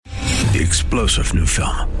The explosive new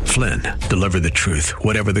film, Flynn, deliver the truth,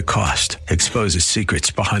 whatever the cost, exposes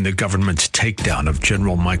secrets behind the government's takedown of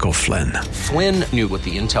General Michael Flynn. Flynn knew what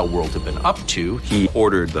the intel world had been up to. He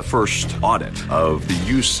ordered the first audit of the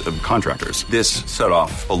use of contractors. This set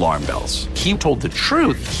off alarm bells. He told the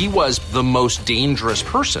truth. He was the most dangerous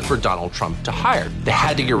person for Donald Trump to hire. They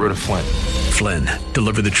had to get rid of Flynn. Flynn,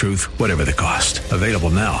 deliver the truth, whatever the cost. Available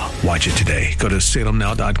now. Watch it today. Go to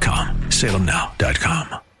salemnow.com.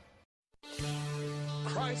 salemnow.com.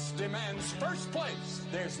 Christ demands first place.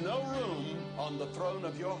 There's no room on the throne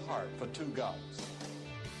of your heart for two gods.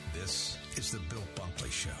 This is the Bill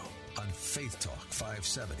Bunkley Show on Faith Talk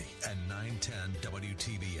 570 and 910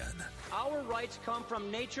 WTBN. Our rights come from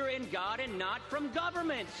nature and God and not from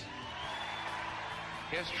government.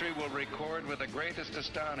 History will record with the greatest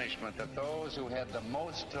astonishment that those who had the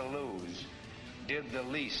most to lose did the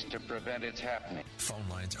least to prevent its happening. Phone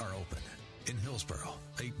lines are open. In Hillsborough,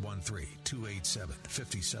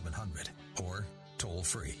 813-287-5700 or toll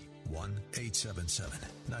free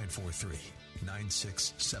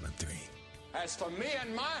 1-877-943-9673. As for me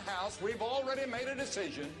and my house, we've already made a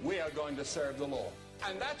decision. We are going to serve the Lord.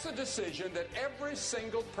 And that's a decision that every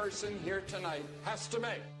single person here tonight has to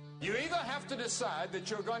make. You either have to decide that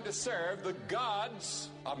you're going to serve the gods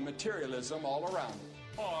of materialism all around you,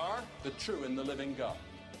 or the true and the living God.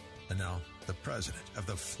 And now, the president of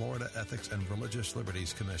the Florida Ethics and Religious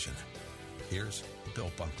Liberties Commission. Here's Bill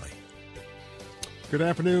Bunkley. Good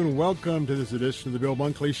afternoon. Welcome to this edition of the Bill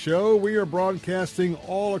Bunkley Show. We are broadcasting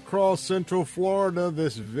all across Central Florida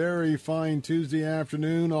this very fine Tuesday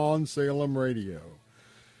afternoon on Salem Radio.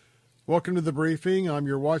 Welcome to the briefing. I'm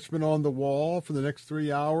your watchman on the wall. For the next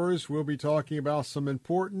 3 hours, we'll be talking about some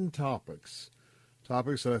important topics.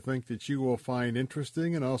 Topics that I think that you will find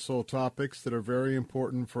interesting, and also topics that are very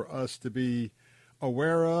important for us to be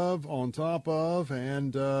aware of, on top of,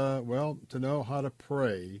 and, to know how to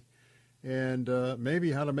pray, and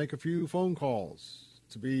maybe how to make a few phone calls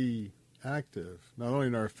to be active, not only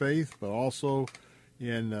in our faith, but also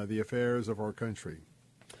in the affairs of our country.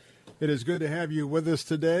 It is good to have you with us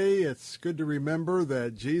today. It's good to remember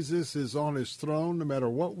that Jesus is on his throne no matter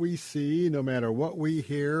what we see, no matter what we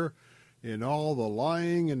hear, in all the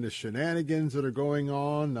lying and the shenanigans that are going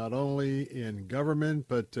on, not only in government,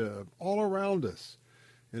 but all around us,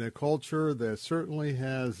 in a culture that certainly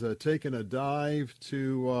has taken a dive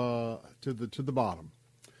to the bottom.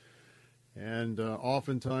 And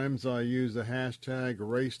oftentimes I use the hashtag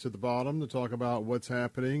race to the bottom to talk about what's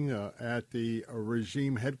happening at the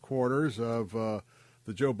regime headquarters of the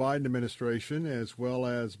Joe Biden administration, as well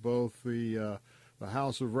as both the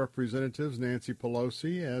House of Representatives, Nancy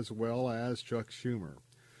Pelosi, as well as Chuck Schumer.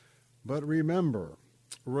 But remember,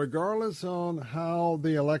 regardless on how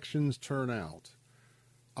the elections turn out,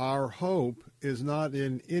 our hope is not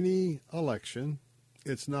in any election.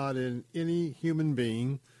 It's not in any human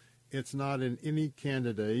being. It's not in any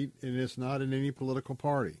candidate, and it's not in any political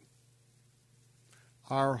party.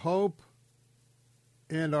 Our hope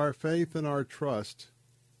and our faith and our trust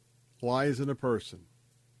lies in a person.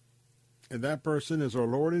 And that person is our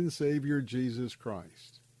Lord and Savior, Jesus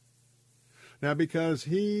Christ. Now, because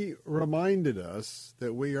he reminded us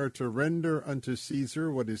that we are to render unto Caesar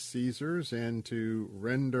what is Caesar's and to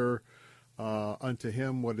render unto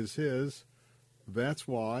him what is his, that's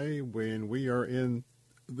why when we are in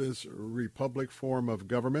this republic form of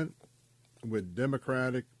government with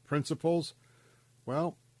democratic principles,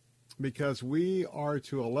 well, because we are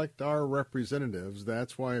to elect our representatives,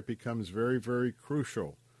 that's why it becomes very, very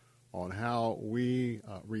crucial on how we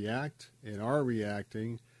react and are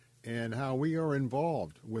reacting and how we are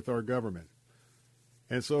involved with our government.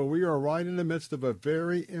 And so we are right in the midst of a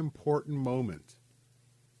very important moment.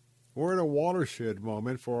 We're at a watershed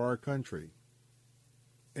moment for our country.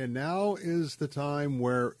 And now is the time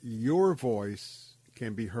where your voice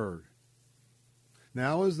can be heard.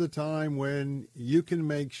 Now is the time when you can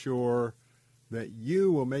make sure that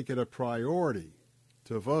you will make it a priority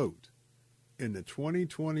to vote in the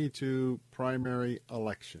 2022 primary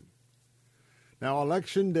election. Now,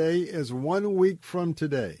 Election Day is 1 week from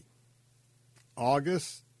today,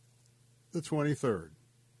 August the 23rd.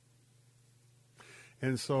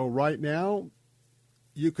 And so right now,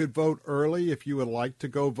 you could vote early if you would like to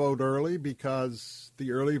go vote early, because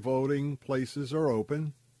the early voting places are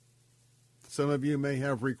open. Some of you may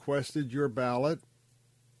have requested your ballot,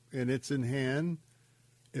 and it's in hand.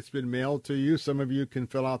 It's been mailed to you. Some of you can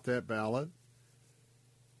fill out that ballot.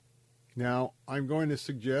 Now, I'm going to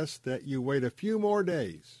suggest that you wait a few more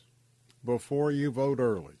days before you vote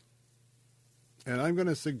early. And I'm going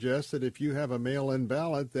to suggest that if you have a mail-in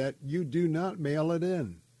ballot, that you do not mail it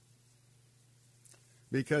in.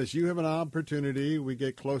 because you have an opportunity. We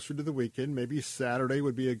get closer to the weekend. Maybe Saturday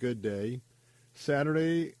would be a good day.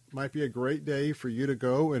 Saturday might be a great day for you to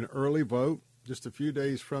go and early vote just a few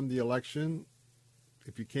days from the election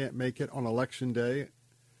if you can't make it on Election Day.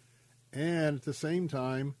 And at the same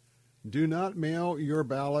time, do not mail your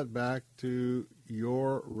ballot back to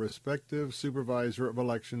your respective supervisor of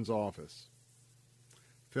elections office.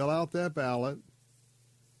 Fill out that ballot.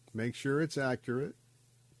 Make sure it's accurate.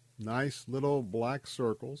 Nice little black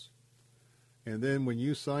circles. And then when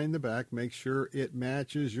you sign the back, make sure it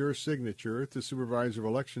matches your signature at the supervisor of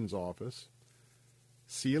elections office.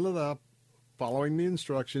 Seal it up, following the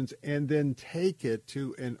instructions, and then take it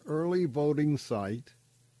to an early voting site,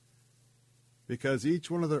 because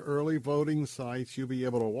each one of the early voting sites, you'll be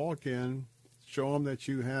able to walk in, show them that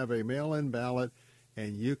you have a mail-in ballot,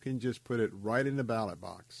 and you can just put it right in the ballot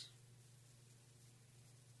box.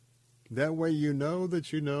 That way you know that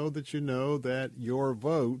that your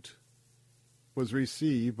vote was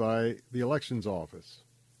received by the elections office.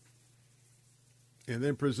 And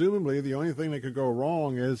then presumably the only thing that could go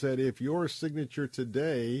wrong is that if your signature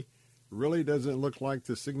today really doesn't look like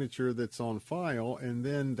the signature that's on file, and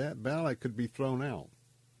then that ballot could be thrown out.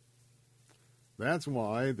 That's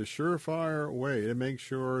why the surefire way to make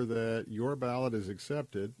sure that your ballot is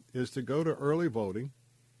accepted is to go to early voting,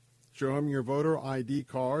 show them your voter ID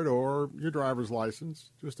card or your driver's license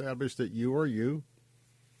to establish that you are you.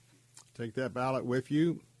 Take that ballot with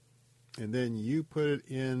you, and then you put it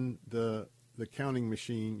in the counting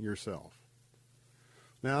machine yourself.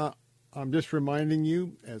 Now, I'm just reminding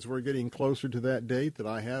you, as we're getting closer to that date, that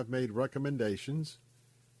I have made recommendations.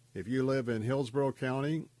 If you live in Hillsborough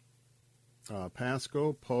County,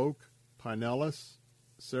 Pasco, Polk, Pinellas,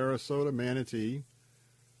 Sarasota, Manatee,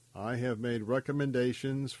 I have made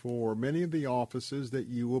recommendations for many of the offices that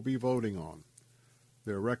you will be voting on.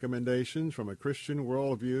 They're recommendations from a Christian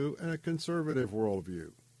worldview and a conservative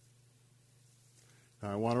worldview.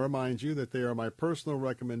 I want to remind you that they are my personal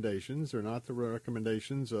recommendations. They're not the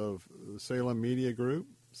recommendations of the Salem Media Group,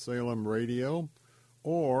 Salem Radio,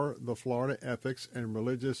 or the Florida Ethics and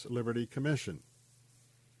Religious Liberty Commission.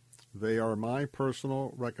 They are my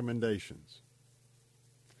personal recommendations.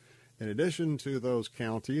 In addition to those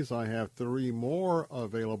counties, I have 3 more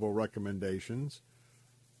available recommendations.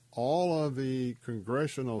 All of the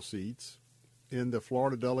congressional seats in the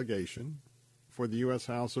Florida delegation for the U.S.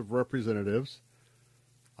 House of Representatives,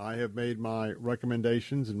 I have made my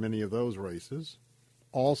recommendations in many of those races.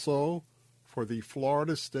 Also, for the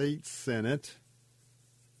Florida State Senate,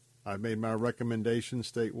 I've made my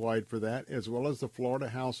recommendations statewide for that, as well as the Florida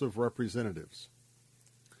House of Representatives.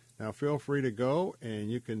 Now, feel free to go,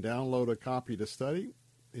 and you can download a copy to study.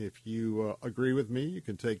 If you agree with me, you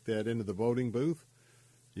can take that into the voting booth.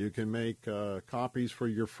 You can make copies for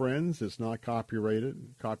your friends. It's not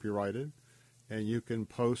copyrighted. And you can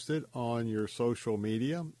post it on your social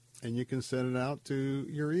media, and you can send it out to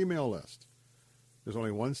your email list. There's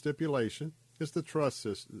only one stipulation. It's the trust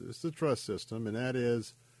system, and that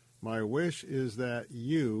is, my wish is that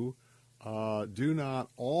you do not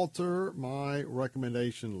alter my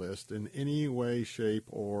recommendation list in any way, shape,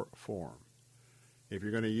 or form. If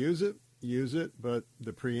you're going to use it, but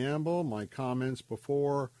the preamble, my comments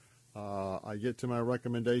before I get to my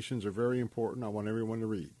recommendations are very important. I want everyone to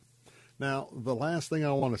read. Now, the last thing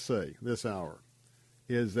I want to say this hour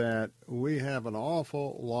is that we have an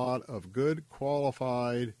awful lot of good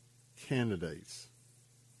qualified candidates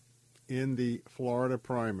in the Florida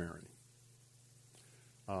primary.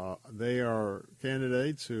 They are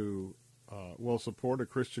candidates who will support a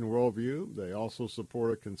Christian worldview. They also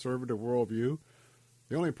support a conservative worldview.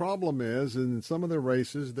 The only problem is, in some of the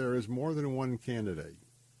races, there is more than one candidate.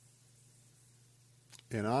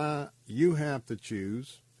 And you have to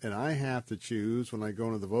choose, and I have to choose when I go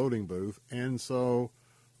into the voting booth. And so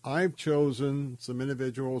I've chosen some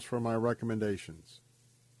individuals for my recommendations.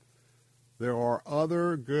 There are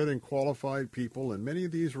other good and qualified people in many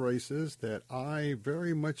of these races that I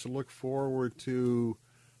very much look forward to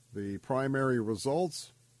the primary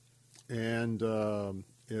results. And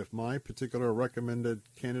if my particular recommended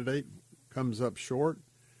candidate comes up short,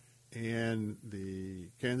 and the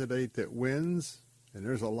candidate that wins, and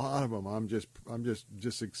there's a lot of them, I'm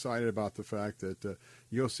just excited about the fact that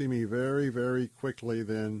you'll see me very, very quickly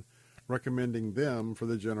then recommending them for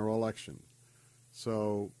the general election.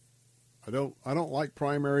 So I don't like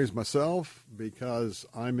primaries myself because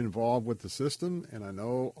I'm involved with the system and I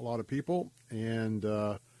know a lot of people, and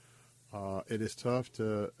it is tough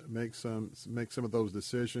to make some of those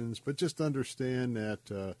decisions. But just understand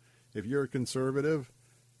that if you're a conservative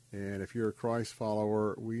and if you're a Christ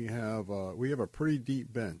follower, we have a pretty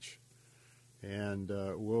deep bench. and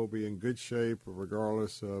we'll be in good shape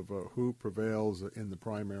regardless of who prevails in the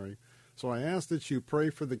primary. So I ask that you pray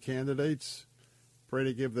for the candidates, pray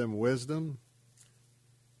to give them wisdom,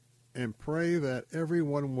 and pray that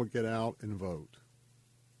everyone will get out and vote.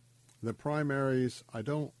 The primaries, I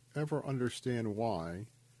don't ever understand why,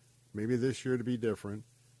 maybe this year to be different,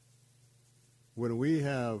 when we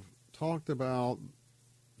have talked about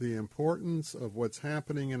the importance of what's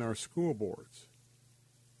happening in our school boards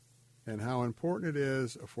and how important it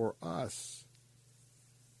is for us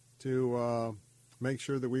to make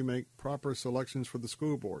sure that we make proper selections for the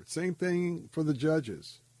school board. Same thing for the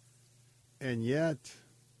judges. And yet,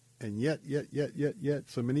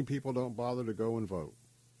 so many people don't bother to go and vote.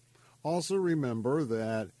 Also remember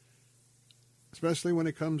that, especially when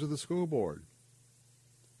it comes to the school board,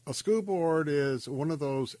 a school board is one of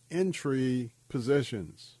those entry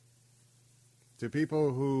positions to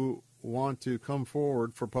people who want to come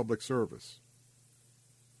forward for public service.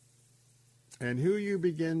 And who you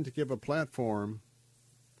begin to give a platform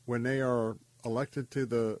when they are elected to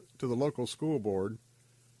the local school board,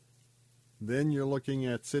 then you're looking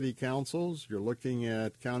at city councils, you're looking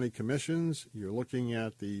at county commissions, you're looking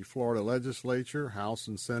at the Florida legislature, House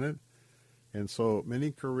and Senate. And so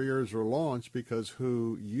many careers are launched because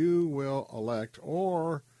who you will elect,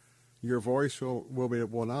 or your voice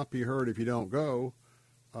will not be heard if you don't go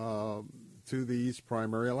to these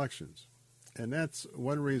primary elections. And that's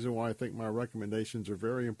one reason why I think my recommendations are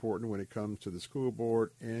very important when it comes to the school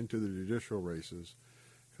board and to the judicial races,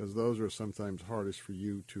 because those are sometimes hardest for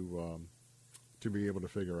you to be able to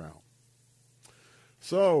figure out.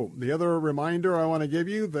 So the other reminder I want to give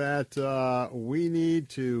you that we need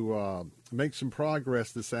to make some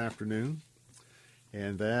progress this afternoon,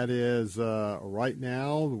 and that is right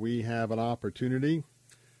now we have an opportunity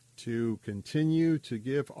to continue to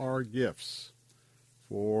give our gifts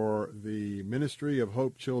for the Ministry of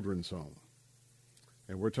Hope Children's Home.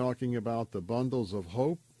 And we're talking about the bundles of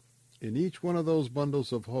hope. In each one of those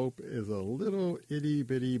bundles of hope is a little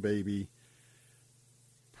itty-bitty baby,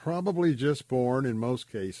 probably just born in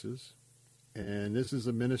most cases. And this is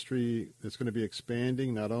a ministry that's going to be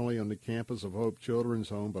expanding not only on the campus of Hope Children's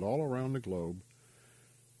Home, but all around the globe,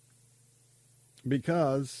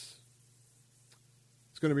 because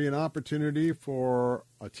it's going to be an opportunity for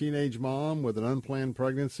a teenage mom with an unplanned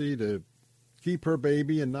pregnancy to keep her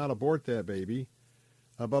baby and not abort that baby,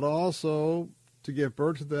 but also to give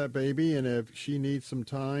birth to that baby, and if she needs some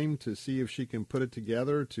time to see if she can put it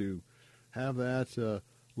together to have that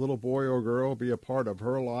little boy or girl be a part of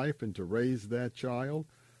her life and to raise that child,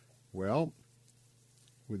 well,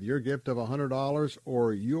 with your gift of $100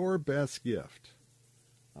 or your best gift,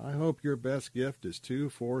 I hope your best gift is 2,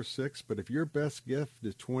 4, 6, but if your best gift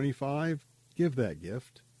is 25, give that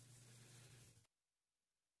gift.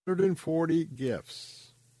 140 gifts.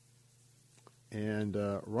 And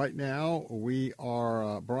right now we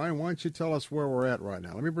are, Brian, why don't you tell us where we're at right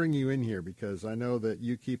now? Let me bring you in here because I know that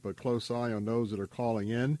you keep a close eye on those that are calling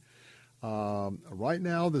in. Right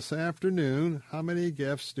now this afternoon, how many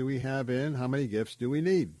gifts do we have in? How many gifts do we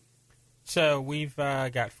need? So we've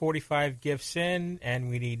got 45 gifts in, and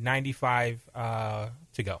we need 95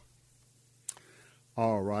 to go.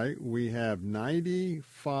 All right, we have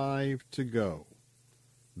 95 to go.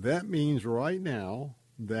 That means right now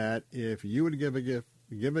that if you would give a gift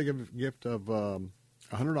of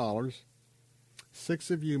 $100,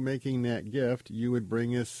 6 of you making that gift, you would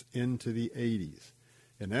bring us into the 80s.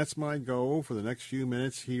 And that's my goal for the next few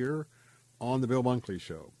minutes here on the Bill Bunkley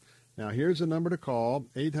Show. Now, here's the number to call,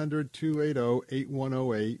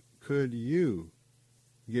 800-280-8108. Could you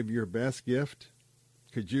give your best gift?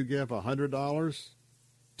 Could you give $100, $200,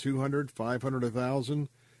 $500, $1,000?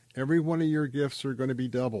 Every one of your gifts are going to be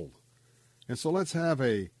doubled. And so let's have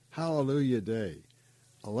a hallelujah day.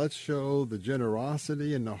 Let's show the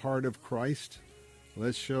generosity in the heart of Christ.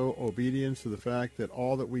 Let's show obedience to the fact that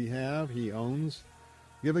all that we have, he owns.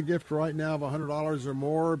 Give a gift right now of $100 or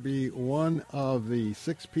more. Be one of the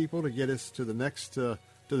 6 people to get us to the next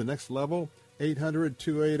level.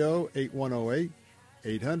 800-280-8108.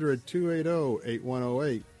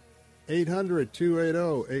 800-280-8108.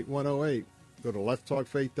 800-280-8108. Go to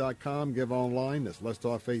letstalkfaith.com. Give online. That's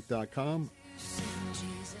letstalkfaith.com.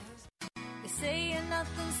 They say you're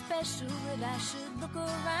nothing special, that I should look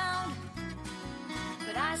around.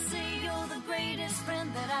 But I say you're the greatest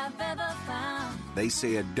friend that I've ever found. They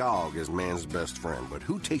say a dog is man's best friend, but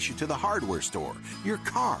who takes you to the hardware store? Your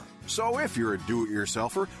car. So if you're a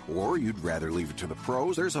do-it-yourselfer, or you'd rather leave it to the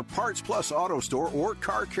pros, there's a Parts Plus Auto Store or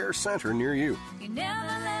Car Care Center near you. You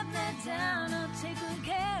never let me down, I'll take good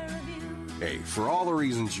care of you. Hey, for all the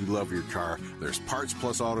reasons you love your car, there's Parts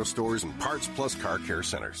Plus Auto Stores and Parts Plus Car Care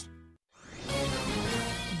Centers.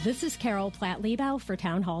 This is Carol Platt-Liebau for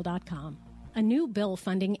townhall.com. A new bill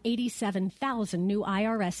funding 87,000 new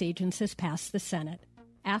IRS agents has passed the Senate.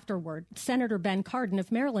 Afterward, Senator Ben Cardin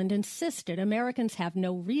of Maryland insisted Americans have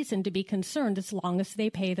no reason to be concerned as long as they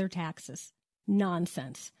pay their taxes.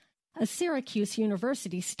 Nonsense. A Syracuse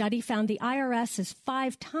University study found the IRS is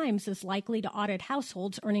 5 times as likely to audit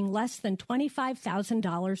households earning less than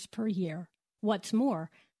 $25,000 per year. What's more,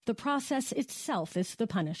 the process itself is the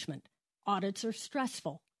punishment. Audits are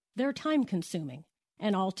stressful, they're time-consuming,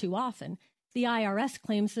 and all too often, the IRS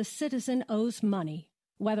claims a citizen owes money.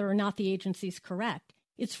 Whether or not the agency's correct,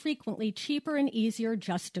 it's frequently cheaper and easier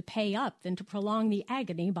just to pay up than to prolong the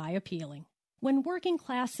agony by appealing. When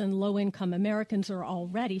working-class and low-income Americans are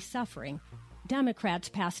already suffering, Democrats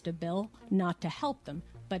passed a bill not to help them,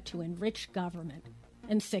 but to enrich government,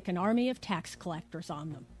 and sick an army of tax collectors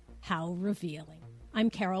on them. How revealing.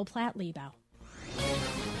 I'm Carol Platt-Liebau.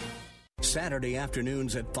 Saturday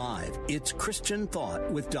afternoons at 5, it's Christian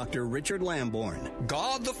Thought with Dr. Richard Lamborn.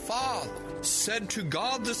 God the Father said to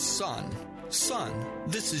God the Son, Son,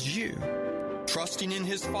 this is you. Trusting in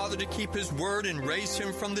his Father to keep his word and raise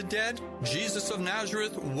him from the dead, Jesus of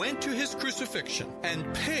Nazareth went to his crucifixion and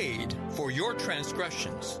paid for your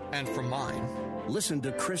transgressions and for mine. Listen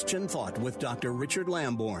to Christian Thought with Dr. Richard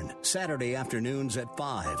Lamborn, Saturday afternoons at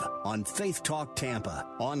 5 on Faith Talk Tampa,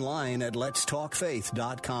 online at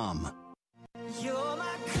letstalkfaith.com. You're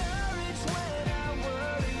my courage when I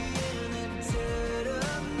worry in the dead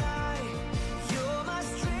of night. You're my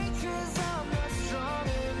strength 'cause I'm not strong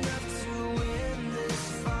enough to win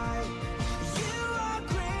this fight. You are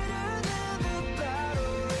greater than the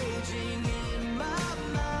battle raging in my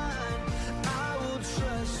mind. I will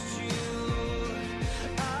trust you, Lord.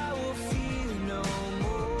 I will fear no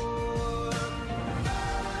more.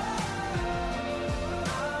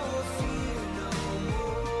 I will fear no more.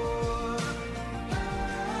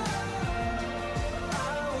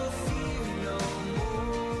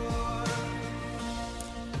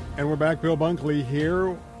 And we're back. Bill Bunkley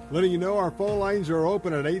here, letting you know our phone lines are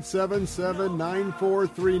open at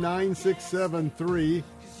 877-943-9673.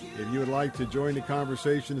 If you would like to join the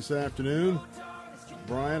conversation this afternoon,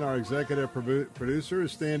 Brian, our executive producer,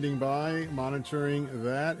 is standing by monitoring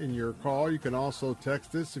that in your call. You can also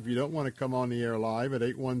text us if you don't want to come on the air live at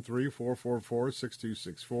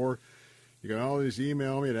 813-444-6264. You can always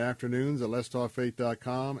email me at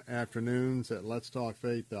afternoons@letstalkfaith.com,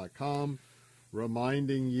 afternoons@letstalkfaith.com.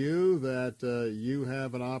 Reminding you that you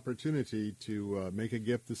have an opportunity to make a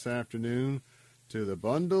gift this afternoon to the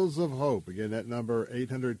Bundles of Hope. Again, that number,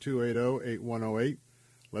 800-280-8108,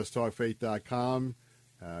 letstalkfaith.com.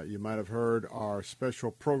 You might have heard our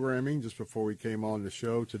special programming just before we came on the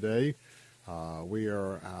show today. We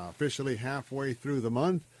are officially halfway through the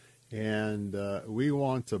month, and we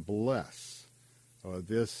want to bless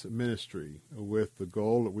this ministry with the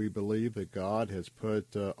goal that we believe that God has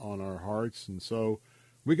put on our hearts. And so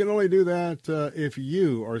we can only do that if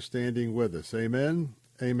you are standing with us. Amen?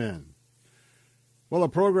 Amen. Well, a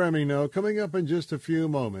programming note coming up in just a few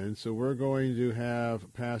moments. So we're going to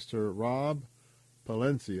have Pastor Rob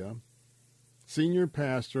Palencia, senior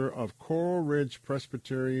pastor of Coral Ridge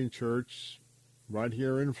Presbyterian Church right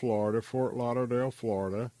here in Florida, Fort Lauderdale,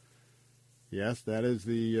 Florida. Yes, that is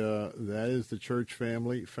the church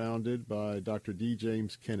family founded by Dr. D.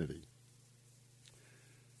 James Kennedy.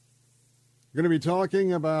 We're going to be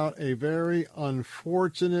talking about a very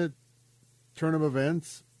unfortunate turn of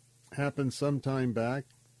events happened some time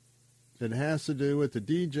back. It has to do with the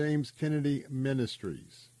D. James Kennedy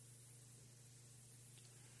Ministries,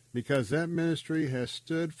 because that ministry has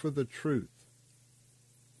stood for the truth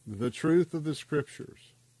of the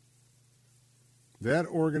Scriptures. That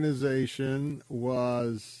organization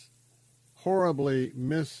was horribly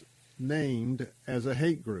misnamed as a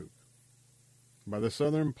hate group by the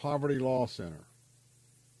Southern Poverty Law Center.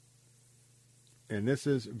 And this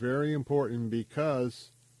is very important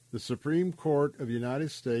because the Supreme Court of the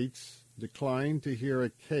United States declined to hear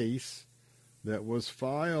a case that was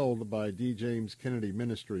filed by D. James Kennedy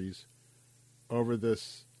Ministries over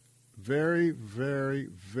this very, very,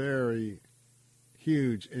 very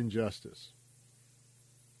huge injustice.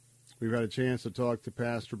 We've had a chance to talk to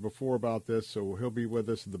Pastor before about this, so he'll be with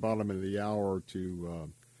us at the bottom of the hour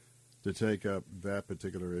to take up that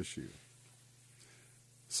particular issue.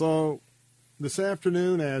 So this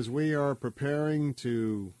afternoon, as we are preparing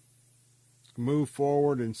to move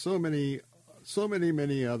forward in so many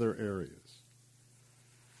other areas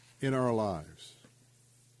in our lives,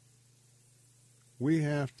 we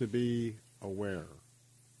have to be aware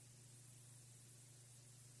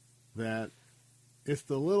that it's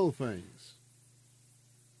the little things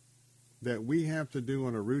that we have to do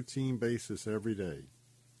on a routine basis every day.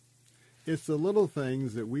 It's the little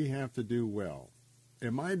things that we have to do well.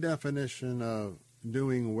 And my definition of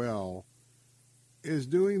doing well is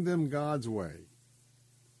doing them God's way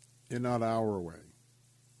and not our way.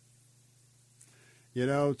 You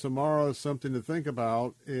know, tomorrow, something to think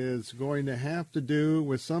about is going to have to do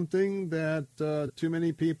with something that too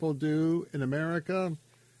many people do in America,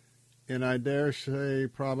 and I dare say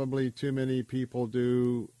probably too many people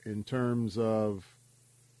do in terms of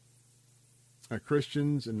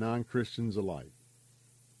Christians and non-Christians alike.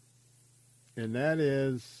 And that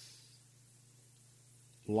is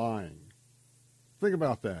lying. Think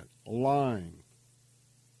about that. Lying.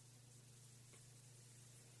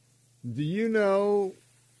 Do you know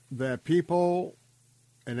that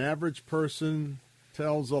an average person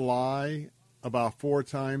tells a lie about 4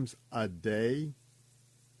 times a day?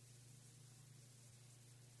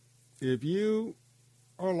 If you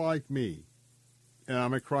are like me, and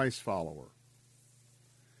I'm a Christ follower,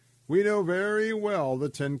 we know very well the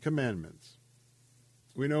 10 Commandments.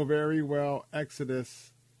 We know very well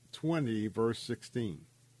Exodus 20, verse 16.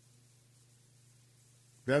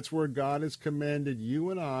 That's where God has commanded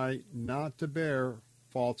you and I not to bear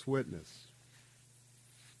false witness.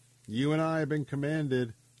 You and I have been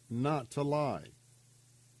commanded not to lie.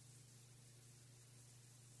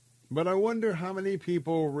 But I wonder how many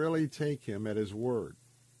people really take him at his word.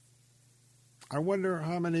 I wonder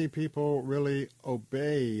how many people really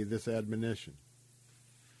obey this admonition.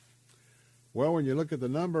 Well, when you look at the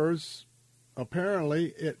numbers,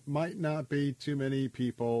 apparently it might not be too many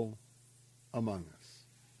people among us.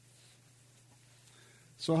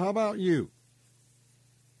 So how about you?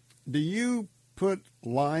 Do you put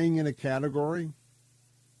lying in a category?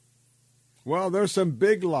 Well, there's some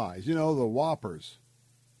big lies. You know, the whoppers.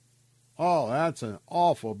 Oh, that's an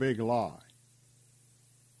awful big lie.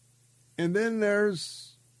 And then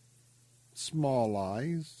there's small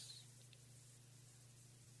lies,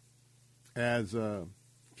 as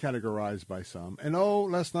categorized by some. And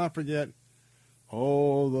let's not forget, the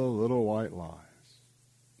little white lies.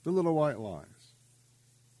 The little white lies.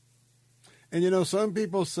 And you know, some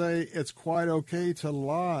people say it's quite okay to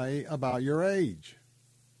lie about your age.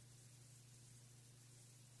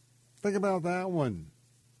 Think about that one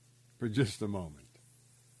for just a moment.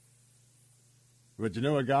 But you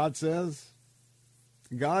know what God says?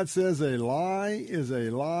 God says a lie is a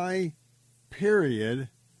lie, period,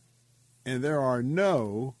 and there are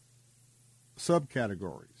no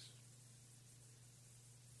subcategories.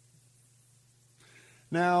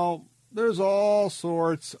 Now, there's all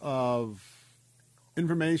sorts of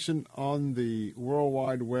information on the World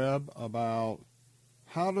Wide Web about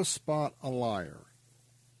how to spot a liar.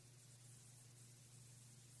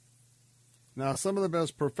 Now, some of the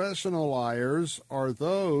best professional liars are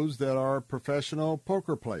those that are professional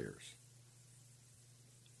poker players.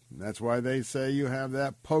 And that's why they say you have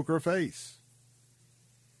that poker face.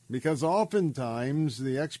 Because oftentimes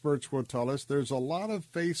the experts will tell us there's a lot of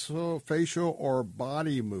facial or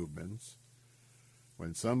body movements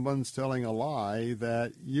when someone's telling a lie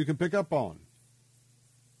that you can pick up on.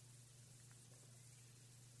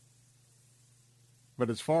 But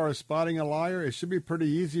as far as spotting a liar, it should be pretty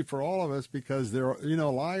easy for all of us because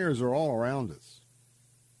liars are all around us.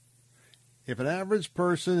 If an average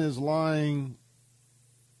person is lying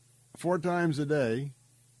 4 times a day,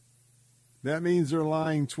 that means they're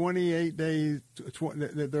lying 28 days.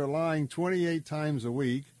 They're lying 28 times a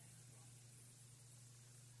week,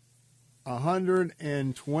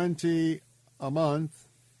 120 a month.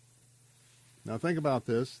 Now think about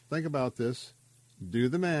this. Do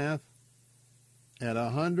the math. At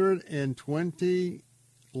 120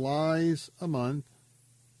 lies a month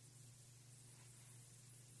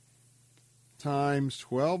times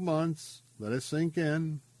 12 months, let it sink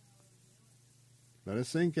in.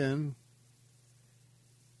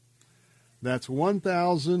 That's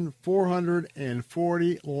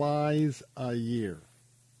 1,440 lies a year.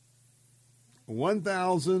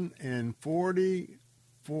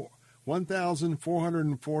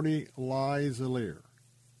 1,440 lies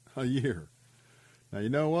a year. Now, you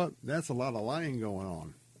know what? That's a lot of lying going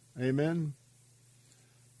on. Amen?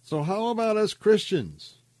 So how about us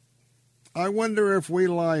Christians? I wonder if we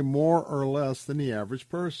lie more or less than the average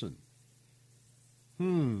person.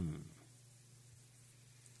 I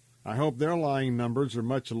hope their lying numbers are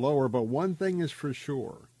much lower, but one thing is for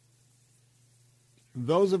sure.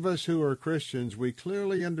 Those of us who are Christians, we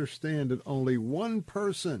clearly understand that only one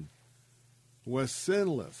person was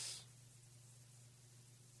sinless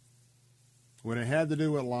when it had to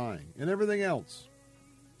do with lying and everything else.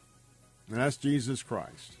 and that's Jesus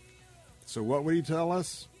Christ. So what would he tell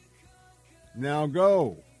us? Now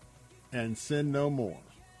go and sin no more.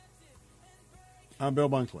 I'm Bill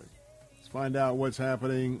Bunkley. Let's find out what's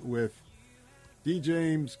happening with D.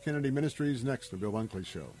 James Kennedy Ministries next to Bill Bunkley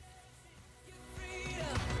Show.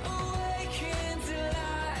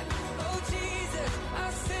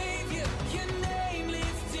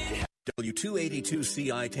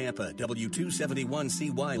 W282CI Tampa,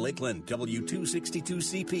 W271CY Lakeland,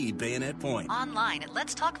 W262CP Bayonet Point. Online at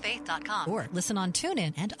letstalkfaith.com or listen on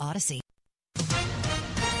TuneIn and Odyssey.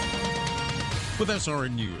 With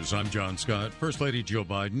SRN News, I'm John Scott. First Lady Jill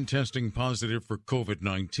Biden testing positive for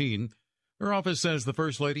COVID-19. Her office says the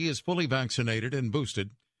First Lady is fully vaccinated and boosted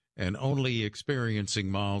and only experiencing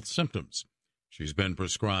mild symptoms. She's been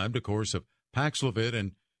prescribed a course of Paxlovid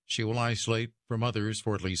and she will isolate from others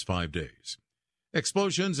for at least 5 days.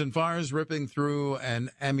 Explosions and fires ripping through an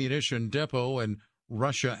ammunition depot in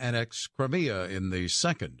Russia-annexed Crimea in the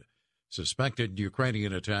second suspected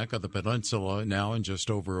Ukrainian attack on the peninsula now in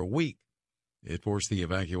just over a week. It forced the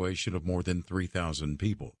evacuation of more than 3,000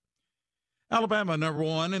 people. Alabama number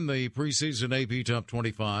 1 in the preseason AP Top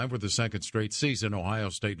 25 for the second straight season. Ohio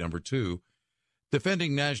State number 2.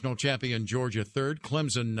 Defending national champion Georgia 3rd.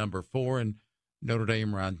 Clemson number 4. And Notre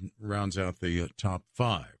Dame rounds out the top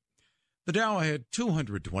 5. The Dow had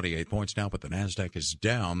 228 points now, but the NASDAQ is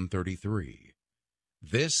down 33.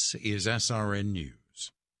 This is SRN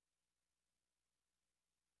News.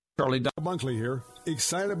 Charlie Bunkley here.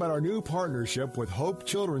 Excited about our new partnership with Hope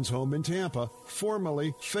Children's Home in Tampa,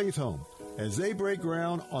 formerly Faith Home, as they break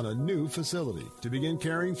ground on a new facility to begin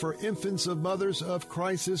caring for infants of mothers of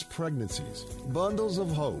crisis pregnancies. Bundles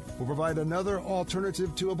of Hope will provide another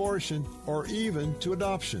alternative to abortion or even to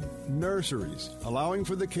adoption. Nurseries, allowing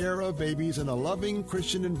for the care of babies in a loving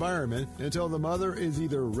Christian environment until the mother is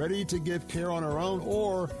either ready to give care on her own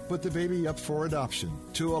or put the baby up for adoption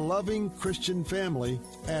to a loving Christian family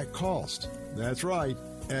at cost. That's right,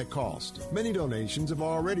 at cost. Many donations have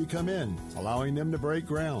already come in, allowing them to break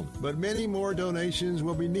ground, but many more donations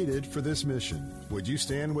will be needed for this mission. Would you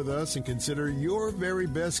stand with us and consider your very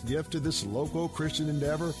best gift to this local Christian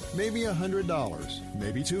endeavor? Maybe $100,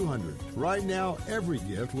 maybe $200. Right now, every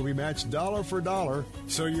gift will be matched dollar for dollar,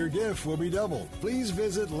 so your gift will be doubled. Please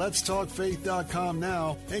visit letstalkfaith.com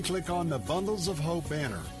now and click on the Bundles of Hope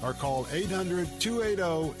banner or call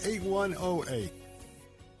 800-280-8108.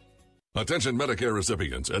 Attention Medicare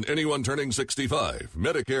recipients and anyone turning 65.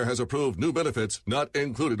 Medicare has approved new benefits not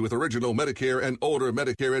included with original Medicare and older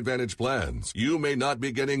Medicare Advantage plans. You may not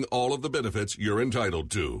be getting all of the benefits you're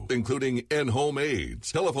entitled to, including in-home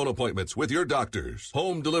aids, telephone appointments with your doctors,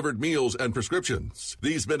 home-delivered meals and prescriptions.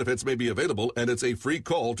 These benefits may be available and it's a free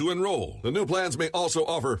call to enroll. The new plans may also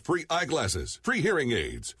offer free eyeglasses, free hearing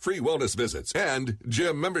aids, free wellness visits, and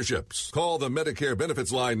gym memberships. Call the Medicare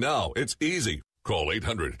benefits line now. It's easy. Call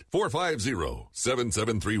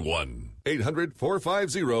 800-450-7731.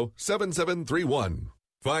 800-450-7731.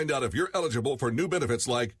 Find out if you're eligible for new benefits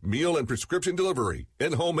like meal and prescription delivery,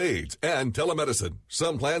 in-home aids, and telemedicine.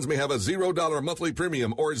 Some plans may have a $0 monthly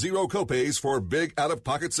premium or zero copays for big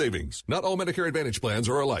out-of-pocket savings. Not all Medicare Advantage plans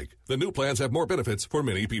are alike. The new plans have more benefits for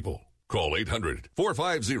many people. Call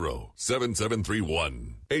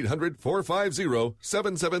 800-450-7731.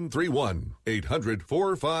 800-450-7731.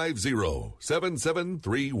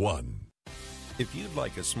 800-450-7731. If you'd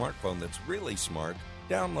like a smartphone that's really smart,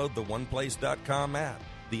 download the OnePlace.com app,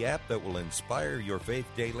 the app that will inspire your faith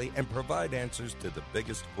daily and provide answers to the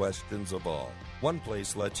biggest questions of all.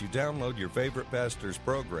 OnePlace lets you download your favorite pastor's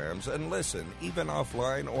programs and listen, even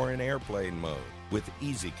offline or in airplane mode, with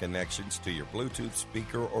easy connections to your Bluetooth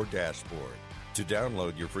speaker or dashboard. To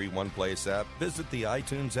download your free OnePlace app, visit the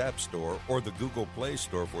iTunes App Store or the Google Play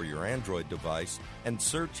Store for your Android device and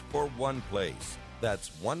search for OnePlace. That's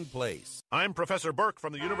OnePlace. I'm Professor Burke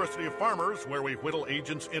from the University of Farmers, where we whittle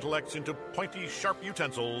agents' intellects into pointy, sharp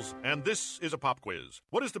utensils. And this is a pop quiz.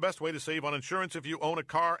 What is the best way to save on insurance if you own a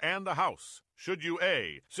car and a house? Should you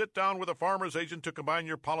A, sit down with a farmer's agent to combine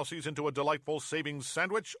your policies into a delightful savings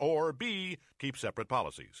sandwich, or B, keep separate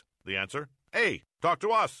policies? The answer? A, talk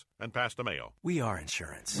to us and pass the mail. We are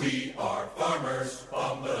insurance. We are farmers.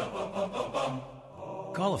 Bum, ba-dum, bum, bum, bum, bum.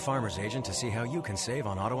 Call a farmer's agent to see how you can save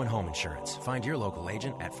on auto and home insurance. Find your local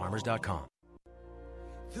agent at farmers.com.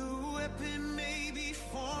 The weapon may be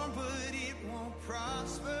formed, but it won't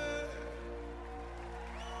prosper.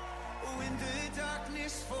 When the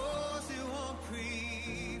darkness falls, it won't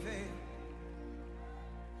prevail.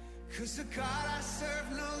 'Cause the God I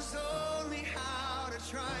serve knows only how to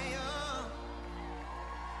triumph.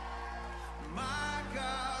 My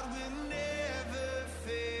God will never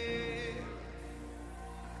fail.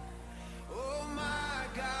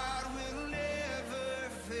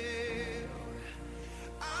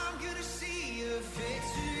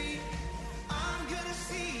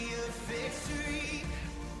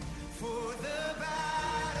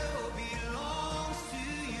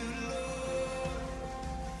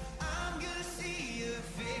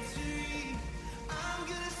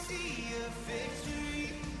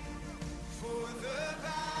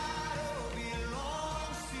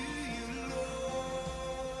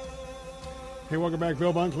 Hey, welcome back.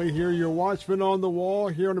 Bill Bunkley here, your watchman on the wall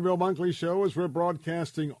here on the Bill Bunkley Show as we're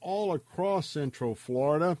broadcasting all across Central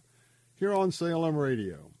Florida here on Salem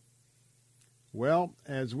Radio. Well,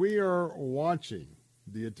 as we are watching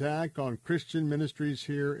the attack on Christian ministries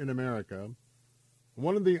here in America,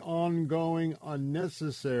 one of the ongoing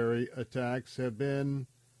unnecessary attacks have been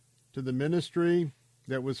to the ministry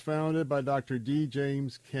that was founded by Dr. D.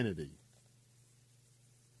 James Kennedy.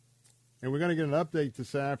 And we're going to get an update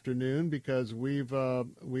this afternoon because we've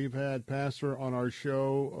had Pastor on our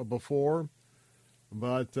show before,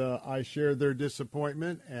 but I shared their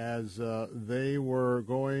disappointment as they were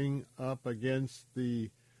going up against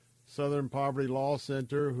the Southern Poverty Law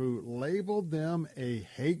Center, who labeled them a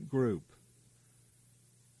hate group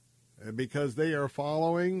because they are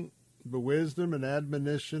following the wisdom and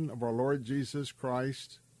admonition of our Lord Jesus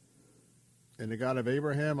Christ and the God of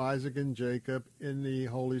Abraham, Isaac, and Jacob in the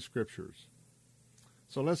Holy Scriptures.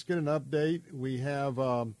 So let's get an update. We have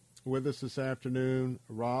with us this afternoon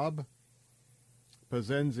Rob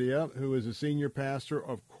Pazenzia, who is a senior pastor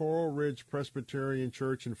of Coral Ridge Presbyterian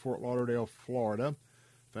Church in Fort Lauderdale, Florida,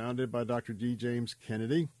 founded by Dr. D. James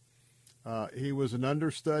Kennedy. He was an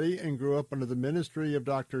understudy and grew up under the ministry of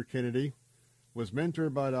Dr. Kennedy, was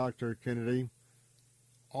mentored by Dr. Kennedy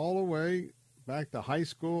all the way back to high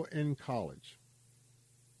school and college.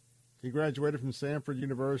 He graduated from Samford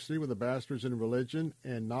University with a bachelor's in religion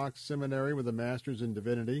and Knox Seminary with a master's in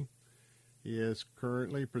divinity. He is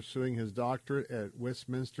currently pursuing his doctorate at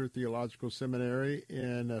Westminster Theological Seminary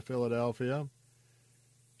in Philadelphia.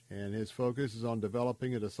 And his focus is on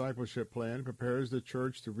developing a discipleship plan that prepares the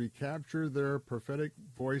church to recapture their prophetic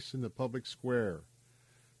voice in the public square.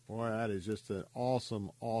 Boy, that is just an awesome.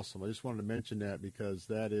 I just wanted to mention that because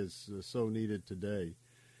that is so needed today.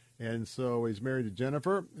 And so he's married to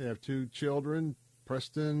Jennifer. They have 2 children,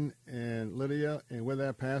 Preston and Lydia. And with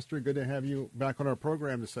that, Pastor, good to have you back on our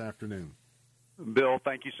program this afternoon. Bill,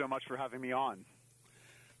 thank you so much for having me on.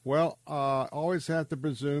 Well, always have to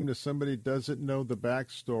presume that somebody doesn't know the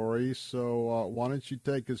backstory. So why don't you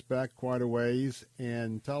take us back quite a ways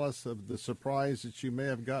and tell us of the surprise that you may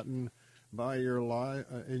have gotten by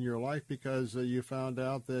in your life because you found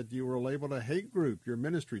out that you were labeled a hate group, your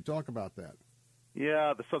ministry. Talk about that.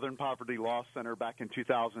 Yeah, the Southern Poverty Law Center back in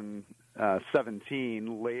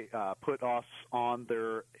 2017 put us on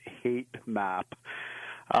their hate map,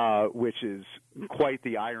 which is quite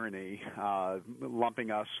the irony,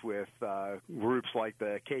 lumping us with groups like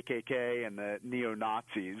the KKK and the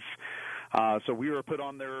neo-Nazis. So we were put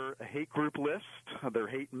on their hate group list, their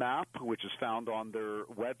hate map, which is found on their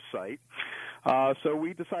website. So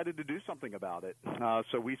we decided to do something about it.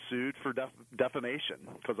 So we sued for defamation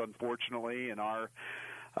because, unfortunately, in our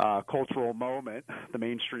cultural moment, the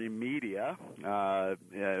mainstream media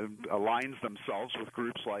aligns themselves with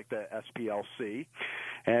groups like the SPLC,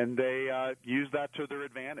 and they use that to their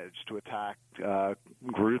advantage to attack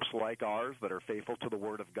groups like ours that are faithful to the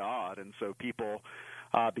Word of God. And so people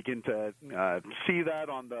begin to see that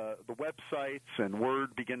on the websites, and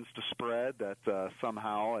word begins to spread that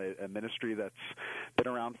somehow a ministry that's been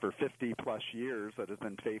around for 50-plus years that has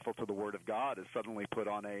been faithful to the Word of God is suddenly put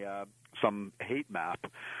on some hate map.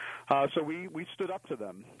 So we stood up to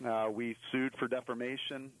them. We sued for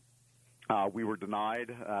defamation. We were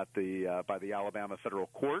denied by the Alabama federal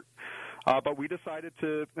court, but we decided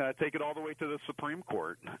to take it all the way to the Supreme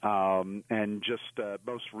Court. And just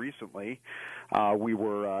most recently, we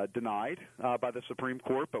were denied by the Supreme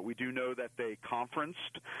Court, but we do know that they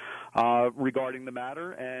conferenced regarding the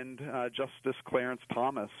matter, and Justice Clarence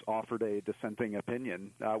Thomas offered a dissenting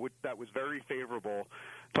opinion that was very favorable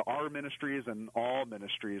to our ministries and all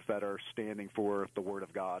ministries that are standing for the Word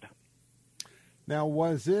of God. Now,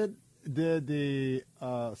 did the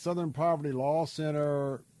Southern Poverty Law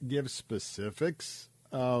Center give specifics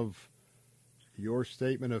of your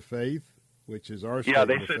statement of faith, which is our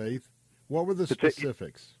statement of faith? What were the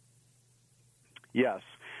specifics? Yes.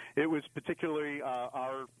 It was particularly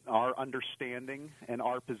our understanding and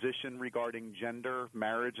our position regarding gender,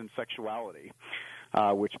 marriage, and sexuality,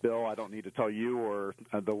 which, Bill, I don't need to tell you or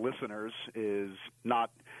the listeners, is not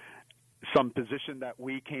some position that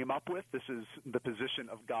we came up with. This is the position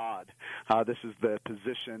of God. This is the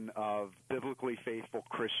position of biblically faithful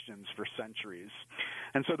Christians for centuries.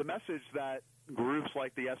 And so the message that groups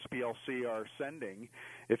like the SPLC are sending,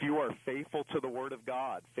 if you are faithful to the Word of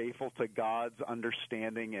God, faithful to God's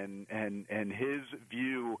understanding and His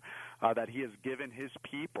view that He has given His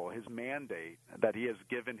people, His mandate that He has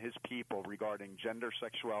given His people regarding gender,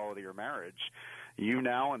 sexuality, or marriage, you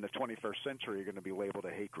now in the 21st century are going to be labeled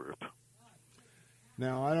a hate group.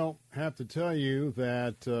 Now, I don't have to tell you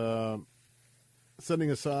that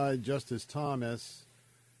setting aside Justice Thomas,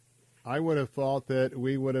 I would have thought that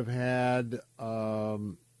we would have had a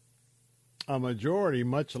majority,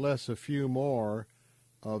 much less a few more,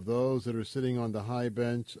 of those that are sitting on the high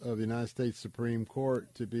bench of the United States Supreme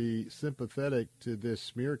Court to be sympathetic to this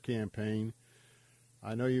smear campaign.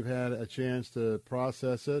 I know you've had a chance to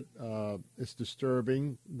process it. It's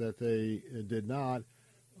disturbing that they did not.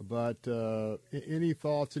 But any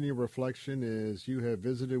thoughts, any reflection as you have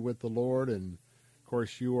visited with the Lord, and of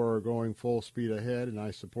course you are going full speed ahead, and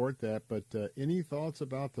I support that. But any thoughts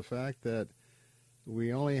about the fact that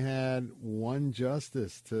we only had one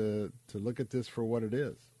justice to look at this for what it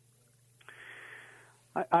is?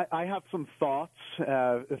 I have some thoughts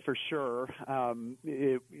for sure.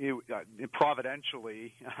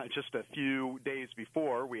 Providentially, just a few days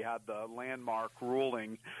before, we had the landmark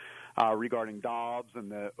ruling regarding Dobbs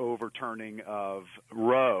and the overturning of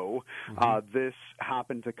Roe. This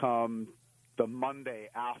happened to come the Monday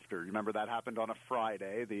after. Remember, that happened on a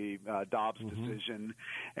Friday, the Dobbs decision,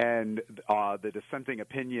 and the dissenting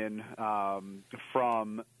opinion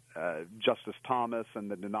from Justice Thomas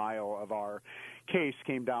and the denial of our case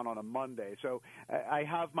came down on a Monday. So I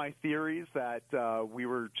have my theories that we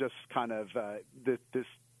were just kind of this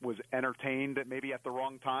was entertained maybe at the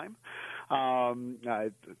wrong time.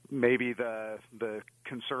 Maybe the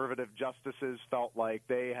conservative justices felt like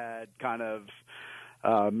they had kind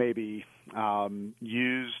of maybe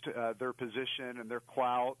used their position and their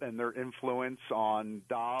clout and their influence on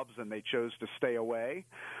Dobbs, and they chose to stay away.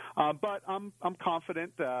 But I'm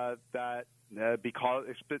confident that because,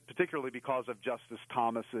 particularly because of Justice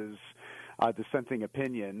Thomas's dissenting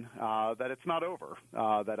opinion, that it's not over.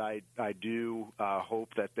 That I do hope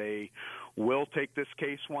that they will take this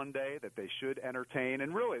case one day, that they should entertain.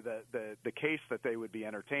 And really, the case that they would be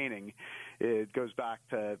entertaining, it goes back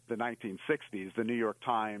to the 1960s, the New York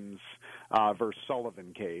Times versus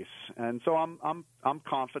Sullivan case. And so I'm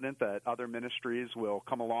confident that other ministries will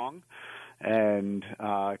come along and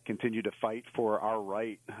continue to fight for our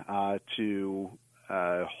right to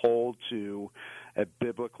hold to a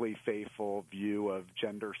biblically faithful view of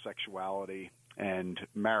gender, sexuality, and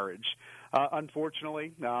marriage.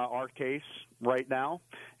 Unfortunately, our case right now,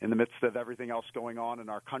 in the midst of everything else going on in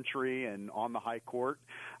our country and on the High Court,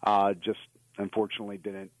 just unfortunately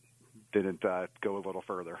didn't go a little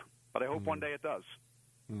further. But I hope one day it does.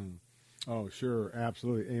 Oh, sure.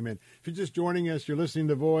 Absolutely. Amen. If you're just joining us, you're listening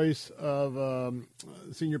to the voice of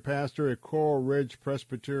senior pastor at Coral Ridge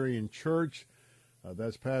Presbyterian Church.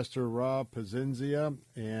 That's Pastor Rob Pazenzia,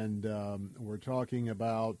 and we're talking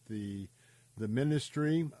about the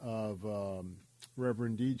ministry of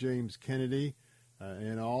Reverend D. James Kennedy,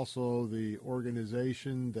 and also the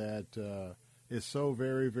organization that is so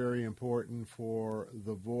very, very important for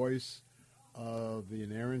the voice of the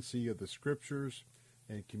inerrancy of the Scriptures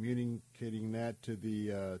and communicating that to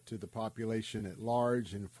the population at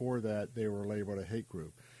large, and for that they were labeled a hate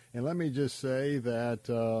group. And let me just say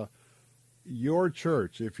that your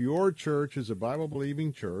church, if your church is a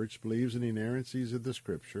Bible-believing church, believes in the inerrancies of the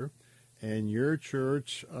Scripture, and your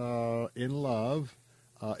church in love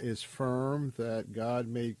is firm that God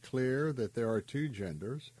made clear that there are two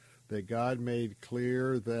genders, that God made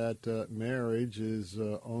clear that marriage is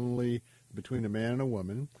only between a man and a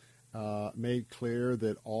woman, made clear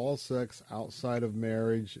that all sex outside of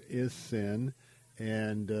marriage is sin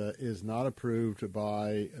and is not approved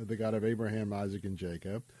by the God of Abraham, Isaac, and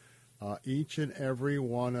Jacob. Each and every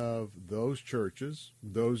one of those churches,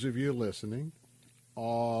 those of you listening,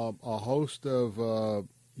 a host of,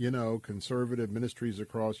 conservative ministries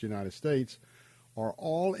across the United States are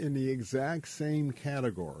all in the exact same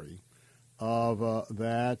category of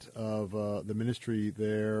the ministry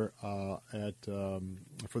there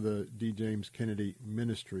for the D. James Kennedy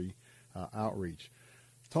Ministry outreach.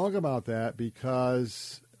 Talk about that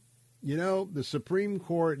because, the Supreme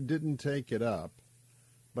Court didn't take it up.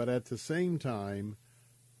 But at the same time,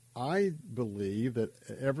 I believe that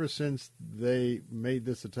ever since they made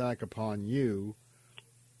this attack upon you,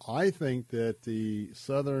 I think that the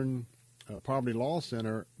Southern Poverty Law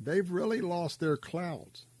Center, they've really lost their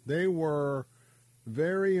clout. They were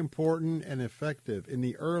very important and effective in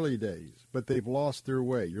the early days, but they've lost their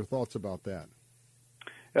way. Your thoughts about that?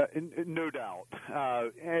 No doubt.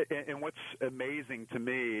 And what's amazing to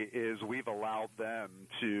me is we've allowed them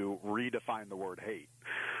to redefine the word hate.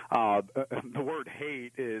 The word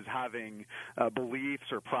hate is having beliefs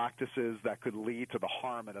or practices that could lead to the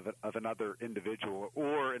harm of another individual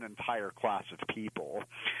or an entire class of people.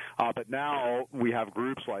 But now we have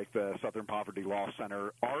groups like the Southern Poverty Law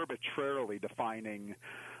Center arbitrarily defining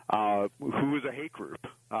who is a hate group,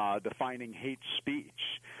 defining hate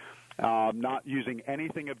speech. not using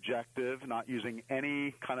anything objective, not using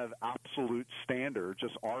any kind of absolute standard,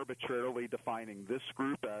 just arbitrarily defining this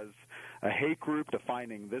group as a hate group,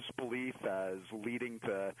 defining this belief as leading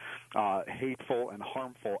to hateful and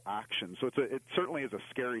harmful actions. So it certainly is a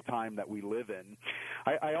scary time that we live in.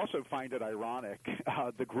 I also find it ironic,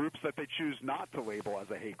 the groups that they choose not to label as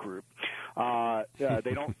a hate group.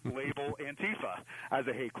 They don't label Antifa as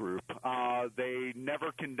a hate group. They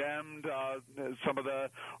never condemned some of the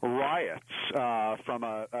riots from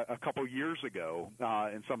a couple years ago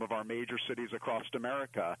in some of our major cities across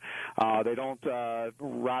America. They don't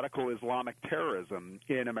radical Islamic terrorism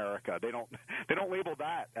in America. They don't label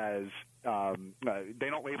that as they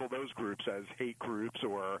don't label those groups as hate groups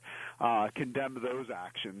or condemn those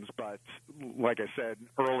actions. But like I said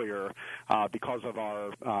earlier, because of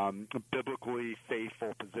our biblically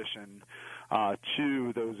faithful position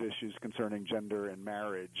to those issues concerning gender and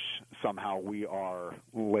marriage, somehow we are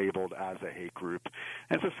labeled as a hate group.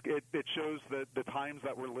 And it shows the times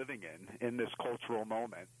that we're living in this cultural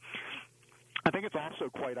moment. I think it's also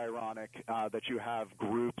quite ironic that you have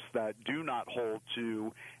groups that do not hold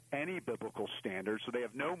to any biblical standards, so they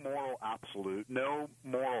have no moral absolute, no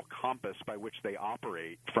moral compass by which they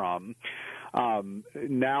operate from,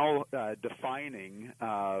 now defining,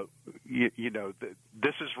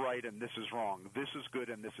 this is right and this is wrong, this is good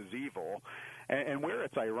and this is evil. And where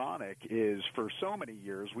it's ironic is for so many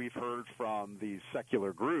years we've heard from these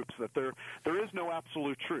secular groups that there is no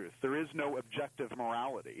absolute truth, there is no objective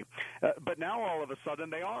morality. But now all of a sudden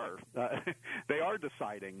they are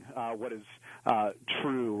deciding what is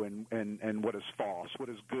true and what is false, what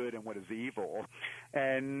is good and what is evil.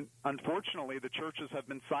 And unfortunately, the churches have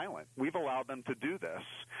been silent. We've allowed them to do this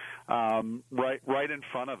right in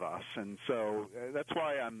front of us, and so that's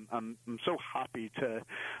why I'm so happy to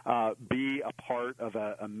be a part of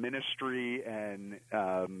a ministry and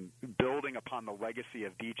building upon the legacy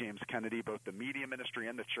of D. James Kennedy, both the media ministry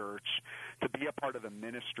and the church, to be a part of a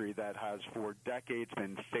ministry that has for decades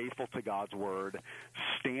been faithful to God's word,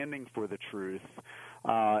 standing for the truth.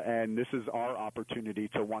 And this is our opportunity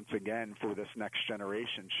to once again, for this next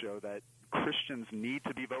generation, show that Christians need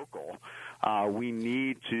to be vocal. We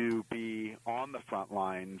need to be on the front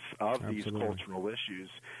lines of these cultural issues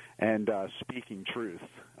and speaking truth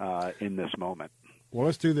in this moment. Well,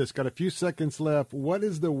 let's do this. Got a few seconds left. What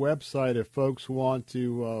is the website if folks want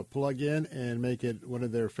to plug in and make it one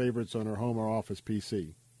of their favorites on their home or office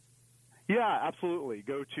PC? Yeah, absolutely.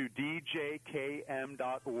 Go to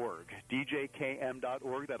djkm.org.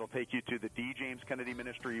 djkm.org. That'll take you to the D. James Kennedy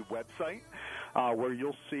Ministry website, where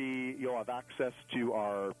you'll have access to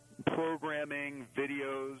our programming,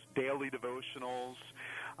 videos, daily devotionals,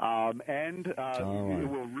 and it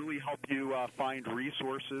will really help you find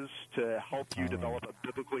resources to help you develop a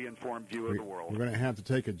biblically informed view of the world. We're going to have to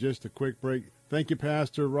take just a quick break. Thank you,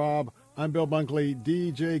 Pastor Rob. I'm Bill Bunkley,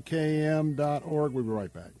 djkm.org. We'll be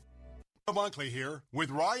right back. Bill Bunkley here.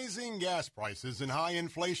 With rising gas prices and high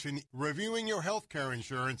inflation, reviewing your health care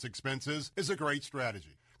insurance expenses is a great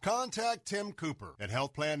strategy. Contact Tim Cooper at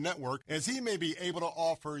Health Plan Network, as he may be able to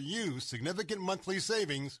offer you significant monthly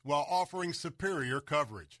savings while offering superior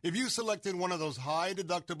coverage. If you selected one of those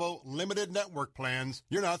high-deductible, limited network plans,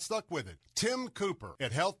 you're not stuck with it. Tim Cooper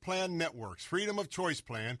at Health Plan Network's Freedom of Choice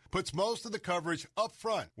plan puts most of the coverage up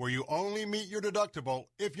front, where you only meet your deductible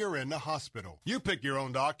if you're in the hospital. You pick your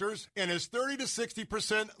own doctors and is 30 to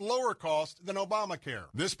 60% lower cost than Obamacare.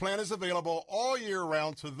 This plan is available all year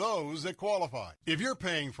round to those that qualify. If you're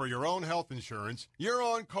paying for your own health insurance, you're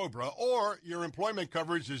on COBRA, or your employment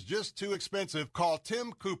coverage is just too expensive, call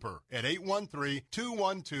Tim Cooper at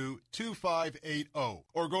 813-212-2580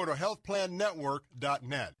 or go to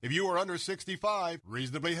healthplannetwork.net. If you are under 65,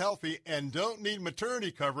 reasonably healthy, and don't need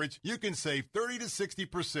maternity coverage, you can save 30 to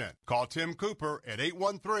 60%. Call Tim Cooper at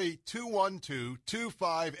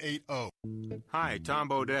 813-212-2580. Hi, Tom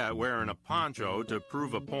Bodette wearing a poncho to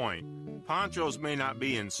prove a point. Ponchos may not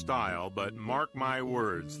be in style, but mark my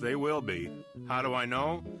words, they will be. How do I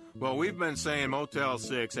know? Well, we've been saying Motel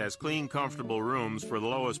 6 has clean, comfortable rooms for the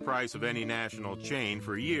lowest price of any national chain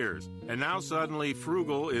for years. And now suddenly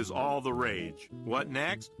frugal is all the rage. What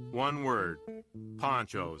next? One word.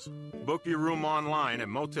 Ponchos. Book your room online at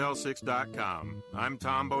Motel6.com. I'm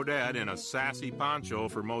Tom Bodette in a sassy poncho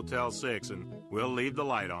for Motel 6, and we'll leave the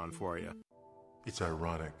light on for you. It's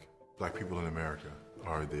ironic. Black people in America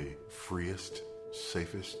are the freest,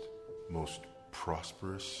 safest, most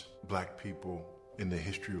prosperous black people in the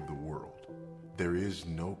history of the world. There is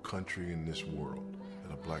no country in this world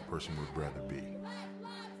that a black person would rather be.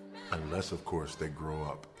 Unless, of course, they grow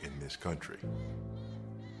up in this country.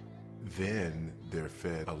 then they're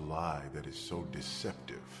fed a lie that is so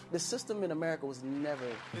deceptive. The system in America was never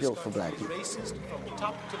built for black people. Racist from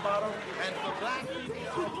top to bottom, and for black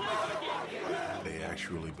people. They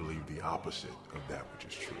actually believe the opposite of that which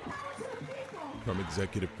is true. From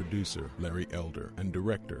executive producer Larry Elder and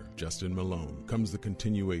director Justin Malone comes the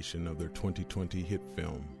continuation of their 2020 hit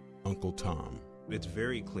film, Uncle Tom. It's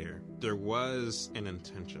very clear there was an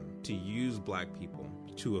intention to use black people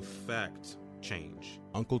to affect change.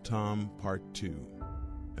 Uncle Tom Part 2,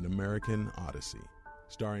 An American Odyssey,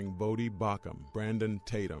 starring Bodie Bacham, Brandon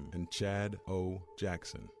Tatum, and Chad O.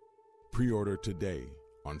 Jackson. Pre-order today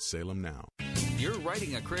on Salem Now. You're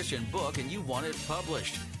writing a Christian book and you want it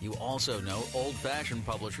published. You also know old-fashioned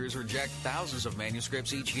publishers reject thousands of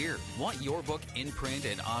manuscripts each year. Want your book in print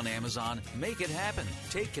and on Amazon? Make it happen.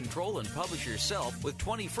 Take control and publish yourself with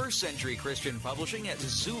 21st Century Christian Publishing at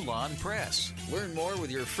Zulon Press. Learn more with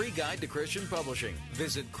your free guide to Christian publishing.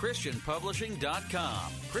 Visit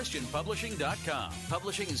ChristianPublishing.com. ChristianPublishing.com.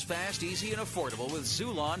 Publishing is fast, easy, and affordable with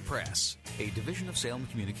Zulon Press. A division of Salem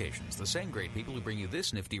Communications, the same great people who bring you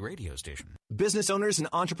this nifty radio station. Business owners and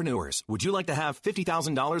entrepreneurs, would you like to have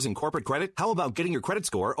 $50,000 in corporate credit? How about getting your credit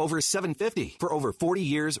score over 750? For over 40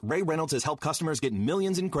 years, Ray Reynolds has helped customers get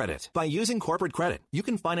millions in credit. By using corporate credit, you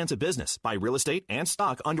can finance a business, buy real estate and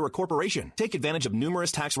stock under a corporation. Take advantage of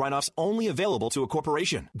numerous tax write-offs only available to a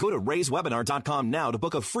corporation. Go to raiswebinar.com now to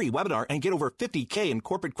book a free webinar and get over $50K in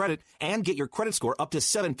corporate credit and get your credit score up to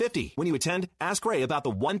 750. When you attend, ask Ray about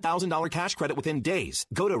the $1,000 cash credit within days.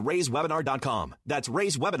 Go to raiswebinar.com. That's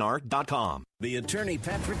raiswebinar.com. The Attorney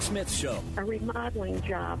Patrick Smith Show. A remodeling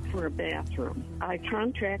job for a bathroom. I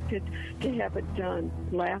contracted to have it done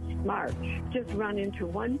last March. Just run into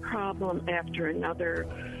one problem after another.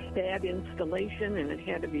 Bad installation and it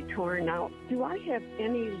had to be torn out. Do I have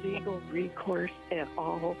any legal recourse at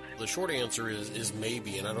all? The short answer is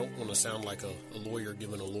maybe, and I don't want to sound like a lawyer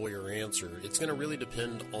giving a lawyer answer. It's going to really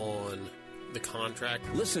depend on the contract.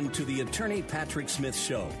 Listen to the Attorney Patrick Smith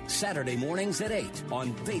Show, Saturday mornings at 8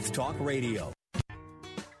 on Faith Talk Radio.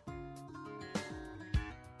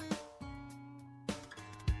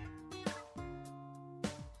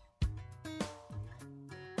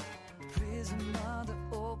 Prison under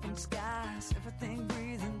open skies, everything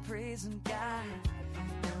breathing, praising God.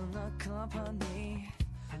 In the company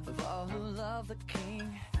of all who love the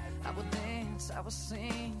King, I will dance, I will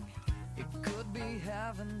sing. It could be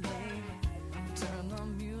heavenly. Turn the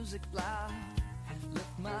music loud,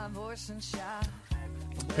 lift my voice and shout.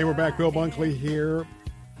 Hey, we're back. Bill Bunkley here.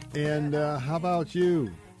 And how about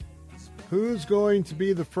you? Who's going to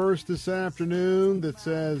be the first this afternoon that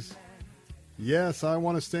says, yes, I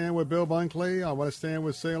want to stand with Bill Bunkley, I want to stand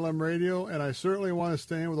with Salem Radio, and I certainly want to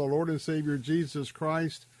stand with our Lord and Savior Jesus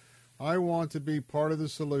Christ. I want to be part of the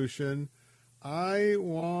solution. I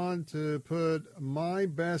want to put my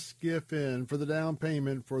best gift in for the down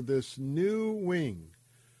payment for this new wing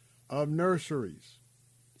of nurseries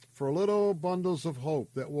for little bundles of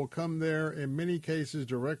hope that will come there in many cases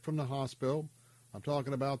direct from the hospital. I'm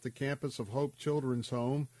talking about the campus of Hope Children's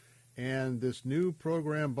Home and this new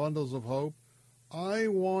program, Bundles of Hope. I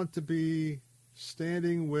want to be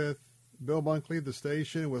standing with Bill Bunkley, the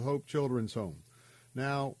station, with Hope Children's Home.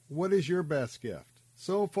 Now, what is your best gift?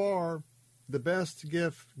 So far, the best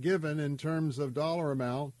gift given in terms of dollar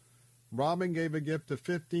amount, Robin gave a gift of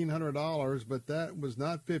 $1,500, but that was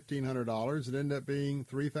not $1,500. It ended up being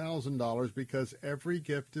 $3,000 because every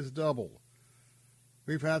gift is double.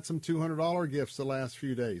 We've had some $200 gifts the last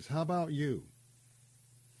few days. How about you?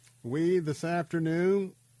 We, this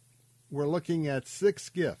afternoon, we're looking at 6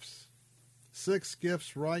 gifts. 6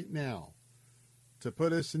 gifts right now to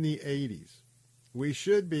put us in the 80s. We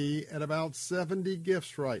should be at about 70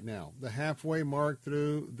 gifts right now, the halfway mark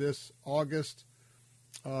through this August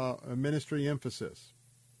ministry emphasis.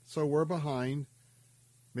 So we're behind.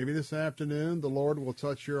 Maybe this afternoon the Lord will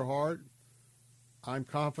touch your heart. I'm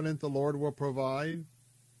confident the Lord will provide.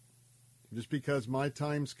 Just because my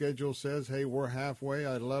time schedule says, hey, we're halfway,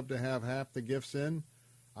 I'd love to have half the gifts in.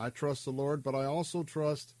 I trust the Lord, but I also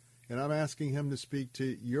trust, and I'm asking him to speak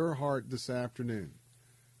to your heart this afternoon.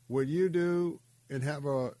 Will you do and have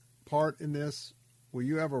a part in this? Will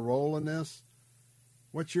you have a role in this?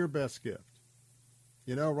 What's your best gift?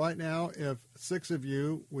 You know, right now, if 6 of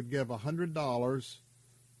you would give $100,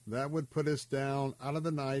 that would put us down out of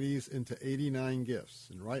the 90s into 89 gifts.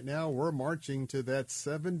 And right now, we're marching to that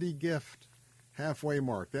 70 gift halfway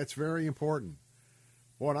mark. That's very important.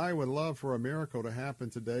 What I would love for a miracle to happen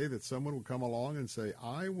today, that someone will come along and say,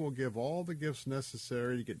 I will give all the gifts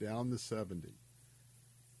necessary to get down to 70.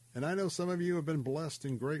 And I know some of you have been blessed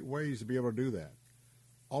in great ways to be able to do that.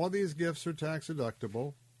 All of these gifts are tax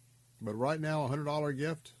deductible. But right now, a $100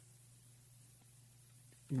 gift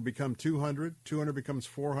will become $200. $200 becomes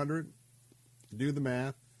 $400. Do the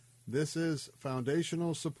math. This is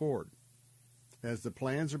foundational support. As the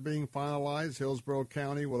plans are being finalized, Hillsborough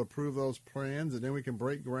County will approve those plans, and then we can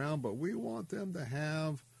break ground. But we want them to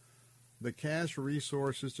have the cash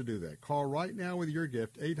resources to do that. Call right now with your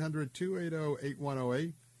gift,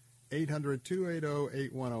 800-280-8108,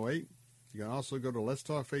 800-280-8108. You can also go to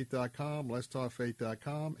letstalkfaith.com,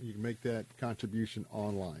 letstalkfaith.com, and you can make that contribution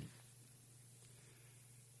online.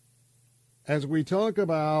 As we talk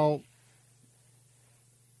about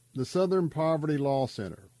the Southern Poverty Law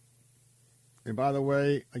Center, and by the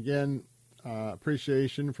way, again,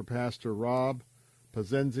 appreciation for Pastor Rob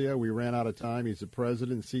Pazenzia. We ran out of time. He's the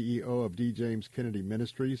president and CEO of D. James Kennedy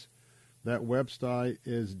Ministries. That website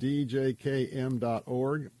is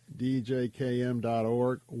djkm.org,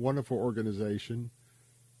 djkm.org. Wonderful organization.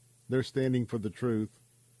 They're standing for the truth.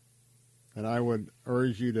 And I would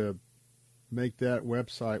urge you to make that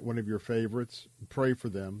website one of your favorites. Pray for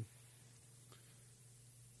them.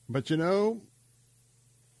 But you know,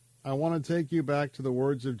 I want to take you back to the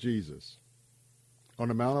words of Jesus on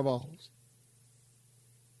the Mount of Olives.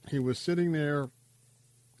 He was sitting there,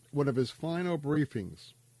 one of his final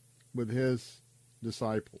briefings with his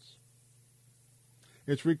disciples.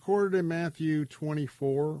 It's recorded in Matthew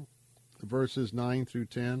 24, verses 9 through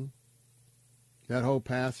 10. That whole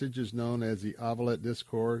passage is known as the Olivet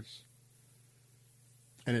Discourse,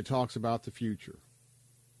 and it talks about the future.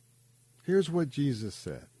 Here's what Jesus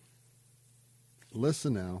said.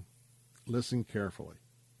 Listen now. Listen carefully,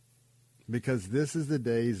 because this is the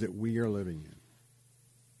days that we are living in.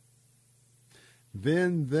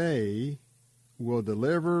 Then they will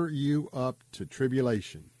deliver you up to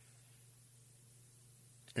tribulation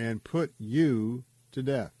and put you to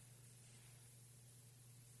death.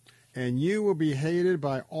 And you will be hated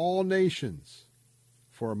by all nations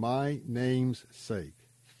for my name's sake.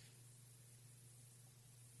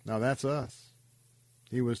 Now that's us.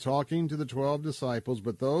 He was talking to the 12 disciples,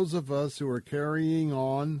 but those of us who are carrying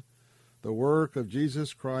on the work of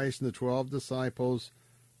Jesus Christ and the 12 disciples,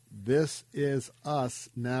 this is us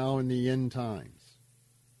now in the end times.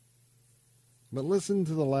 But listen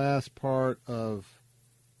to the last part of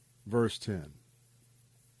verse 10.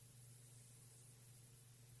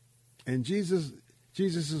 And Jesus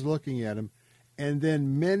is looking at him, and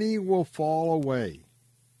then many will fall away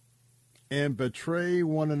and betray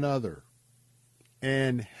one another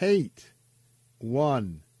and hate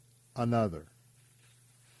one another.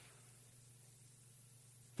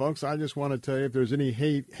 Folks, I just want to tell you, if there's any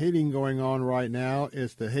hating going on right now,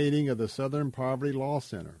 it's the hating of the Southern Poverty Law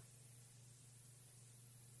Center.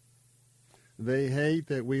 They hate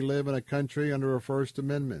that we live in a country under a First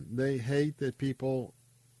Amendment. They hate that people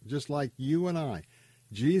just like you and I.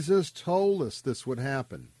 Jesus told us this would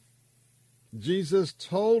happen. Jesus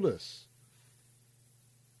told us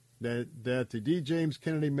that the D. James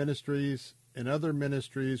Kennedy Ministries and other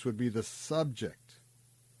ministries would be the subject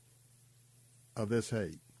of this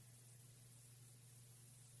hate.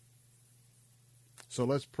 So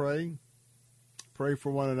let's pray. Pray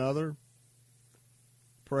for one another.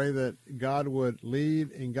 Pray that God would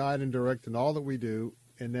lead and guide and direct in all that we do,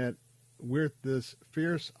 and that with this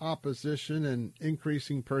fierce opposition and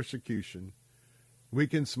increasing persecution, we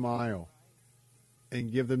can smile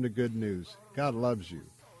and give them the good news. God loves you.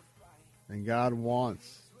 And God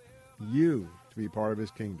wants you to be part of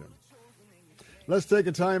his kingdom. Let's take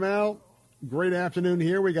a time out. Great afternoon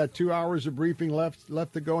here. We got 2 hours of briefing left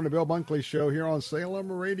to go on the Bill Bunkley Show here on Salem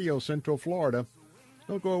Radio, Central Florida.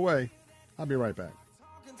 Don't go away. I'll be right back.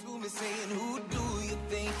 To me saying, who do you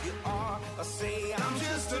think you are? I say, I'm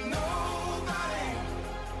just a nobody.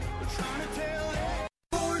 Trying to tell that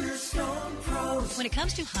Cornerstone Pros. When it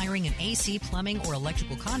comes to hiring an AC, plumbing, or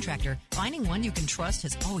electrical contractor, finding one you can trust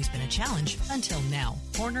has always been a challenge until now.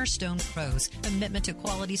 Cornerstone Pros. Commitment to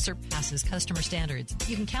quality surpasses customer standards.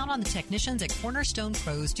 You can count on the technicians at Cornerstone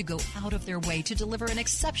Pros to go out of their way to deliver an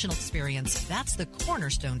exceptional experience. That's the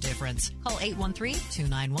Cornerstone difference. Call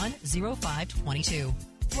 813-291-0522.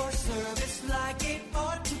 For service like it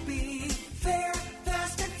ought to be, fair,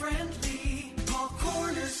 fast, and friendly. Call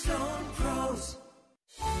Cornerstone Pros.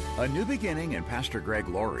 A New Beginning and Pastor Greg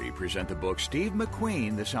Laurie present the book Steve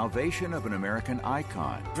McQueen, The Salvation of an American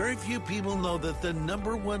Icon. Very few people know that the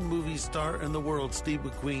 #1 movie star in the world, Steve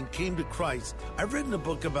McQueen, came to Christ. I've written a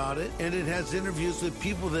book about it, and it has interviews with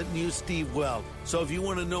people that knew Steve well. So if you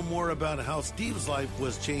want to know more about how Steve's life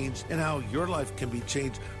was changed and how your life can be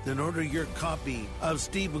changed, then order your copy of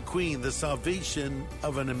Steve McQueen, The Salvation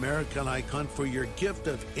of an American Icon, for your gift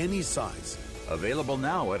of any size. Available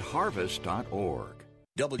now at harvest.org.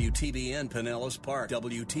 WTBN Pinellas Park,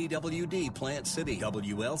 WTWD Plant City,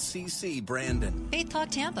 WLCC Brandon. Faith Talk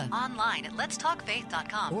Tampa. Online at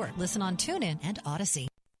letstalkfaith.com or listen on TuneIn and Odyssey.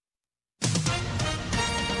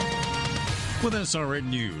 With SRN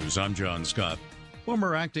News, I'm John Scott.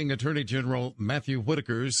 Former Acting Attorney General Matthew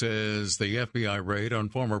Whitaker says the FBI raid on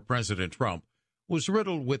former President Trump was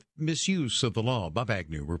riddled with misuse of the law. Bob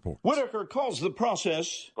Agnew reports. Whitaker calls the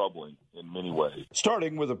process troubling in many ways,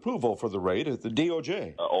 starting with approval for the raid at the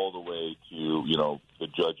DOJ, all the way to the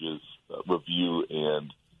judge's review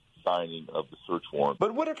and signing of the search warrant.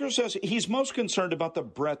 But Whitaker says he's most concerned about the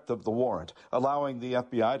breadth of the warrant, allowing the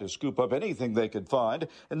FBI to scoop up anything they could find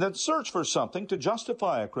and then search for something to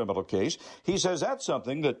justify a criminal case. He says that's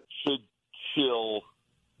something that should chill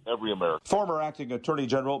every American. Former Acting Attorney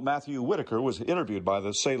General Matthew Whitaker was interviewed by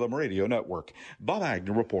the Salem Radio Network. Bob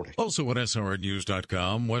Agnew reporting. Also at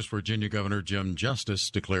SRNnews.com, West Virginia Governor Jim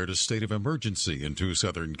Justice declared a state of emergency in 2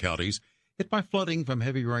 southern counties hit by flooding from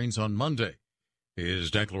heavy rains on Monday.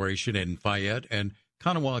 His declaration in Fayette and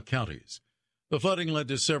Kanawha counties. The flooding led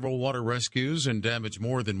to several water rescues and damaged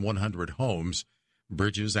more than 100 homes,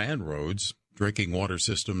 bridges, and roads. Drinking water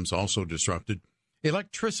systems also disrupted.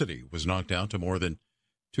 Electricity was knocked out to more than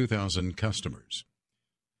 2,000 customers.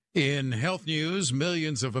 In health news,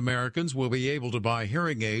 millions of Americans will be able to buy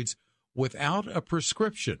hearing aids without a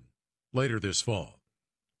prescription later this fall.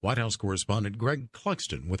 White House correspondent Greg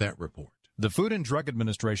Clugston with that report. The Food and Drug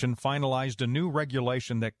Administration finalized a new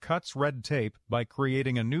regulation that cuts red tape by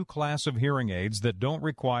creating a new class of hearing aids that don't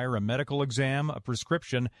require a medical exam, a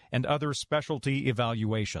prescription, and other specialty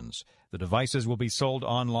evaluations. The devices will be sold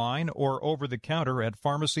online or over the counter at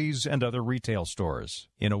pharmacies and other retail stores.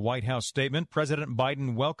 In a White House statement, President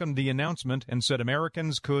Biden welcomed the announcement and said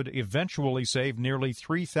Americans could eventually save nearly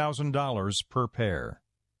 $3,000 per pair.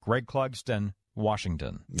 Greg Clugston,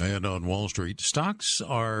 Washington. And on Wall Street, stocks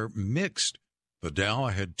are mixed. The Dow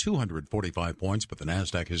had 245 points, but the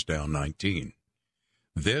Nasdaq is down 19.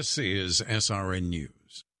 This is SRN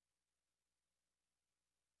News.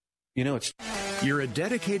 You're a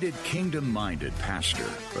dedicated, kingdom-minded pastor,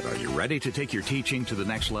 but are you ready to take your teaching to the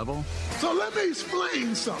next level? So let me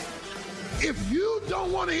explain something. If you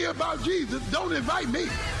don't want to hear about Jesus, don't invite me.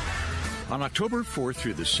 On October 4th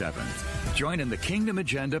through the 7th, join in the Kingdom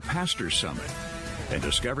Agenda Pastor Summit and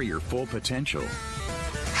discover your full potential.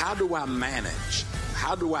 How do I manage?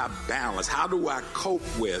 How do I balance? How do I cope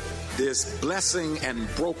with this blessing and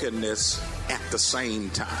brokenness at the same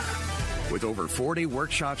time? With over 40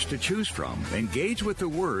 workshops to choose from, engage with the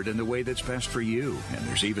Word in the way that's best for you. And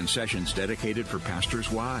there's even sessions dedicated for pastors'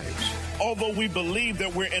 wives. Although we believe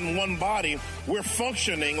that we're in one body, we're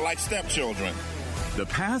functioning like stepchildren. The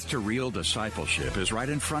path to real discipleship is right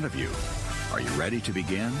in front of you. Are you ready to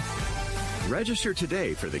begin? Register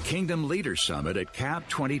today for the Kingdom Leaders Summit at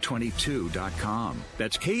KAP2022.com.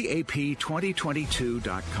 That's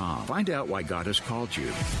KAP2022.com. Find out why God has called you.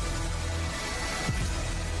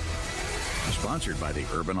 Sponsored by the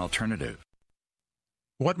Urban Alternative.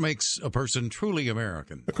 What makes a person truly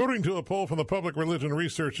American? According to a poll from the Public Religion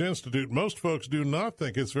Research Institute, most folks do not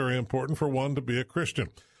think it's very important for one to be a Christian.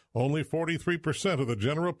 Only 43% of the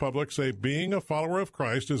general public say being a follower of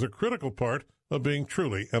Christ is a critical part of being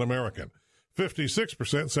truly an American.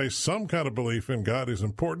 56% say some kind of belief in God is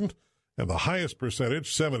important, and the highest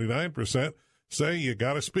percentage, 79%, say you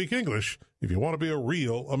got to speak English if you want to be a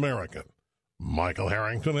real American. Michael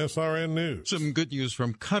Harrington, SRN News. Some good news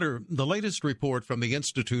from Qatar. The latest report from the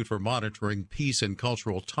Institute for Monitoring Peace and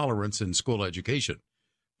Cultural Tolerance in School Education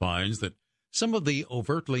finds that some of the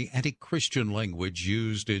overtly anti-Christian language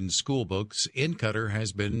used in school books in Qatar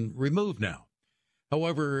has been removed now.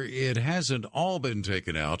 However, it hasn't all been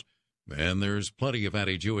taken out, and there's plenty of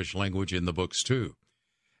anti-Jewish language in the books, too.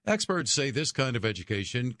 Experts say this kind of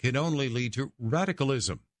education can only lead to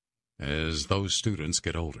radicalism as those students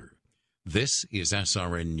get older. This is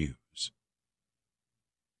SRN News.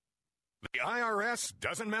 The IRS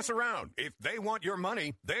doesn't mess around. If they want your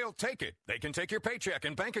money, they'll take it. They can take your paycheck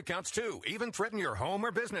and bank accounts, too, even threaten your home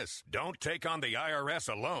or business. Don't take on the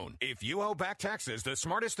IRS alone. If you owe back taxes, the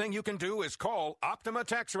smartest thing you can do is call Optima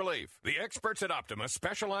Tax Relief. The experts at Optima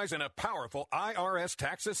specialize in a powerful IRS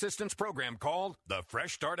tax assistance program called the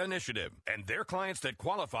Fresh Start Initiative. And their clients that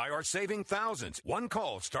qualify are saving thousands. One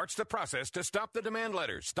call starts the process to stop the demand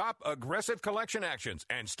letters, stop aggressive collection actions,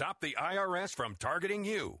 and stop the IRS from targeting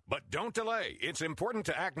you. But don't delay. It's important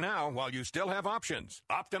to act now while you still have options.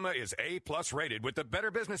 Optima is A+ rated with the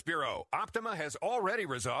Better Business Bureau. Optima has already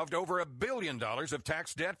resolved over $1 billion of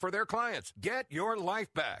tax debt for their clients. Get your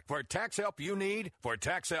life back. For tax help you need, for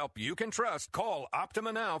tax help you can trust, call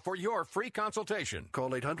Optima now for your free consultation.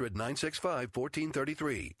 Call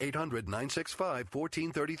 800-965-1433.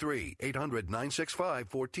 800-965-1433.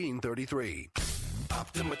 800-965-1433.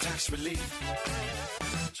 Optima Tax Relief.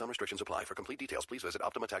 Some restrictions apply. For complete details, please visit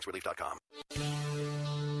OptimaTaxRelief.com.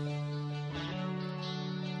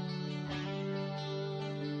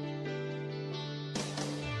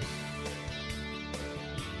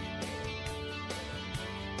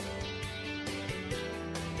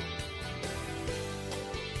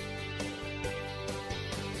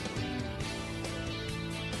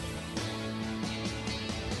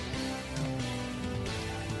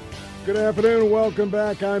 Good afternoon. Welcome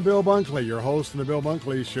back. I'm Bill Bunkley, your host of the Bill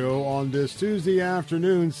Bunkley Show on this Tuesday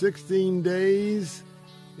afternoon, 16 days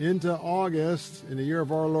into August in the year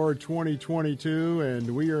of our Lord 2022.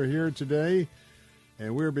 And we are here today,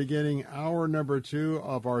 and we're beginning hour number 2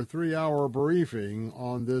 of our 3-hour briefing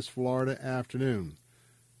on this Florida afternoon.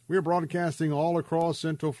 We're broadcasting all across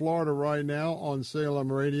Central Florida right now on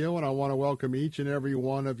Salem Radio, and I want to welcome each and every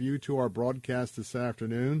one of you to our broadcast this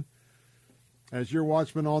afternoon. As your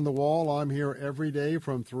watchman on the wall, I'm here every day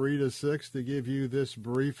from 3 to 6 to give you this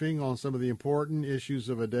briefing on some of the important issues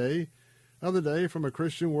of the day from a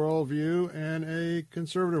Christian worldview and a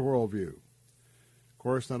conservative worldview. Of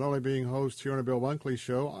course, not only being host here on the Bill Bunkley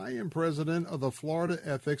Show, I am president of the Florida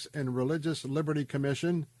Ethics and Religious Liberty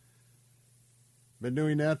Commission. Been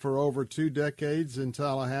doing that for over 2 decades in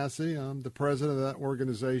Tallahassee. I'm the president of that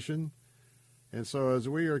organization. And so as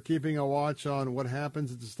we are keeping a watch on what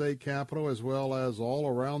happens at the state capitol as well as all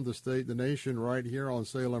around the state, the nation, right here on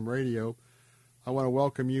Salem Radio, I want to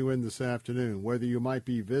welcome you in this afternoon. Whether you might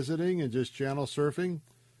be visiting and just channel surfing,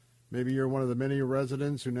 maybe you're one of the many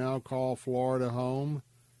residents who now call Florida home,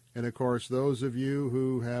 and of course those of you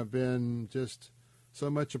who have been just so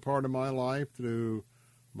much a part of my life through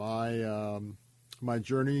my my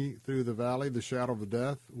journey through the valley, the shadow of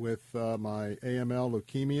death, with my AML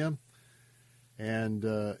leukemia. And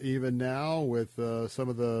even now with some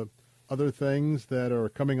of the other things that are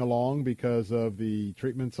coming along because of the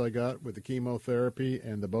treatments I got with the chemotherapy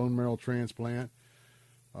and the bone marrow transplant.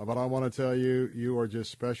 But I want to tell you, you are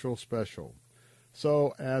just special, special.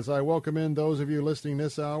 So as I welcome in those of you listening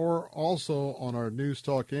this hour, also on our News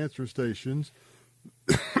Talk answer stations,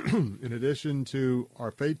 in addition to our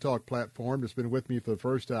Faith Talk platform that's been with me for the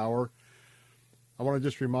first hour, I want to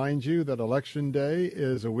just remind you that Election Day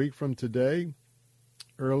is a week from today.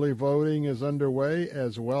 Early voting is underway,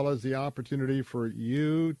 as well as the opportunity for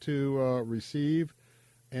you to receive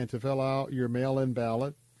and to fill out your mail-in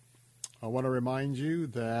ballot. I want to remind you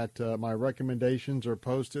that my recommendations are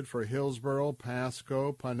posted for Hillsborough,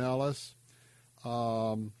 Pasco, Pinellas,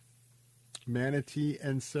 Manatee,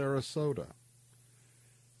 and Sarasota.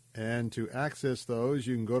 And to access those,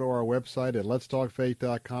 you can go to our website at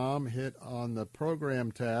letstalkfaith.com, hit on the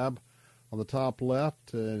program tab on the top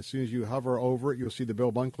left, and as soon as you hover over it, you'll see the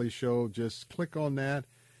Bill Bunkley Show. Just click on that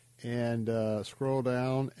and scroll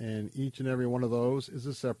down, and each and every one of those is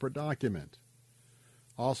a separate document.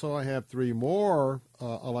 Also, I have 3 more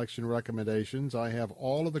election recommendations. I have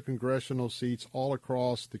all of the congressional seats all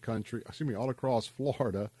across the country, all across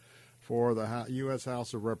Florida for the U.S.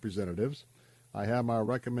 House of Representatives. I have my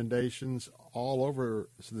recommendations all over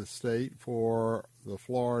the state for the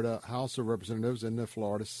Florida House of Representatives and the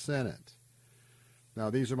Florida Senate. Now,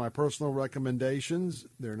 these are my personal recommendations.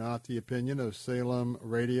 They're not the opinion of Salem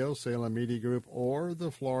Radio, Salem Media Group, or the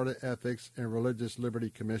Florida Ethics and Religious Liberty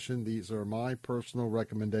Commission. These are my personal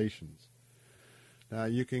recommendations. Now,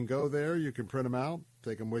 you can go there. You can print them out,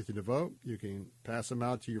 take them with you to vote. You can pass them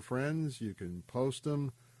out to your friends. You can post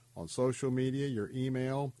them on social media, your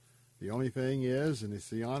email. The only thing is, and it's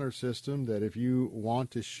the honor system, that if you want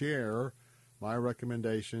to share my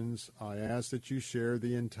recommendations, I ask that you share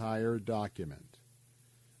the entire document,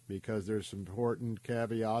 because there's some important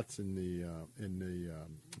caveats in the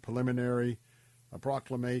preliminary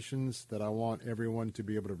proclamations that I want everyone to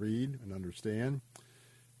be able to read and understand.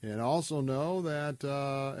 And also know that,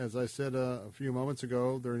 as I said a few moments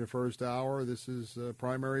ago during the first hour,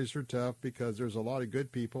 primaries are tough because there's a lot of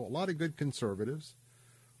good people, a lot of good conservatives,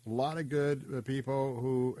 a lot of good people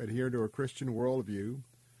who adhere to a Christian worldview,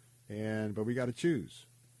 but we got to choose.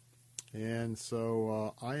 And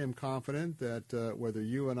so I am confident that whether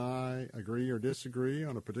you and I agree or disagree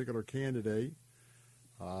on a particular candidate,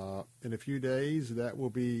 in a few days that will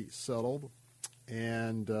be settled.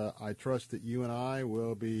 And I trust that you and I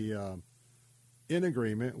will be in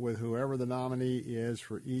agreement with whoever the nominee is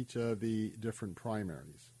for each of the different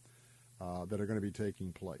primaries that are going to be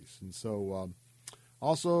taking place. And so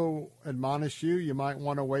also admonish you might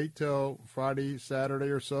want to wait till Friday, Saturday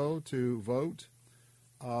or so to vote.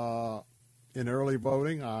 In early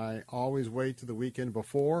voting, I always wait to the weekend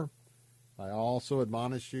before. I also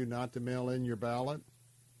admonish you not to mail in your ballot.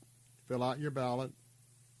 Fill out your ballot.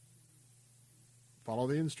 Follow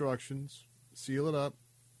the instructions. Seal it up.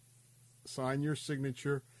 Sign your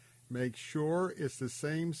signature. Make sure it's the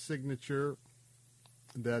same signature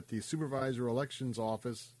that the Supervisor Elections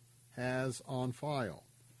Office has on file.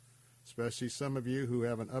 Especially some of you who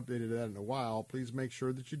haven't updated that in a while, please make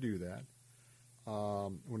sure that you do that.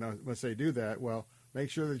 When I say do that, well,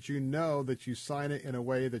 make sure that you know that you sign it in a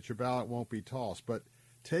way that your ballot won't be tossed. But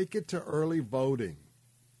take it to early voting.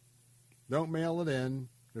 Don't mail it in.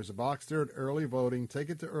 There's a box there at early voting. Take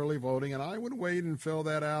it to early voting, and I would wait and fill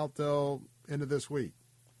that out till end of this week.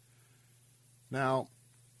 Now,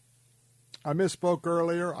 I misspoke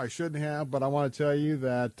earlier. I shouldn't have, but I want to tell you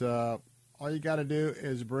that all you got to do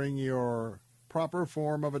is bring your proper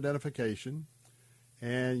form of identification,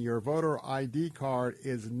 and your voter ID card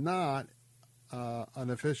is not an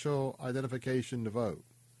official identification to vote.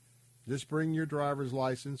 Just bring your driver's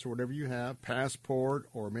license or whatever you have, passport,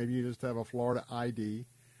 or maybe you just have a Florida ID.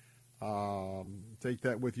 Take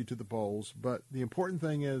that with you to the polls. But the important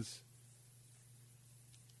thing is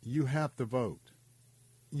you have to vote.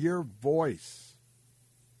 Your voice,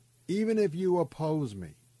 even if you oppose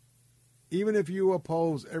me, even if you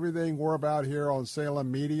oppose everything we're about here on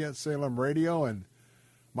Salem Media, Salem Radio, and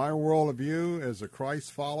my worldview as a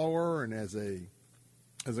Christ follower and as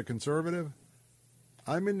a conservative,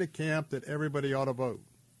 I'm in the camp that everybody ought to vote.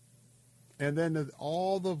 And then that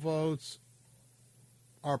all the votes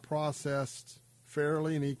are processed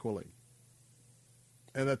fairly and equally,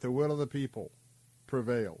 and that the will of the people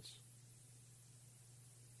prevails.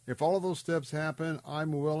 If all of those steps happen,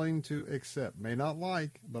 I'm willing to accept. May not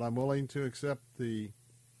like, but I'm willing to accept the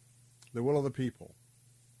will of the people.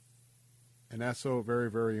 And that's so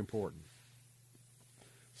very, very important.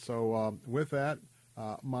 So with that,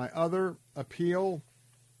 my other appeal,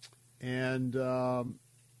 and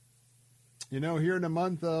here in the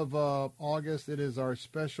month of August, it is our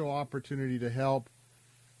special opportunity to help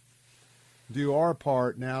do our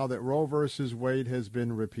part now that Roe versus Wade has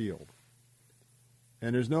been repealed.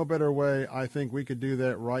 And there's no better way, I think, we could do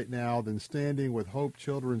that right now than standing with Hope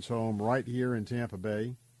Children's Home right here in Tampa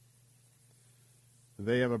Bay.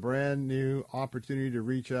 They have a brand new opportunity to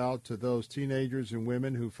reach out to those teenagers and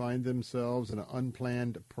women who find themselves in an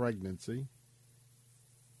unplanned pregnancy.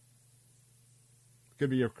 It could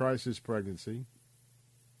be a crisis pregnancy.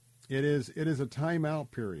 It is a timeout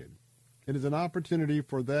period. It is an opportunity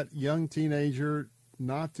for that young teenager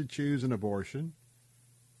not to choose an abortion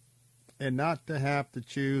and not to have to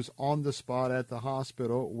choose on the spot at the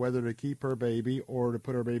hospital whether to keep her baby or to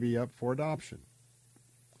put her baby up for adoption.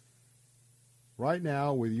 Right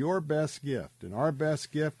now, with your best gift, and our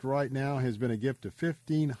best gift right now has been a gift of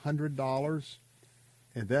 $1,500,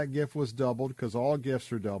 and that gift was doubled because all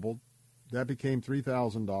gifts are doubled. That became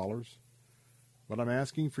 $3,000. But I'm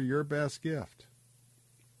asking for your best gift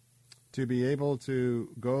to be able to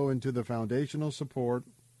go into the foundational support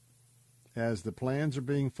as the plans are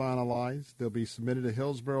being finalized. They'll be submitted to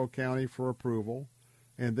Hillsborough County for approval,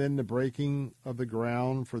 and then the breaking of the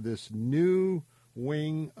ground for this new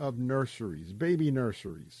wing of nurseries, baby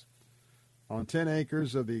nurseries, on 10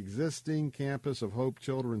 acres of the existing campus of Hope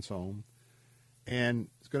Children's Home. And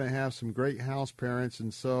it's going to have some great house parents,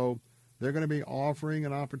 and so they're going to be offering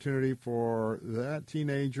an opportunity for that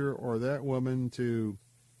teenager or that woman to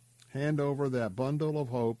hand over that bundle of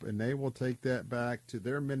hope, and they will take that back to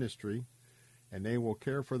their ministry, and they will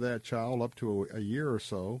care for that child up to a year or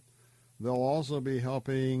so. They'll also be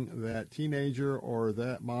helping that teenager or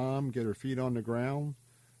that mom get her feet on the ground.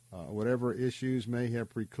 Whatever issues may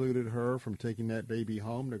have precluded her from taking that baby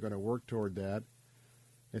home, they're going to work toward that.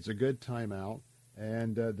 It's a good time out.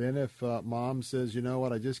 And then if mom says, you know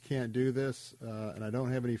what, I just can't do this, and I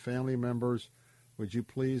don't have any family members, would you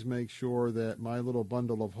please make sure that my little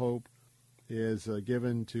bundle of hope is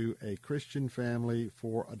given to a Christian family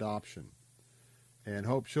for adoption? And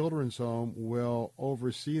Hope Children's Home will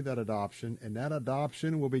oversee that adoption, and that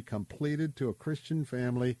adoption will be completed to a Christian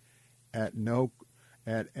family at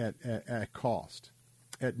cost,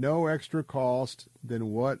 at no extra cost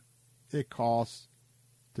than what it costs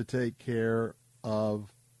to take care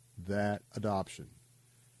of that adoption.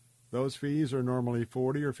 Those fees are normally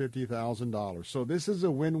 $40,000 or $50,000. So this is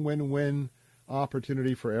a win-win-win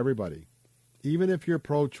opportunity for everybody. Even if you're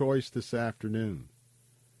pro-choice this afternoon,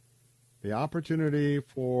 The opportunity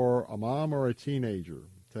for a mom or a teenager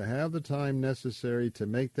to have the time necessary to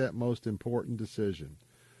make that most important decision.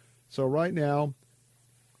 So right now,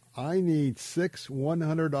 I need 6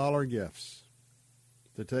 $100 gifts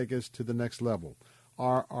to take us to the next level.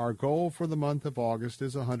 Our goal for the month of August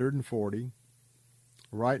is 140.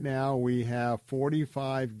 Right now, we have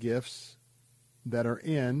 45 gifts that are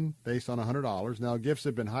in based on $100. Now, gifts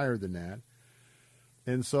have been higher than that.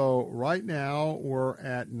 And so right now, we're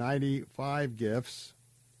at 95 gifts.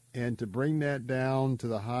 And to bring that down to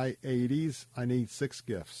the high 80s, I need 6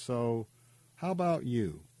 gifts. So how about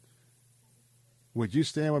you? Would you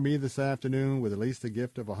stand with me this afternoon with at least a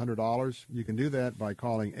gift of $100? You can do that by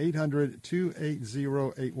calling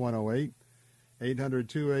 800-280-8108,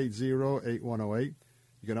 800-280-8108.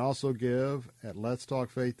 You can also give at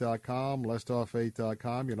letstalkfaith.com,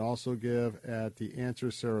 letstalkfaith.com. You can also give at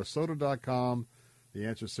theanswersarasota.com,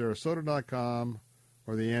 theanswersarasota.com,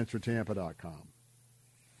 or theanswertampa.com.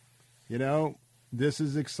 You know, this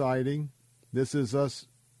is exciting. This is us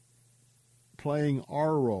playing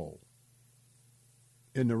our role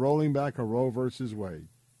in the rolling back of Roe versus Wade.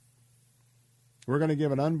 We're going to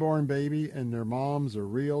give an unborn baby and their moms a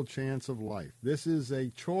real chance of life. This is a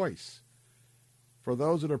choice for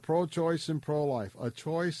those that are pro-choice and pro-life, a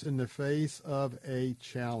choice in the face of a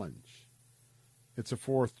challenge. It's a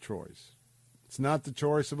fourth choice. It's not the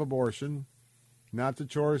choice of abortion, not the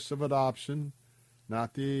choice of adoption,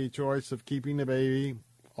 not the choice of keeping the baby,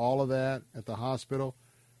 all of that at the hospital.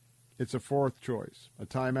 It's a fourth choice, a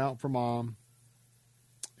timeout for mom,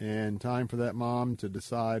 and time for that mom to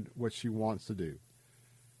decide what she wants to do.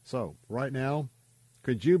 So, right now,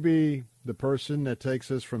 could you be the person that takes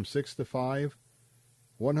us from 6 to 5?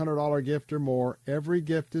 $100 gift or more. Every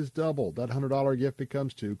gift is doubled. That $100 gift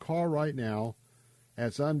becomes 2. Call right now.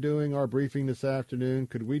 As I'm doing our briefing this afternoon,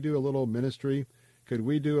 could we do a little ministry? Could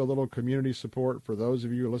we do a little community support for those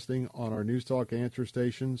of you listening on our News Talk answer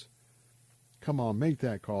stations? Come on, make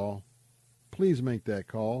that call. Please make that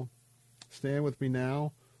call. Stand with me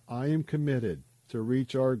now. I am committed to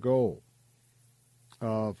reach our goal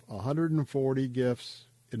of 140 gifts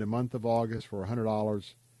in the month of August for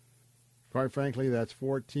 $100. Quite frankly, that's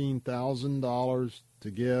 $14,000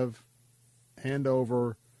 to give, hand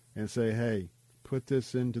over, and say, hey, put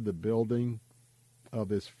this into the building of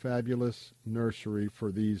this fabulous nursery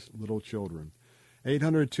for these little children.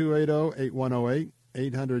 800-280-8108,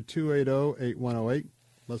 800-280-8108,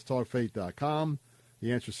 letstalkfaith.com,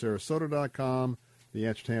 theanswersarasota.com,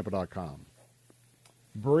 theanswertampa.com.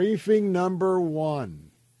 Briefing number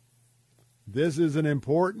 1. This is an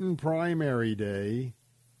important primary day,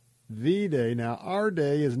 the day. Now, our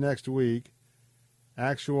day is next week.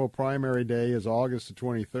 Actual primary day is August the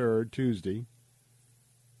 23rd, Tuesday.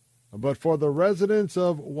 But for the residents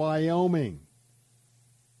of Wyoming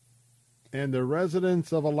and the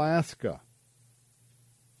residents of Alaska,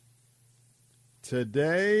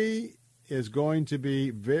 today is going to be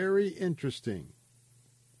very interesting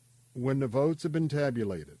when the votes have been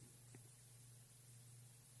tabulated.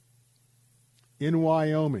 In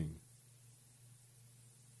Wyoming,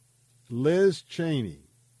 Liz Cheney,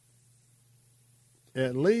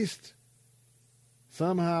 at least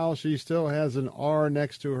somehow she still has an R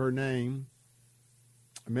next to her name.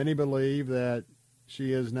 Many believe that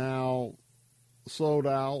she is now sold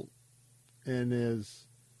out and is,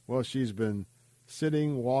 well, she's been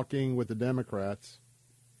sitting, walking with the Democrats.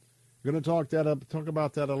 We're going to talk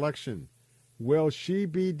about that election. Will she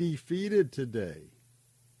be defeated today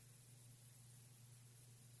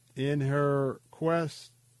in her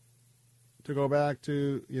quest to go back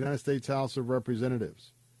to the United States House of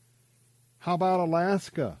Representatives? How about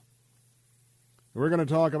Alaska? We're going to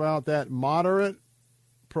talk about that moderate,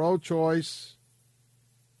 pro-choice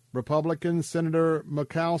Republican Senator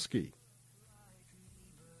Murkowski.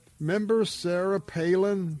 Remember Sarah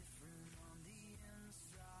Palin?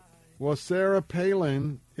 Well, Sarah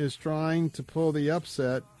Palin is trying to pull the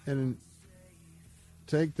upset and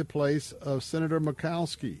take the place of Senator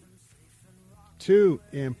Murkowski. 2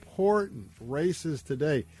 important races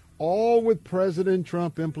today, all with President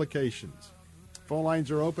Trump implications. Phone lines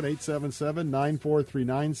are open,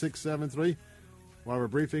 877-943-9673. While we're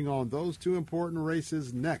briefing on those 2 important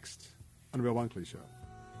races next on the Bill Bunkley Show.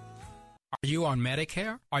 Are you on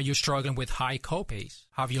Medicare? Are you struggling with high copays?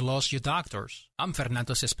 Have you lost your doctors? I'm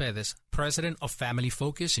Fernando Cespedes, president of Family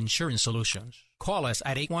Focus Insurance Solutions. Call us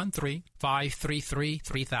at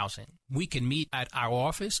 813-533-3000. We can meet at our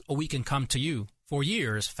office or we can come to you. For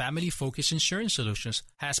years, Family Focus Insurance Solutions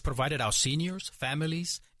has provided our seniors,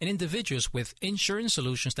 families, and individuals with insurance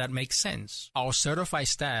solutions that make sense. Our certified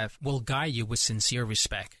staff will guide you with sincere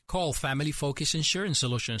respect. Call Family Focus Insurance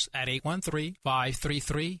Solutions at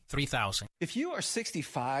 813-533-3000. If you are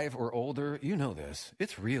 65 or older, you know this.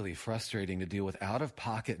 It's really frustrating to deal with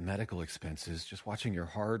out-of-pocket medical expenses, just watching your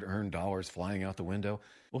hard-earned dollars flying out the window.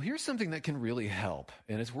 Well, here's something that can really help,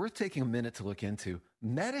 and it's worth taking a minute to look into.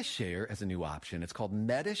 Medishare has a new option. It's called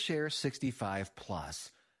Medishare 65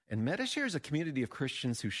 Plus. And Medishare is a community of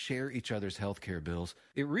Christians who share each other's healthcare bills.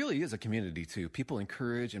 It really is a community, too. People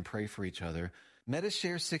encourage and pray for each other.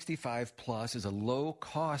 Medishare 65 Plus is a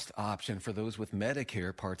low-cost option for those with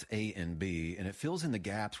Medicare Parts A and B, and it fills in the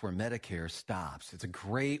gaps where Medicare stops. It's a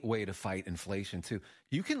great way to fight inflation, too.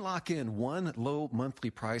 You can lock in one low monthly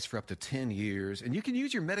price for up to 10 years, and you can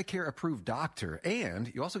use your Medicare-approved doctor,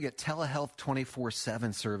 and you also get telehealth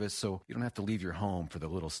 24/7 service, so you don't have to leave your home for the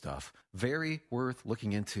little stuff. Very worth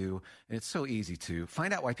looking into, and it's so easy to.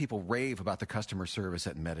 Find out why people rave about the customer service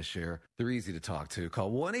at Medishare. They're easy to talk to.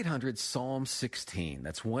 Call 1-800-PSALM-16.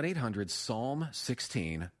 That's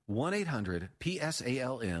 1-800-PSALM-16.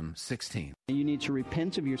 1-800-PSALM-16. You need to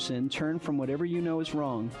repent of your sin, turn from whatever you know is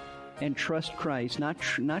wrong, and trust Christ. Not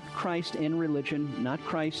Christ and religion, not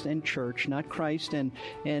Christ and church, not Christ and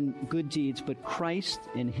good deeds, but Christ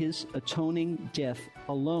and His atoning death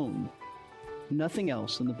alone. Nothing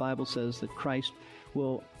else. And the Bible says that Christ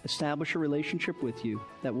will establish a relationship with you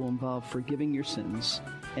that will involve forgiving your sins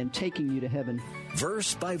and taking you to heaven.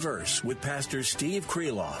 Verse by Verse with Pastor Steve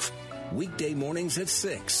Kreloff. Weekday mornings at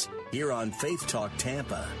 6 here on Faith Talk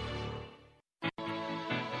Tampa.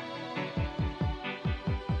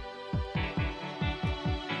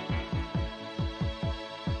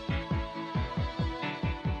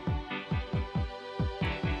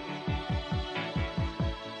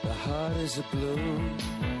 Heart is a balloon,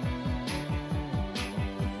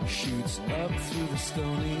 shoots up through the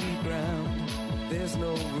stony ground. There's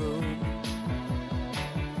no room,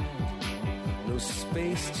 no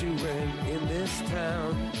space to rent in this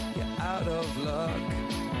town. You're out of luck,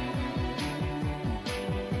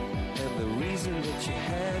 and the reason that you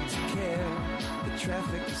had to care, the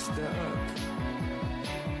traffic is stuck,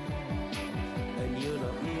 and you're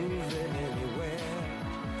not moving anywhere.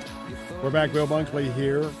 We're back. Bill Bunkley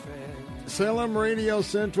here. Salem Radio,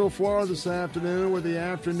 Central Florida this afternoon with the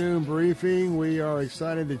afternoon briefing. We are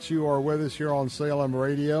excited that you are with us here on Salem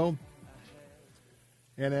Radio.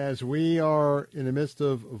 And as we are in the midst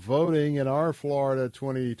of voting in our Florida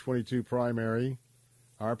 2022 primary,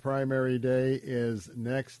 our primary day is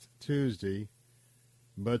next Tuesday.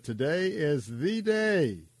 But today is the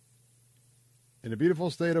day in the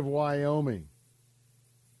beautiful state of Wyoming,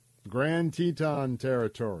 Grand Teton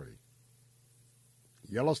Territory,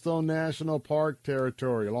 Yellowstone National Park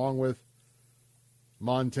territory, along with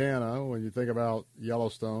Montana, when you think about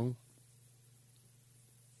Yellowstone.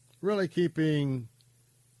 Really keeping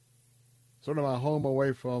sort of my home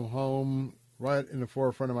away from home right in the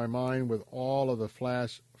forefront of my mind with all of the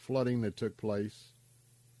flash flooding that took place.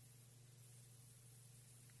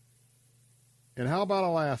 And how about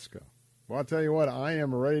Alaska? Well, I'll tell you what, I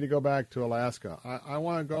am ready to go back to Alaska. I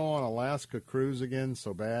want to go on Alaska cruise again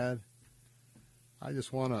so bad. I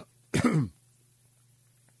just want to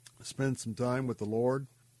spend some time with the Lord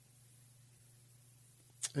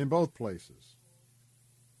in both places.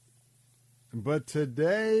 But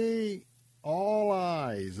today, all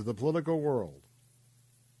eyes of the political world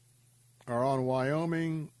are on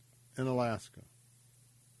Wyoming and Alaska.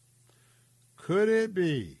 Could it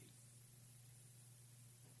be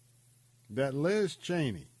that Liz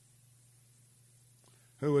Cheney,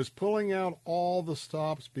 who is pulling out all the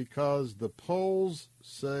stops because the polls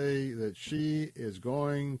say that she is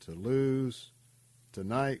going to lose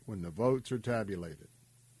tonight when the votes are tabulated,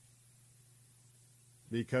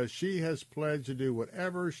 because she has pledged to do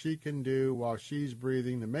whatever she can do while she's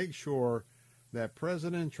breathing to make sure that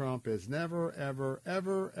President Trump is never, ever,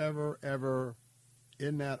 ever, ever, ever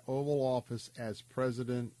in that Oval Office as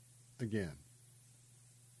president again.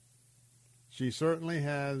 She certainly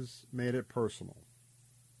has made it personal.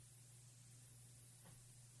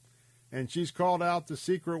 And she's called out the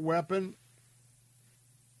secret weapon.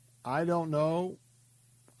 I don't know.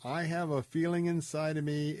 I have a feeling inside of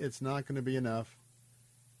me it's not going to be enough.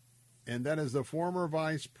 And that is the former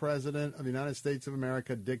Vice President of the United States of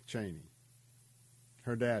America, Dick Cheney,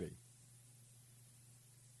 her daddy.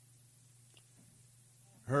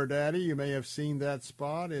 Her daddy, you may have seen that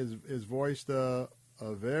spot, is voiced a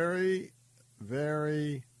very,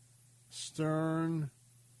 very stern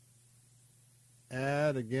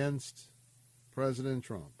ad against President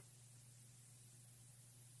Trump.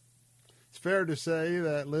 It's fair to say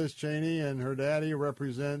that Liz Cheney and her daddy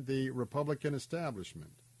represent the Republican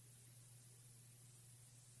establishment.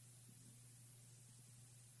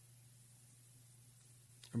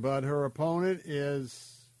 But her opponent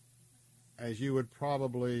is, as you would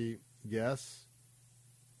probably guess,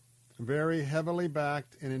 very heavily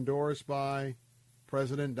backed and endorsed by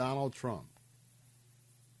President Donald Trump.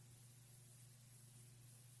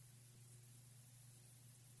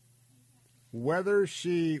 Whether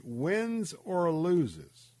she wins or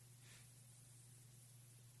loses,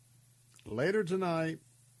 later tonight,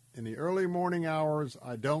 in the early morning hours,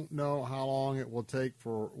 I don't know how long it will take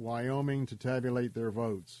for Wyoming to tabulate their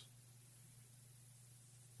votes.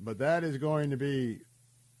 But that is going to be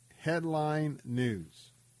headline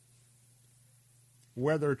news.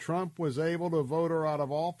 Whether Trump was able to vote her out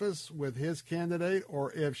of office with his candidate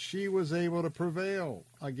or if she was able to prevail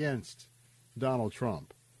against Donald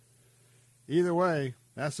Trump. Either way,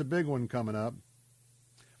 that's a big one coming up.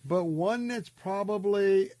 But one that's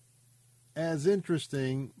probably as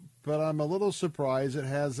interesting, but I'm a little surprised it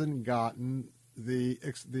hasn't gotten the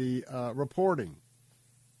reporting.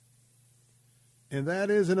 And that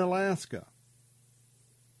is in Alaska.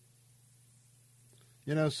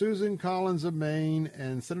 You know, Susan Collins of Maine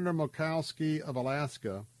and Senator Murkowski of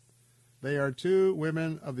Alaska, they are two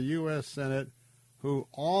women of the U.S. Senate who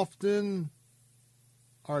often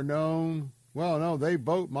are known, well, no, they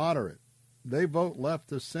vote moderate. They vote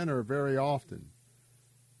left of center very often.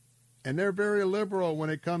 And they're very liberal when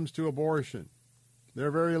it comes to abortion. They're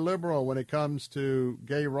very liberal when it comes to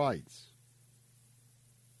gay rights.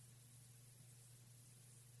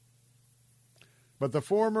 But the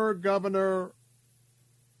former governor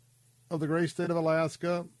of the great state of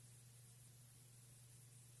Alaska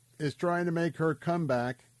is trying to make her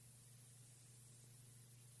comeback,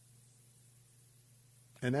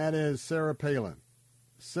 and that is Sarah Palin.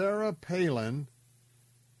 Sarah Palin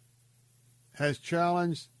has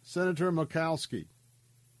challenged Senator Murkowski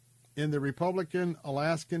in the Republican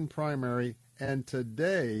Alaskan primary, and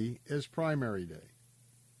today is primary day.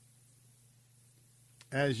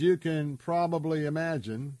 As you can probably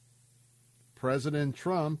imagine, President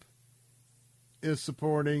Trump is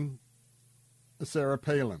supporting Sarah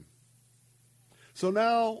Palin. So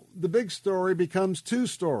now the big story becomes two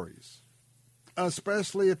stories,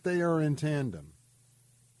 especially if they are in tandem.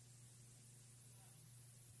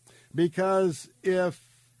 Because if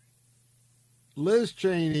Liz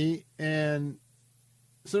Cheney and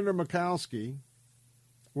Senator Murkowski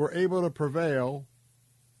were able to prevail,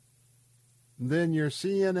 then your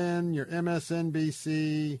CNN, your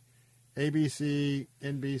MSNBC, ABC,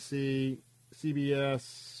 NBC,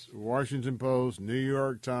 CBS, Washington Post, New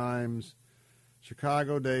York Times,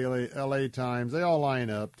 Chicago Daily, LA Times, they all line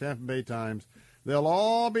up, Tampa Bay Times. They'll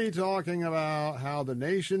all be talking about how the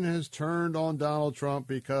nation has turned on Donald Trump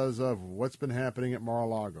because of what's been happening at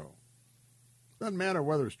Mar-a-Lago. Doesn't matter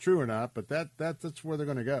whether it's true or not, but that's where they're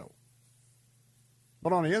going to go.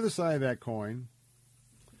 But on the other side of that coin,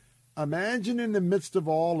 imagine in the midst of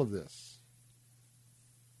all of this,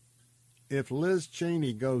 if Liz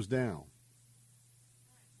Cheney goes down,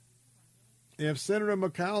 if Senator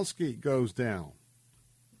Murkowski goes down,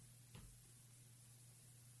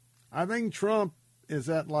 I think Trump is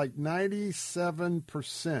at like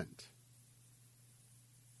 97%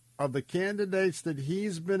 of the candidates that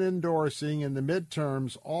he's been endorsing in the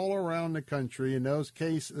midterms all around the country in those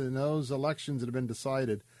elections that have been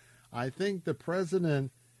decided. I think the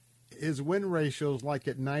president, his win ratio is like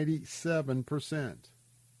at 97%.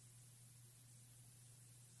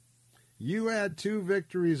 You had two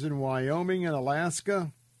victories in Wyoming and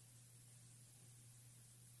Alaska,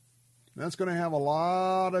 that's going to have a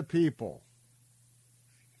lot of people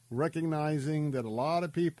recognizing that a lot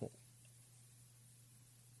of people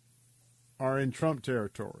are in Trump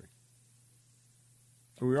territory.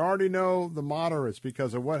 We already know the moderates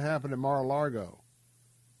because of what happened at Mar-a-Lago.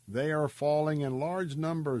 They are falling in large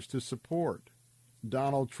numbers to support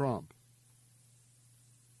Donald Trump.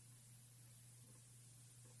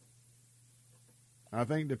 I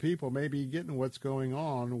think the people may be getting what's going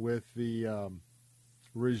on with the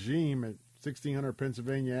regime at 1600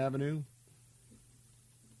 Pennsylvania Avenue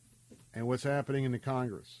and what's happening in the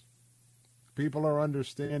Congress. People are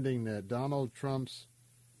understanding that Donald Trump's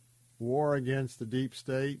war against the deep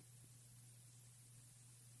state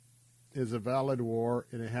is a valid war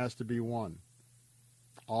and it has to be won.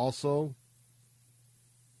 Also,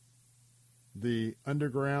 the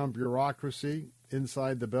underground bureaucracy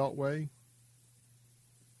inside the Beltway,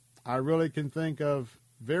 I really can think of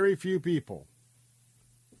very few people,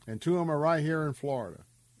 and two of them are right here in Florida.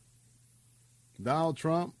 Donald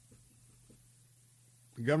Trump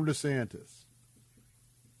Governor DeSantis.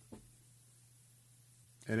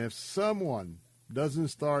 And if someone doesn't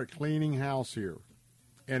start cleaning house here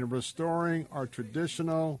and restoring our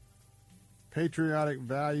traditional patriotic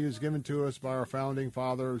values given to us by our founding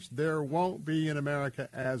fathers, there won't be an America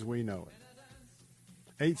as we know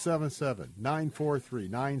it.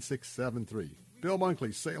 877-943-9673. Bill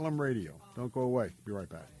Bunkley, Salem Radio. Don't go away. Be right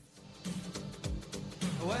back.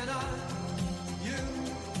 When I, you,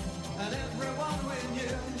 and everyone we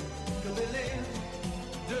knew could believe,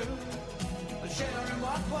 do, and share in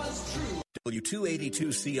what was true.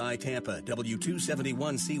 W282CI Tampa,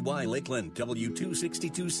 W271CY Lakeland,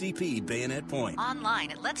 W262CP Bayonet Point. Online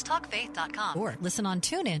at letstalkfaith.com or listen on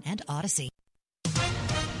TuneIn and Odyssey.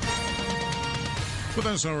 With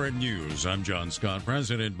SRN News, I'm John Scott.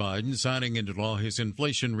 President Biden signing into law his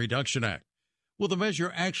Inflation Reduction Act. Will the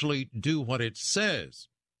measure actually do what it says?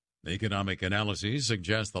 Economic analyses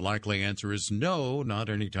suggest the likely answer is no, not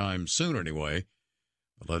anytime soon anyway.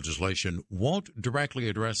 The legislation won't directly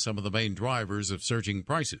address some of the main drivers of surging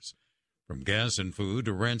prices, from gas and food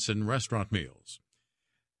to rents and restaurant meals.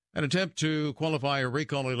 An attempt to qualify a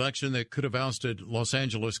recall election that could have ousted Los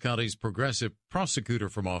Angeles County's progressive prosecutor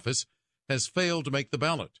from office has failed to make the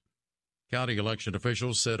ballot. County election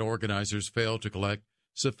officials said organizers failed to collect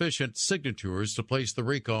sufficient signatures to place the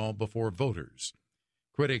recall before voters.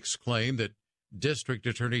 Critics claim that District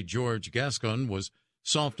Attorney George Gascon was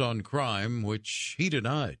soft on crime, which he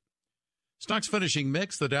denied. Stocks finishing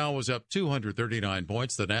mixed. The Dow was up 239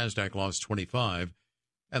 points. The Nasdaq lost 25,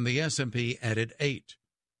 and the S&P added 8.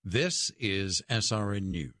 This is SRN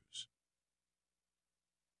News.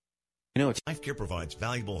 LifeCare provides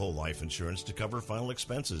valuable whole life insurance to cover final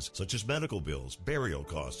expenses such as medical bills, burial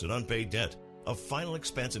costs, and unpaid debt. A final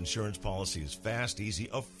expense insurance policy is fast, easy,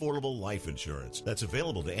 affordable life insurance that's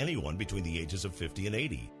available to anyone between the ages of 50 and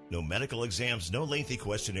 80. No medical exams, no lengthy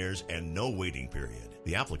questionnaires, and no waiting period.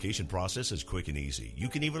 The application process is quick and easy. You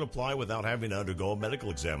can even apply without having to undergo a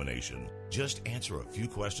medical examination. Just answer a few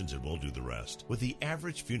questions and we'll do the rest. With the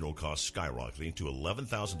average funeral cost skyrocketing to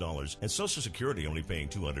 $11,000 and Social Security only paying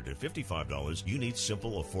 $255, you need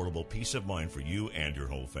simple, affordable peace of mind for you and your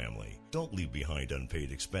whole family. Don't leave behind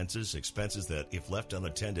unpaid expenses that, if left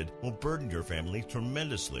unattended, will burden your family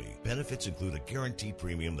tremendously. Benefits include a guaranteed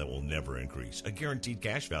premium that will never increase, a guaranteed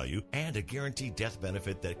cash value, and a guaranteed death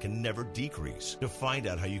benefit that can never decrease. To find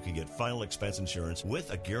out how you can get final expense insurance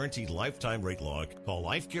with a guaranteed lifetime rate lock, call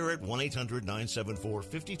LifeCare at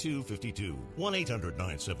 1-800-974-5252.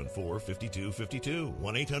 1-800-974-5252.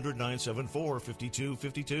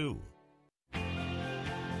 1-800-974-5252.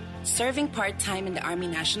 Serving part-time in the Army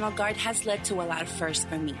National Guard has led to a lot of firsts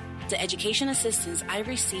for me. The education assistance I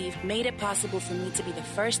received made it possible for me to be the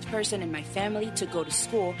first person in my family to go to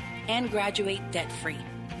school and graduate debt-free.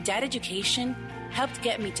 That education helped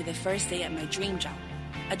get me to the first day at my dream job,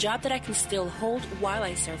 a job that I can still hold while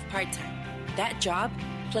I serve part-time. That job,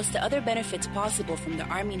 plus the other benefits possible from the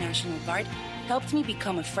Army National Guard, helped me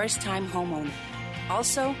become a first-time homeowner.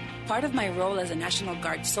 Also, part of my role as a National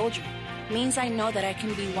Guard soldier means I know that I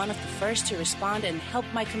can be one of the first to respond and help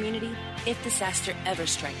my community if disaster ever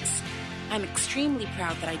strikes. I'm extremely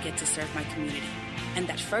proud that I get to serve my community, and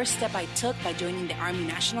that first step I took by joining the Army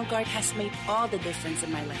National Guard has made all the difference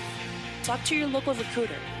in my life. Talk to your local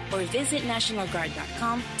recruiter or visit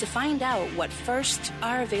NationalGuard.com to find out what firsts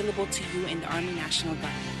are available to you in the Army National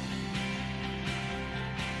Guard.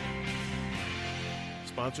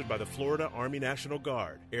 Sponsored by the Florida Army National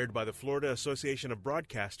Guard. Aired by the Florida Association of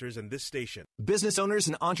Broadcasters and this station. Business owners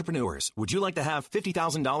and entrepreneurs, would you like to have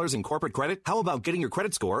 $50,000 in corporate credit? How about getting your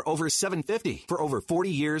credit score over 750? For over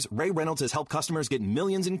 40 years, Ray Reynolds has helped customers get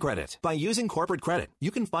millions in credit. By using corporate credit,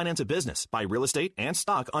 you can finance a business, buy real estate and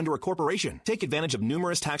stock under a corporation. Take advantage of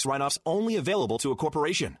numerous tax write-offs only available to a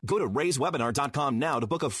corporation. Go to raiswebinar.com now to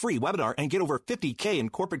book a free webinar and get over $50K in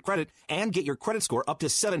corporate credit and get your credit score up to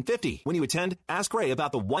 750. When you attend, ask Ray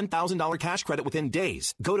about the $1,000 cash credit within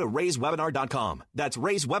days. Go to raiswebinar.com. That's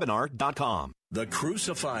raiswebinar.com. The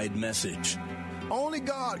Crucified Message. Only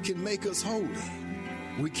God can make us holy.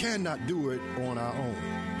 We cannot do it on our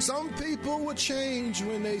own. Some people will change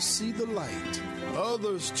when they see the light.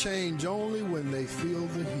 Others change only when they feel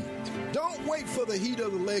the heat. Don't wait for the heat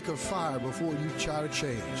of the lake of fire before you try to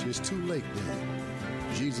change. It's too late then.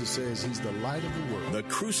 Jesus says he's the light of the world. The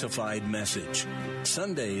Crucified Message.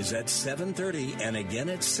 Sundays at 7:30 and again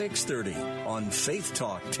at 6:30 on Faith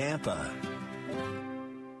Talk Tampa.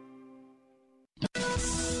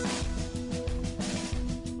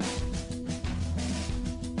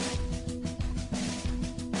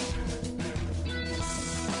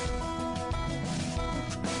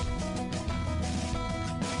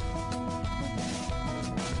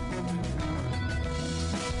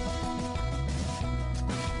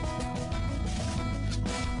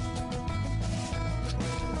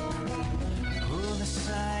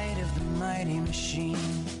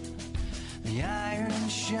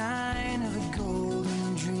 shine of a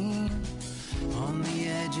golden dream. On the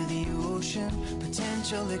edge of the ocean,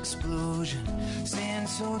 potential explosion. Stand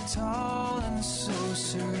so tall and so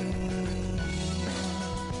serene.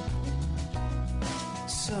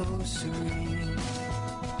 So serene.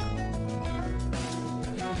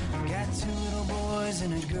 Got 2 little boys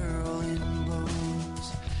and a girl in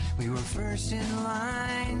bows. We were first in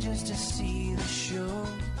line just to see the show.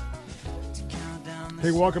 Hey,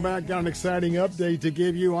 welcome back. Got an exciting update to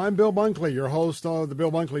give you. I'm Bill Bunkley, your host of the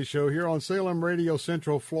Bill Bunkley Show here on Salem Radio,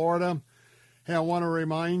 Central Florida. Hey, I want to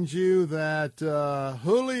remind you that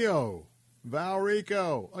Julio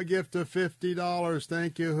Valrico, a gift of $50.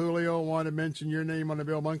 Thank you, Julio. I want to mention your name on the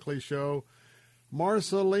Bill Bunkley Show.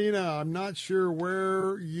 Marcelina, I'm not sure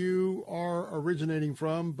where you are originating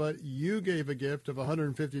from, but you gave a gift of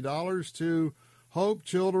 $150 to Hope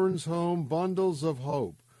Children's Home, Bundles of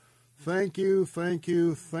Hope. Thank you, thank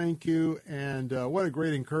you, thank you, and what a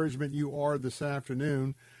great encouragement you are this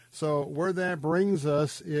afternoon. So where that brings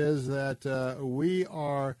us is that we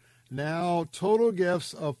are now total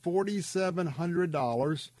gifts of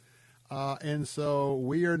 $4,700, and so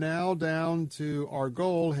we are now down to, our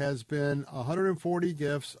goal has been 140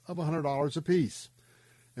 gifts of $100 apiece,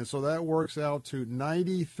 and so that works out to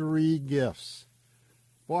 93 gifts.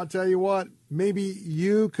 Well, I'll tell you what, maybe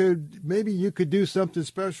you could do something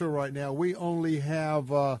special right now. We only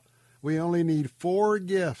need 4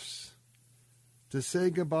 gifts to say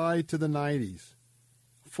goodbye to the 90s.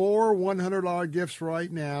 4 $100 gifts right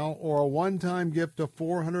now, or a one-time gift of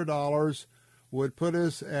 $400 would put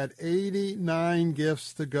us at 89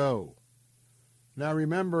 gifts to go. Now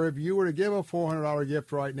remember, if you were to give a $400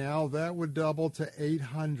 gift right now, that would double to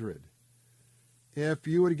 $800. If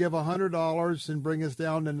you would give $100 and bring us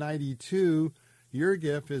down to 92, your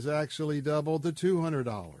gift is actually double to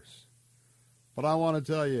 $200. But I want to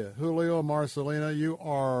tell you, Julio and Marcelina, you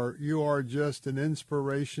are just an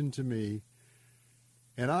inspiration to me.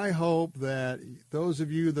 And I hope that those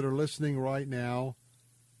of you that are listening right now,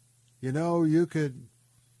 you could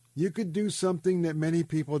do something that many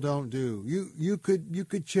people don't do. You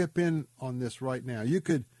could chip in on this right now. You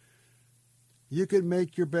could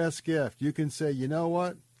make your best gift. You can say, you know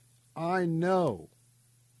what? I know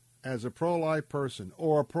as a pro-life person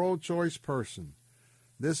or a pro-choice person,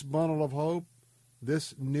 this bundle of hope,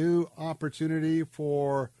 this new opportunity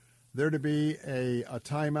for there to be a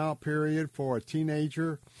timeout period for a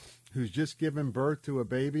teenager who's just given birth to a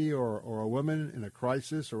baby or a woman in a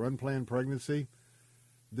crisis or unplanned pregnancy,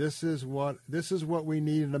 this is what we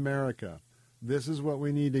need in America. This is what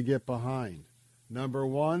we need to get behind. Number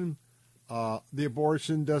one, the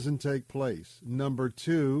abortion doesn't take place. Number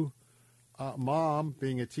two, mom,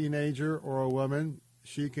 being a teenager or a woman,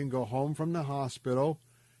 she can go home from the hospital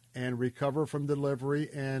and recover from delivery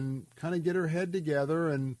and kind of get her head together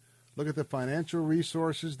and look at the financial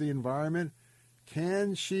resources, the environment.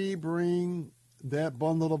 Can she bring that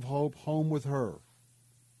bundle of hope home with her?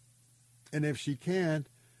 And if she can't,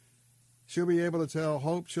 she'll be able to tell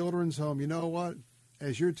Hope Children's Home, you know what?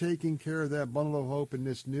 As you're taking care of that bundle of hope in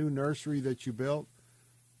this new nursery that you built,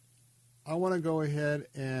 I want to go ahead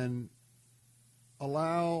and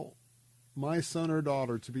allow my son or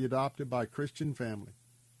daughter to be adopted by a Christian family.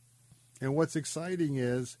 And what's exciting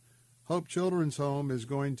is Hope Children's Home is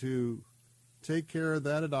going to take care of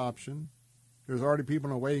that adoption. There's already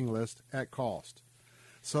people on a waiting list at cost.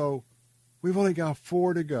 So we've only got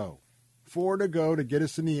 4 to go. 4 to go to get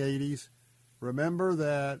us in the 80s. Remember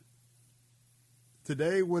that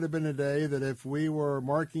today would have been a day that if we were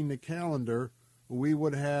marking the calendar, we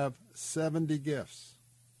would have 70 gifts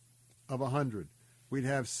of 100. We'd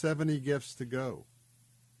have 70 gifts to go.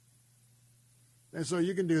 And so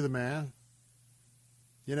you can do the math.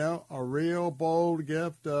 You know, a real bold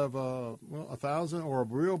gift of $1,000 or a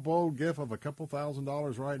real bold gift of a couple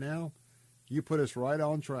 $1,000s right now, you put us right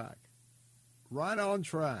on track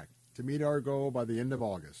to meet our goal by the end of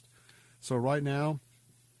August. So right now,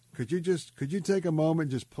 could you take a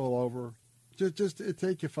moment and just pull over? Just it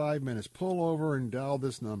take you 5 minutes. Pull over and dial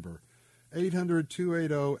this number,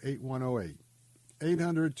 800-280-8108.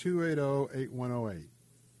 800-280-8108.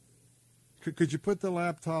 Could you put the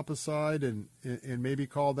laptop aside and maybe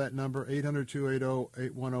call that number,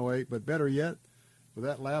 800-280-8108? But better yet, with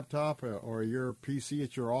that laptop or your PC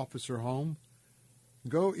at your office or home,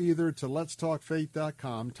 go either to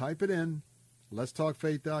letstalkfaith.com, type it in,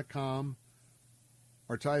 letstalkfaith.com,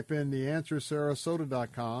 or type in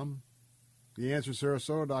theanswersarasota.com,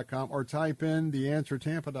 theanswersarasota.com, or type in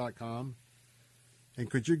theanswertampa.com. And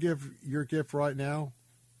could you give your gift right now?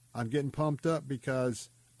 I'm getting pumped up because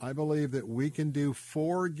I believe that we can do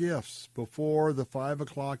 4 gifts before the 5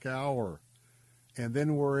 o'clock hour. And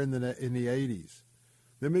then we're in the 80s.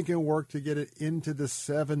 Then we can work to get it into the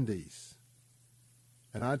 70s.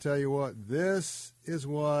 And I tell you what, this is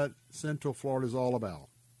what Central Florida is all about.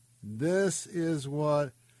 This is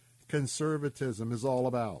what conservatism is all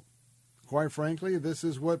about. Quite frankly, this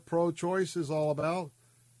is what pro-choice is all about.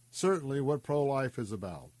 Certainly what pro-life is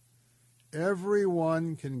about.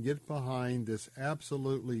 Everyone can get behind this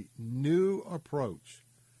absolutely new approach.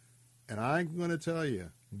 And I'm going to tell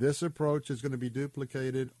you, this approach is going to be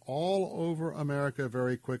duplicated all over America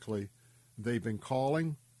very quickly. They've been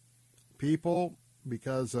calling people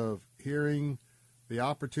because of hearing the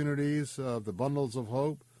opportunities of the bundles of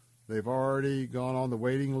hope. They've already gone on the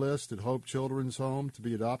waiting list at Hope Children's Home to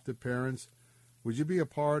be adoptive parents. Would you be a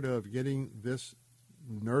part of getting this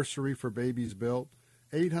nursery for babies built?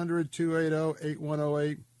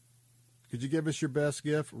 800-280-8108. Could you give us your best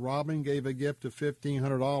gift? Robin gave a gift of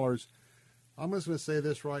 $1,500. I'm just going to say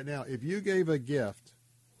this right now. If you gave a gift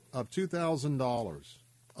of $2,000,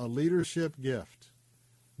 a leadership gift,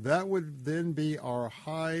 that would then be our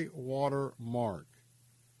high water mark.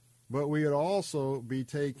 But we would also be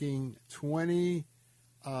taking 20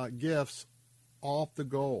 gifts off the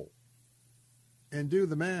goal. And do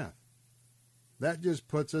the math. That just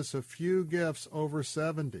puts us a few gifts over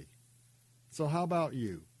 70. So how about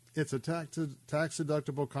you? It's a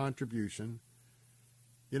tax-deductible contribution.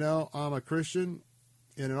 You know, I'm a Christian,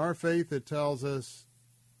 and in our faith it tells us,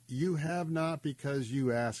 you have not because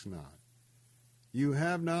you ask not. You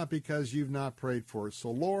have not because you've not prayed for it. So,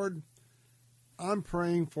 Lord, I'm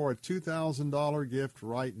praying for a $2,000 gift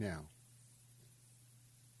right now.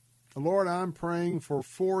 Lord, I'm praying for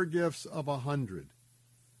 4 gifts of 100.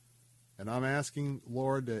 And I'm asking,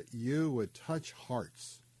 Lord, that you would touch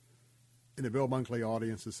hearts in the Bill Bunkley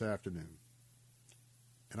audience this afternoon.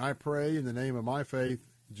 And I pray in the name of my faith,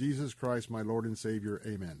 Jesus Christ, my Lord and Savior,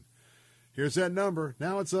 amen. Here's that number.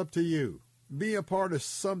 Now it's up to you. Be a part of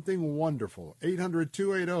something wonderful.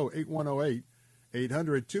 800-280-8108.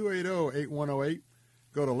 800-280-8108.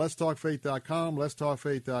 Go to letstalkfaith.com,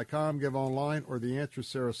 letstalkfaith.com, give online, or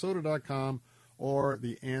theanswersarasota.com, or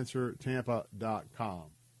theanswertampa.com.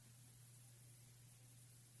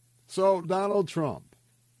 So, Donald Trump.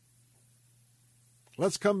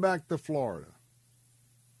 Let's come back to Florida.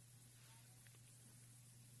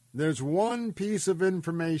 There's one piece of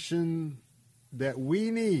information that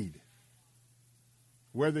we need,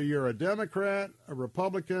 whether you're a Democrat, a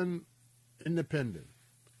Republican, independent,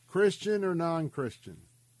 Christian or non-Christian.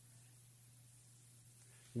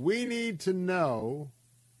 We need to know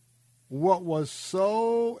what was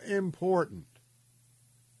so important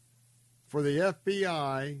for the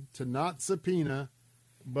FBI to not subpoena,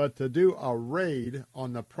 but to do a raid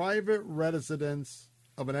on the private residence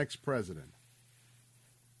of an ex-president.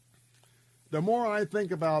 The more I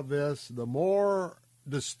think about this, the more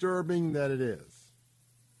disturbing that it is.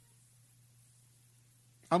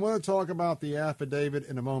 I'm going to talk about the affidavit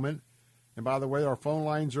in a moment. And by the way, our phone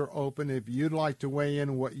lines are open. If you'd like to weigh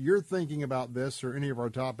in what you're thinking about this or any of our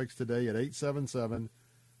topics today at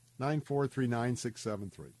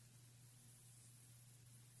 877-943-9673.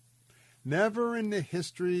 Never in the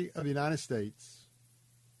history of the United States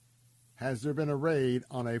has there been a raid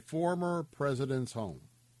on a former president's home.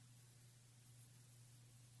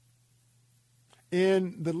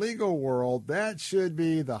 In the legal world, that should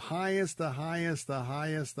be the highest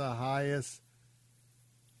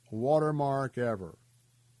watermark ever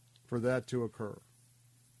for that to occur.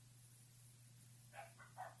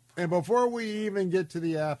 And before we even get to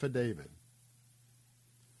the affidavit,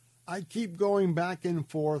 I keep going back and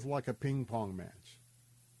forth like a ping pong match.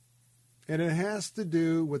 And it has to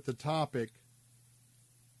do with the topic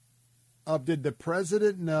of, did the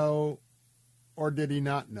president know or did he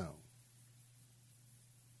not know?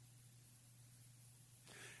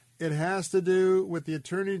 It has to do with the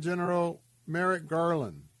Attorney General, Merrick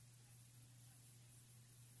Garland.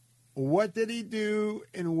 What did he do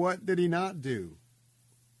and what did he not do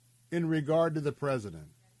in regard to the president?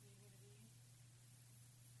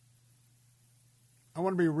 I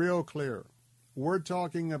want to be real clear. We're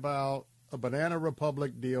talking about a Banana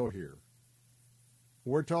Republic deal here.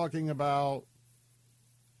 We're talking about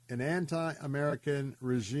an anti-American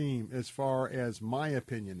regime as far as my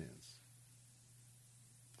opinion is.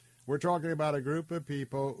 We're talking about a group of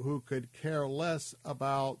people who could care less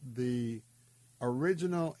about the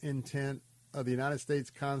original intent of the United States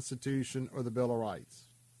Constitution or the Bill of Rights.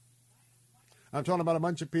 I'm talking about a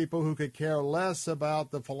bunch of people who could care less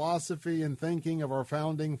about the philosophy and thinking of our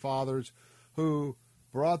founding fathers who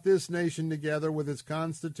brought this nation together with its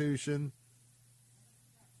Constitution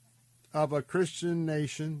of a Christian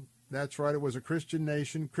nation That's right. It was a Christian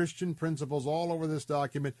nation, Christian principles all over this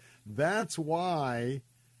document. That's why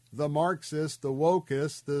the Marxist, the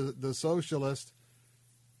wokist, the socialist,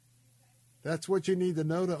 that's what you need to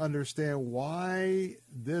know to understand why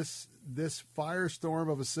this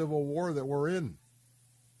firestorm of a civil war that we're in.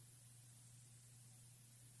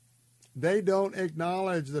 They don't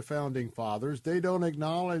acknowledge the Founding Fathers. They don't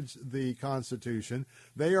acknowledge the Constitution.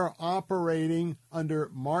 They are operating under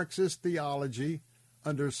Marxist theology,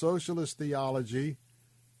 under socialist theology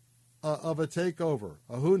of a takeover,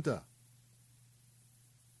 a junta.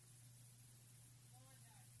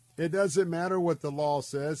 It doesn't matter what the law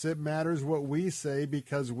says. It matters what we say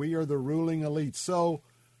because we are the ruling elite. So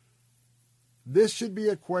this should be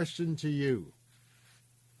a question to you.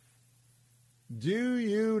 Do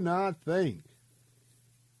you not think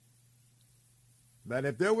that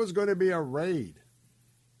if there was going to be a raid,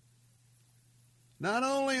 not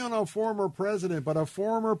only on a former president, but a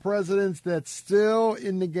former president that's still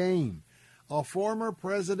in the game, a former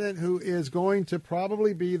president who is going to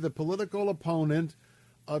probably be the political opponent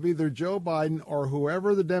of either Joe Biden or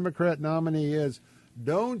whoever the Democrat nominee is,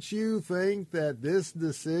 don't you think that this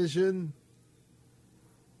decision,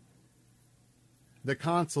 the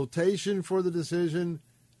consultation for the decision,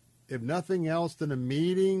 if nothing else than a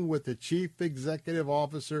meeting with the chief executive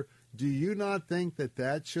officer, do you not think that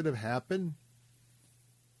that should have happened?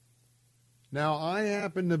 Now, I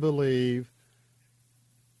happen to believe,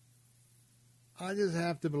 I just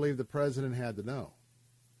have to believe the president had to know.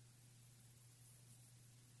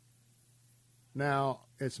 Now,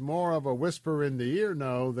 it's more of a whisper in the ear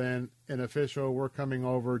no than an official, we're coming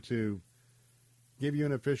over to give you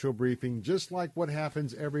an official briefing, just like what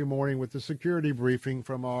happens every morning with the security briefing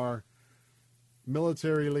from our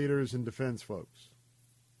military leaders and defense folks.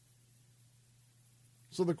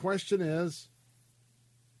 So the question is,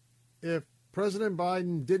 if President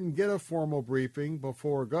Biden didn't get a formal briefing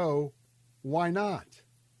before go, why not?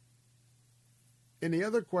 And the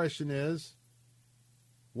other question is,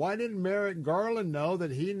 why didn't Merrick Garland know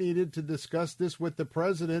that he needed to discuss this with the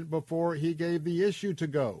president before he gave the issue to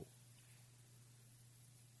go?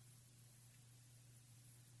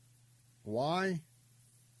 Why?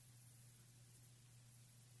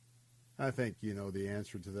 I think you know the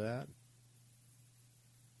answer to that.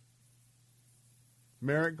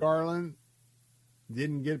 Merrick Garland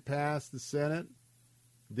didn't get past the Senate,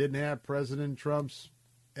 didn't have President Trump's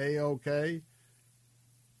A-OK.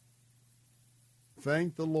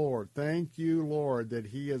 Thank the Lord. Thank you, Lord, that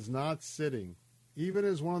he is not sitting, even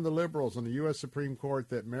as one of the liberals on the U.S. Supreme Court,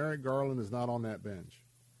 that Merrick Garland is not on that bench.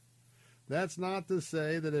 That's not to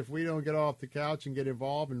say that if we don't get off the couch and get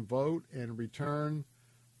involved and vote and return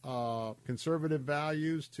conservative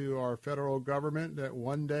values to our federal government, that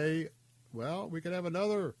one day, well, we could have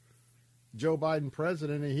another Joe Biden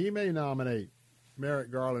president, and he may nominate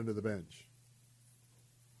Merrick Garland to the bench.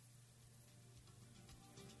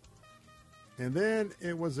 And then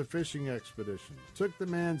it was a fishing expedition. Took the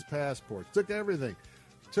man's passports, took everything,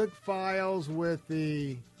 took files with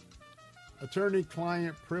the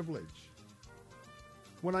attorney-client privilege.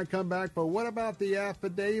 When I come back, but what about the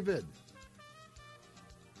affidavit?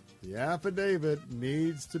 The affidavit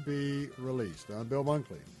needs to be released. I'm Bill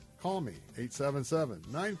Bunkley. Call me,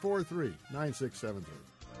 877-943-9673.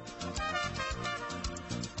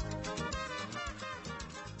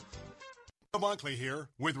 Bill Bunkley here.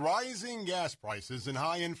 With rising gas prices and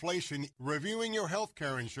high inflation, reviewing your health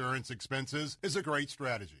care insurance expenses is a great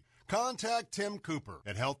strategy. Contact Tim Cooper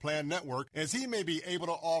at Health Plan Network, as he may be able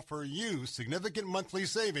to offer you significant monthly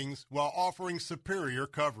savings while offering superior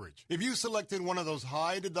coverage. If you selected one of those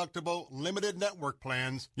high-deductible, limited network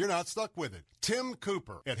plans, you're not stuck with it. Tim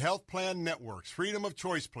Cooper at Health Plan Network's Freedom of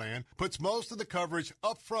Choice plan puts most of the coverage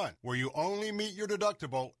up front, where you only meet your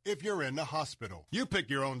deductible if you're in the hospital. You pick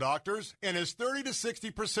your own doctors, and is 30 to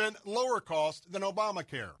 60% lower cost than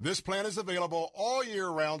Obamacare. This plan is available all year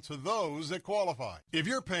round to those that qualify. If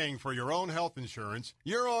you're paying for your own health insurance,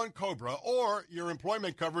 you're on COBRA, or your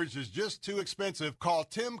employment coverage is just too expensive, call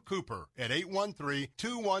Tim Cooper at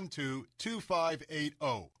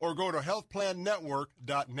 813-212-2580 or go to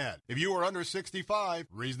healthplannetwork.net. If you are under 65,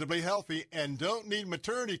 reasonably healthy, and don't need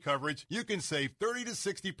maternity coverage, you can save 30 to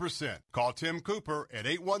 60%. Call Tim Cooper at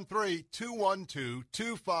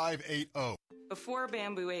 813-212-2580. Before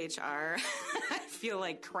Bamboo HR, I feel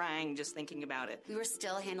like crying just thinking about it. We were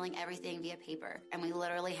still handling everything via paper, and we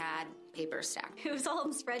literally had paper stack. It was all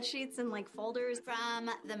in spreadsheets and like folders. From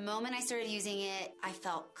the moment I started using it, I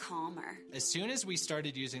felt calmer. As soon as we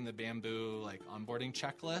started using the Bamboo like onboarding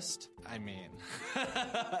checklist, I mean,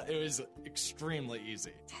 it was extremely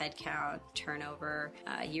easy. Head count, turnover,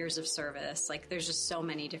 years of service. Like there's just so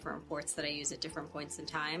many different reports that I use at different points in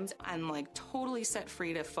time. I'm like totally set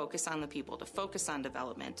free to focus on the people, to focus on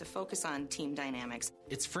development, to focus on team dynamics.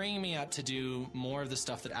 It's freeing me up to do more of the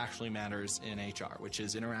stuff that actually matters in HR, which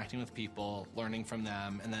is interacting with people, learning from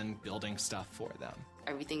them, and then building stuff for them.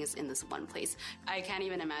 Everything is in this one place. I can't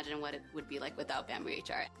even imagine what it would be like without Bamboo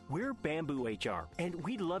HR. We're Bamboo HR, and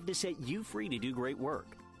we'd love to set you free to do great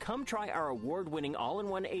work. Come try our award-winning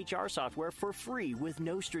all-in-one HR software for free with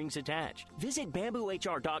no strings attached. Visit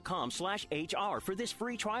bamboohr.com/HR for this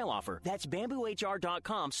free trial offer. That's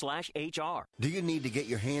bamboohr.com/HR. Do you need to get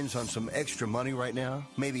your hands on some extra money right now?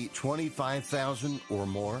 Maybe $25,000 or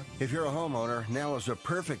more? If you're a homeowner, now is a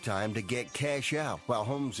perfect time to get cash out while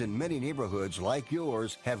homes in many neighborhoods like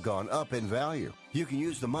yours have gone up in value. You can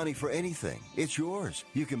use the money for anything. It's yours.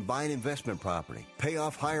 You can buy an investment property, pay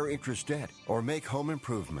off higher interest debt, or make home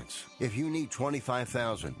improvements. If you need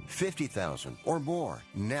 $25,000, $50,000, or more,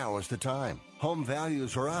 now is the time. Home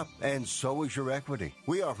values are up, and so is your equity.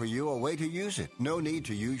 We offer you a way to use it. No need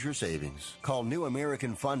to use your savings. Call New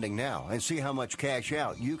American Funding now and see how much cash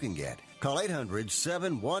out you can get. Call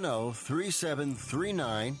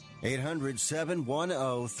 800-710-3739.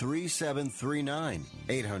 800-710-3739.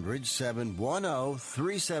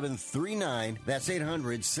 800-710-3739. That's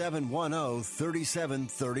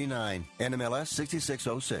 800-710-3739. NMLS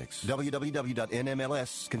 6606.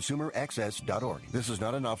 www.nmlsconsumeraccess.org. This is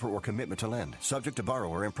not an offer or commitment to lend. Subject to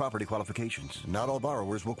borrower and property qualifications. Not all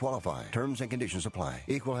borrowers will qualify. Terms and conditions apply.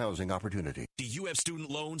 Equal housing opportunity. Do you have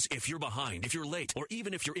student loans? If you're behind, if you're late, or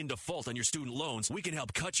even if you're in default on your student loans, we can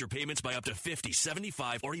help cut your payments by up to 50,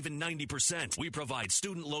 75, or even 90%. We provide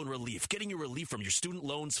student loan relief, getting you relief from your student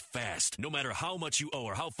loans fast. No matter how much you owe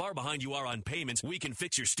or how far behind you are on payments, we can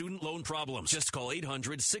fix your student loan problems. Just call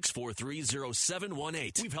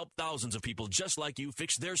 800-643-0718. We've helped thousands of people just like you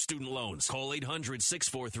fix their student loans. Call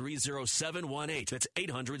 800-643-0718. That's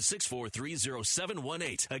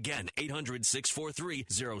 800-643-0718. Again,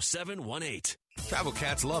 800-643-0718. Travel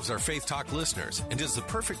Cats loves our Faith Talk listeners and is the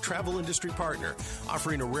perfect travel industry partner,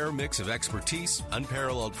 offering a rare mix of expertise,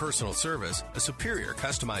 unparalleled personal service, a superior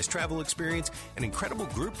customized travel experience, and incredible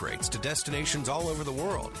group rates to destinations all over the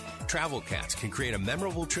world. Travel Cats can create a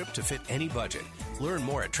memorable trip to fit any budget. Learn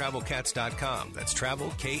more at TravelCats.com. That's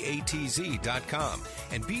TravelKatz.com.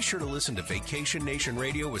 And be sure to listen to Vacation Nation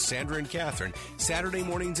Radio with Sandra and Catherine Saturday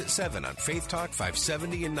mornings at 7 on Faith Talk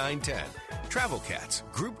 570 and 910. Travel Cats,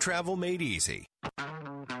 group travel made easy.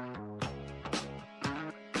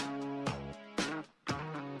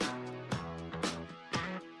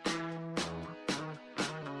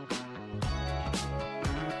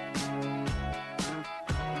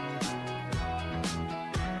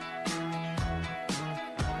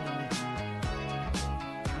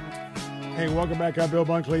 Hey, welcome back. I'm Bill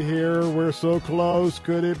Bunkley here. We're so close.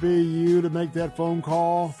 Could it be you to make that phone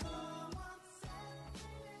call?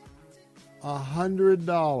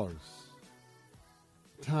 $100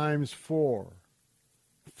 times 4.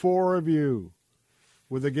 4 of you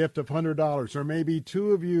with a gift of $100, or maybe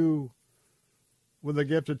 2 of you with a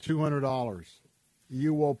gift of $200.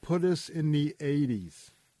 You will put us in the 80s.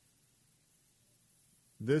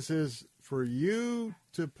 This is for you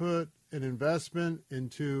to put an investment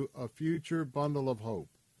into a future bundle of hope.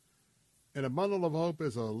 And a bundle of hope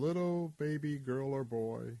is a little baby girl or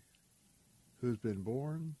boy who's been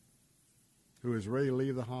born, who is ready to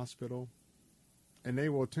leave the hospital, and they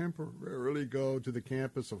will temporarily go to the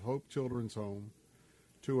campus of Hope Children's Home,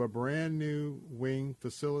 to a brand new wing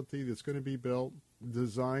facility that's going to be built,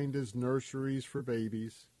 designed as nurseries for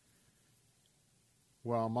babies,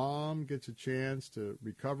 while mom gets a chance to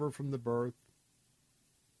recover from the birth,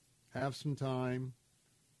 have some time,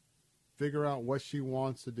 figure out what she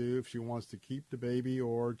wants to do, if she wants to keep the baby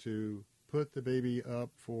or to put the baby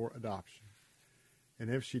up for adoption. And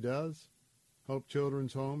if she does, Hope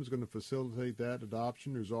Children's Home is going to facilitate that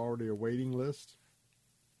adoption. There's already a waiting list.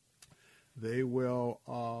 They will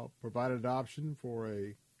provide adoption for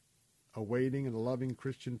a waiting and a loving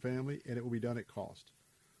Christian family, and it will be done at cost.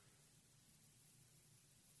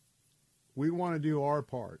 We want to do our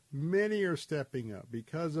part. Many are stepping up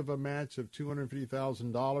because of a match of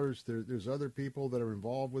 $250,000. There's other people that are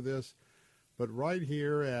involved with this. But right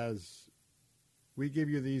here, as we give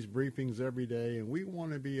you these briefings every day, and we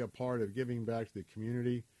want to be a part of giving back to the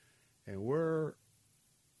community, and we're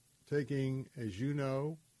taking, as you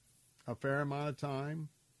know, a fair amount of time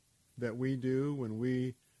that we do when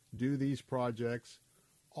we do these projects,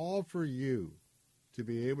 all for you to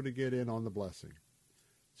be able to get in on the blessing.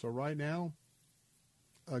 So right now,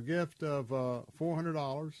 a gift of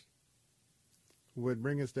 $400 would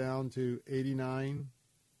bring us down to 89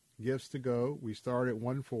 gifts to go. We start at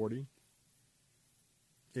 140.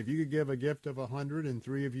 If you could give a gift of 100 and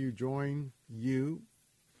 3 of you join you,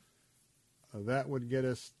 that would get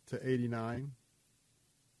us to 89.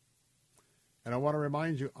 And I want to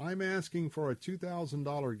remind you, I'm asking for a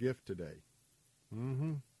 $2,000 gift today.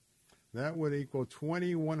 That would equal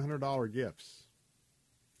 $2,100 gifts.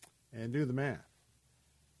 And do the math.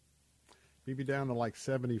 Maybe down to like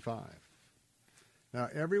 75. Now,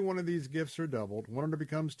 every one of these gifts are doubled. 100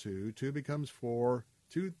 becomes 2, 2 becomes 4,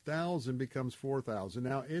 2,000 becomes 4,000.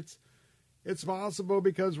 Now, it's possible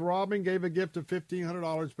because Robin gave a gift of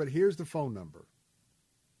 $1,500, but here's the phone number.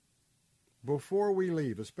 Before we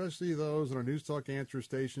leave, especially those on our News Talk answer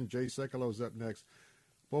station, Jay Sekulow up next.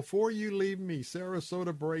 Before you leave me,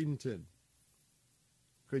 Sarasota, Bradenton,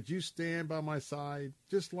 could you stand by my side,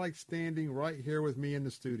 just like standing right here with me in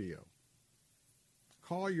the studio?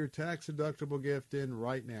 Call your tax-deductible gift in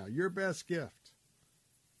right now. Your best gift.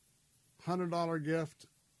 $100 gift,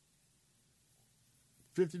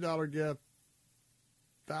 $50 gift,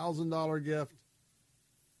 $1,000 gift.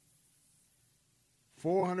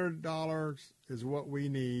 $400 is what we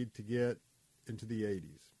need to get into the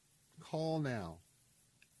 80s. Call now.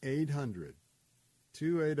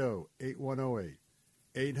 800-280-8108.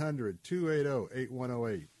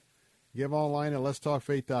 800-280-8108. Give online at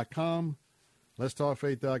letstalkfaith.com.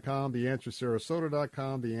 letstalkfaith.com,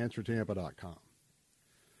 theanswersarasota.com, theanswertampa.com.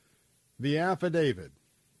 The affidavit.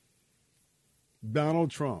 Donald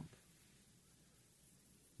Trump.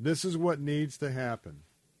 This is what needs to happen.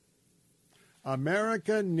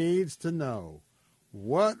 America needs to know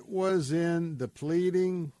what was in the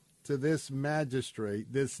pleading to this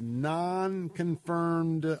magistrate, this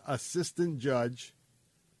non-confirmed assistant judge,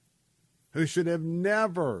 who should have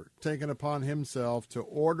never taken upon himself to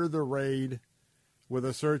order the raid with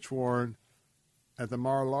a search warrant at the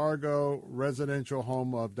Mar-a-Lago residential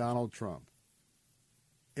home of Donald Trump.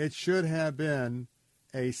 It should have been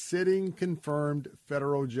a sitting confirmed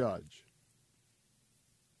federal judge.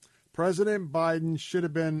 President Biden should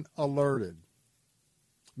have been alerted.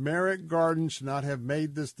 Merrick Garden should not have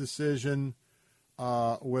made this decision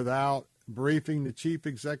without briefing the chief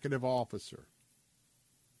executive officer.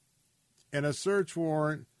 And a search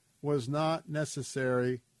warrant was not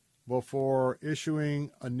necessary before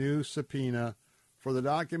issuing a new subpoena for the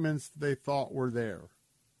documents they thought were there.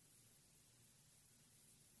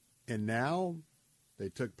 And now they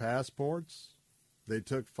took passports, they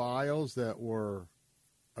took files that were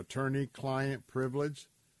attorney-client privilege.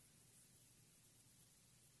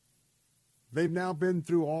 They've now been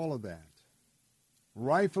through all of that,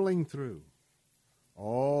 rifling through.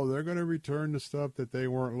 Oh, they're going to return the stuff that they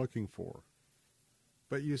weren't looking for.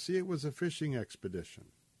 But you see, it was a fishing expedition.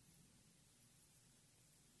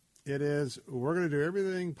 It is, we're going to do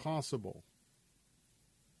everything possible.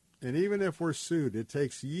 And even if we're sued, it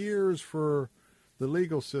takes years for the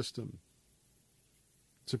legal system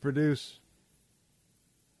to produce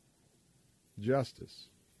justice.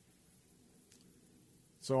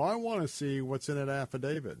 So I want to see what's in that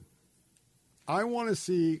affidavit. I want to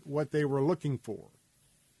see what they were looking for.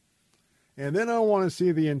 And then I want to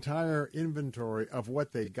see the entire inventory of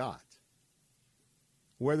what they got.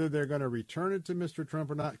 Whether they're going to return it to Mr.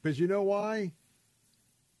 Trump or not. Because you know why?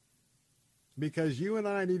 Because you and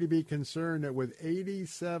I need to be concerned that with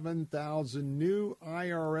 87,000 new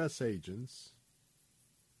IRS agents,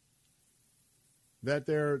 that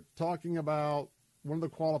they're talking about, one of the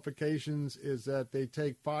qualifications is that they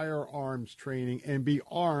take firearms training and be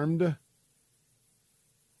armed.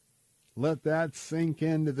 Let that sink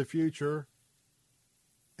into the future.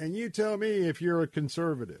 And you tell me if you're a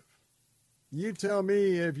conservative. You tell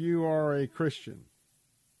me if you are a Christian,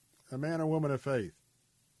 a man or woman of faith.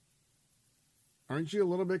 Aren't you a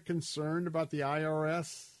little bit concerned about the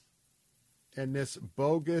IRS and this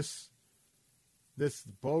bogus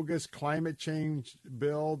climate change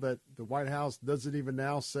bill that the White House doesn't even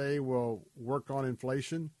now say will work on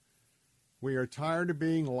inflation? We are tired of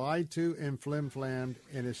being lied to and flim-flammed,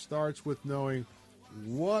 and it starts with knowing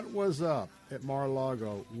what was up at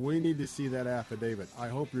Mar-a-Lago. We need to see that affidavit. I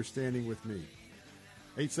hope you're standing with me.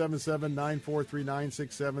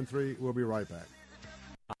 877-943-9673. We'll be right back.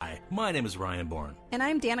 Hi, my name is Ryan Bourne. And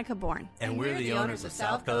I'm Danica Bourne. And we're the owners of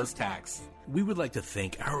South Coast Tax. We would like to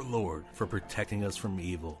thank our Lord for protecting us from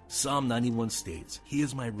evil. Psalm 91 states, "He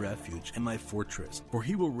is my refuge and my fortress, for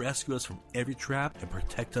he will rescue us from every trap and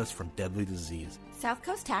protect us from deadly disease." South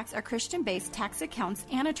Coast Tax are Christian-based tax accountants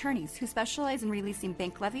and attorneys who specialize in releasing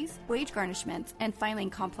bank levies, wage garnishments, and filing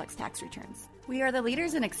complex tax returns. We are the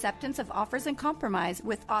leaders in acceptance of offers and compromise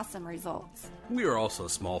with awesome results. We are also a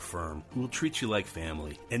small firm who will treat you like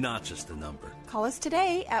family and not just a number. Call us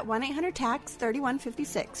today at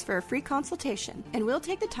 1-800-TAX-3156 for a free consultation, and we'll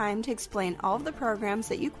take the time to explain all of the programs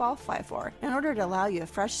that you qualify for in order to allow you a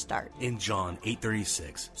fresh start. In John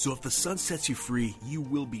 8:36, so if the Son sets you free, you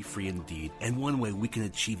will be free indeed. And one way we can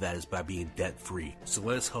achieve that is by being debt-free. So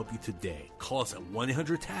let us help you today. Call us at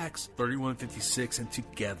 1-800-TAX-3156, and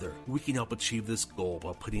together we can help achieve this goal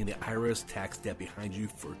by putting the IRS tax debt behind you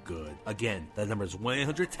for good. Again, that number is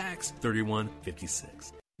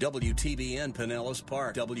 1-800-TAX-3156. WTBN Pinellas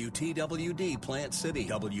Park, WTWD Plant City,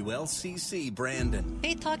 WLCC Brandon.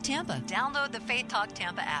 Faith Talk Tampa. Download the Faith Talk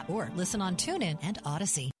Tampa app or listen on TuneIn and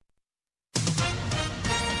Odyssey.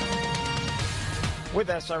 With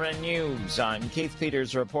SRN News, I'm Keith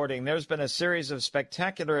Peters reporting there's been a series of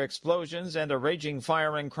spectacular explosions and a raging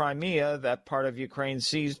fire in Crimea, that part of Ukraine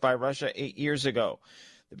seized by Russia 8 years ago.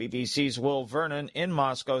 The BBC's Will Vernon in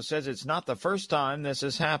Moscow says it's not the first time this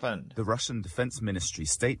has happened. The Russian Defense Ministry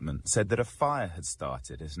statement said that a fire had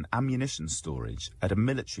started at an ammunition storage at a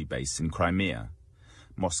military base in Crimea.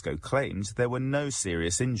 Moscow claimed there were no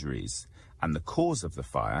serious injuries, and the cause of the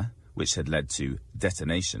fire, which had led to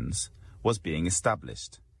detonations, was being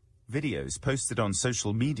established. Videos posted on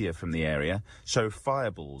social media from the area show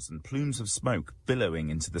fireballs and plumes of smoke billowing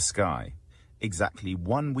into the sky. Exactly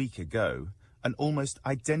 1 week ago, an almost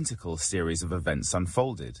identical series of events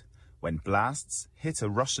unfolded when blasts hit a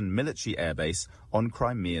Russian military airbase on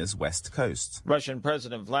Crimea's west coast. Russian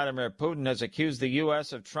President Vladimir Putin has accused the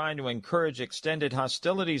U.S. of trying to encourage extended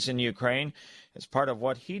hostilities in Ukraine as part of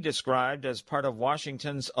what he described as part of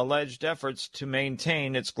Washington's alleged efforts to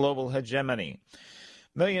maintain its global hegemony.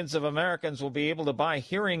 Millions of Americans will be able to buy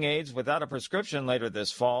hearing aids without a prescription later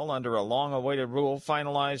this fall under a long-awaited rule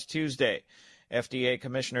finalized Tuesday. FDA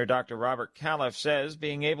Commissioner Dr. Robert Califf says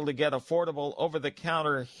being able to get affordable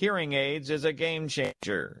over-the-counter hearing aids is a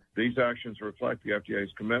game-changer. These actions reflect the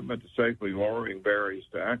FDA's commitment to safely lowering barriers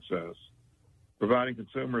to access, providing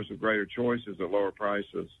consumers with greater choices at lower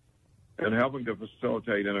prices, and helping to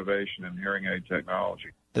facilitate innovation in hearing aid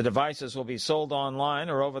technology. The devices will be sold online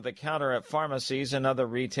or over-the-counter at pharmacies and other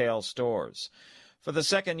retail stores. For the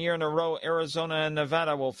second year in a row, Arizona and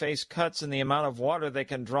Nevada will face cuts in the amount of water they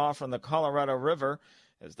can draw from the Colorado River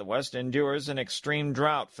as the West endures an extreme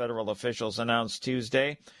drought, federal officials announced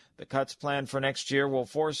Tuesday. The cuts planned for next year will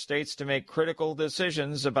force states to make critical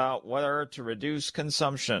decisions about whether to reduce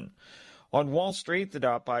consumption. On Wall Street, the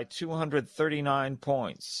Dow by 239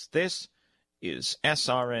 points. This is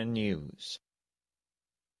SRN News.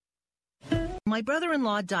 My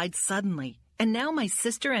brother-in-law died suddenly, and now my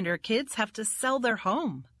sister and her kids have to sell their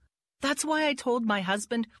home. That's why I told my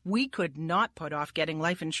husband we could not put off getting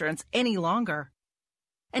life insurance any longer.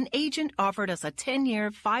 An agent offered us a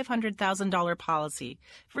 10-year, $500,000 policy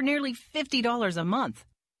for nearly $50 a month.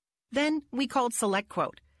 Then we called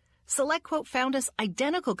SelectQuote. SelectQuote found us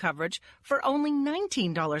identical coverage for only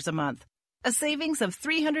 $19 a month, a savings of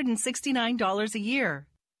 $369 a year.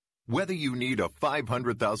 Whether you need a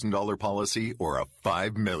 $500,000 policy or a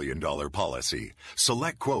 $5 million policy,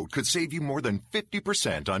 SelectQuote could save you more than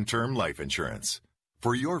 50% on term life insurance.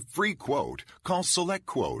 For your free quote, call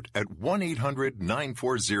SelectQuote at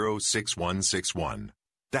 1-800-940-6161.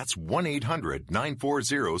 That's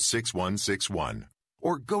 1-800-940-6161.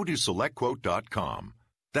 Or go to SelectQuote.com.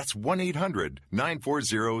 That's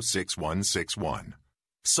 1-800-940-6161.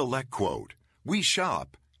 SelectQuote. We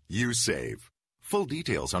shop. You save. Full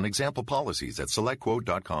details on example policies at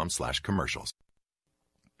SelectQuote.com/commercials.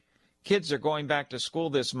 Kids are going back to school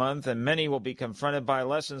this month, and many will be confronted by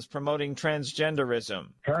lessons promoting transgenderism.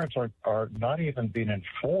 Parents are not even being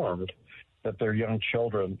informed that their young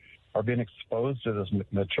children are being exposed to this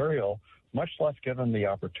material, much less given the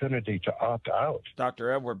opportunity to opt out.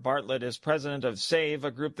 Dr. Edward Bartlett is president of SAVE,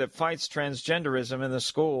 a group that fights transgenderism in the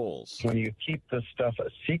schools. When you keep this stuff a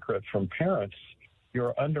secret from parents,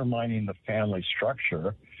 you're undermining the family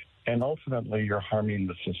structure, and ultimately you're harming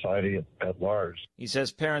the society at large. He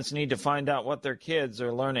says parents need to find out what their kids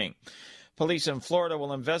are learning. Police in Florida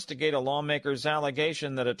will investigate a lawmaker's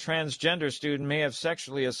allegation that a transgender student may have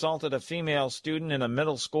sexually assaulted a female student in a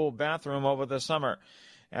middle school bathroom over the summer.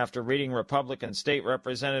 After reading Republican State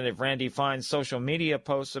Representative Randy Fine's social media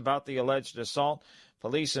posts about the alleged assault,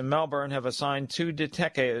 police in Melbourne have assigned 2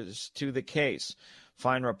 detectives to the case.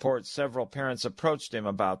 Fine reports several parents approached him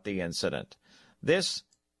about the incident. This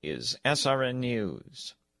is SRN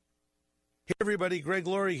News. Hey everybody, Greg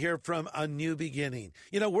Laurie here from A New Beginning.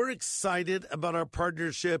 You know, we're excited about our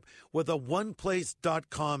partnership with the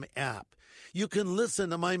OnePlace.com app. You can listen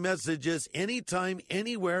to my messages anytime,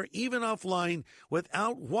 anywhere, even offline,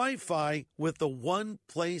 without Wi-Fi with the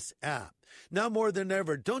OnePlace app. Now more than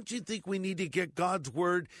ever, don't you think we need to get God's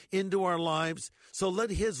Word into our lives? So let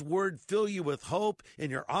His Word fill you with hope in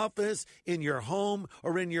your office, in your home,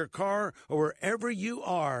 or in your car, or wherever you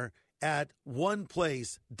are at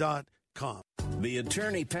OnePlace.com. The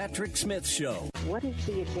Attorney Patrick Smith Show. What is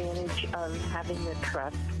the advantage of having the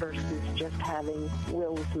trust versus just having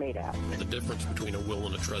wills made out? The difference between a will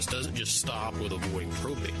and a trust doesn't just stop with avoiding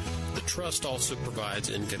probate. The trust also provides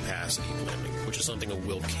incapacity lending, which is something a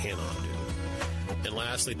will cannot do. And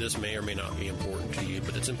lastly, this may or may not be important to you,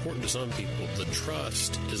 but it's important to some people. The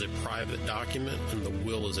trust is a private document and the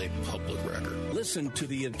will is a public record. Listen to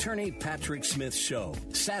the Attorney Patrick Smith Show,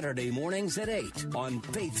 Saturday mornings at 8 on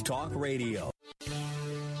Faith Talk Radio.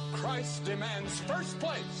 Christ demands first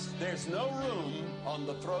place. There's no room on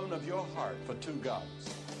the throne of your heart for two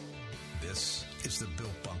gods. This is the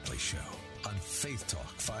Bill Bunkley Show on Faith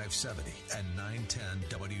Talk 570 and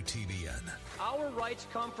 910 WTBN. Our rights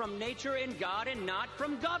come from nature and God and not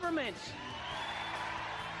from government.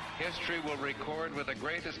 History will record with the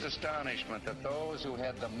greatest astonishment that those who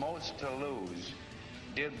had the most to lose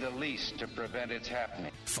did the least to prevent its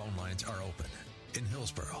happening. Phone lines are open. In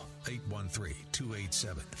Hillsborough,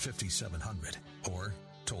 813-287-5700 or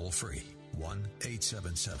toll free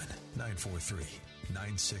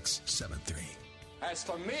 1-877-943-9673. As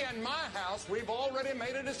for me and my house, we've already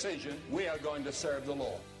made a decision. We are going to serve the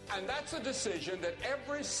Lord. And that's a decision that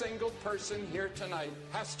every single person here tonight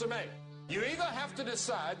has to make. You either have to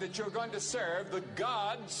decide that you're going to serve the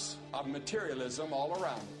gods of materialism all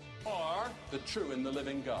around, or the true and the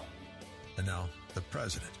living God. And now, the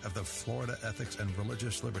president of the Florida Ethics and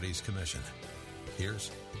Religious Liberties Commission.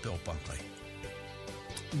 Here's Bill Bunkley.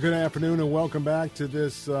 Good afternoon and welcome back to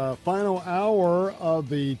this final hour of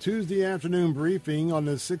the Tuesday afternoon briefing on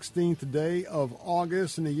the 16th day of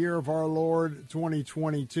August in the year of our Lord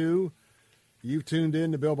 2022. You've tuned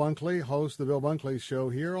in to Bill Bunkley, host of the Bill Bunkley Show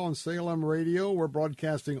here on Salem Radio. We're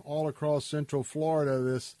broadcasting all across Central Florida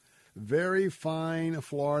this very fine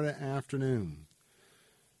Florida afternoon.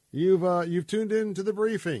 You've tuned in to the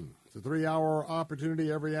briefing. It's a 3-hour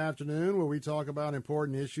opportunity every afternoon where we talk about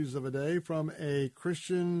important issues of a day from a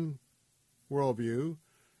Christian worldview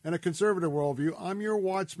and a conservative worldview. I'm your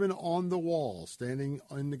watchman on the wall, standing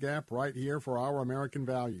in the gap right here for our American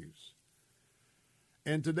values.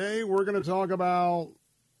 And today we're going to talk about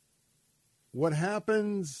what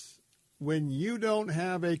happens when you don't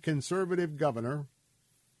have a conservative governor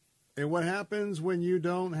and what happens when you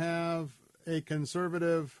don't have a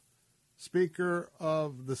conservative Speaker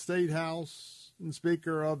of the State House and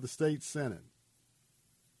Speaker of the State Senate.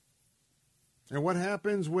 And what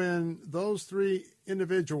happens when those three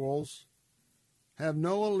individuals have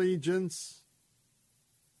no allegiance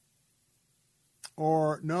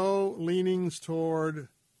or no leanings toward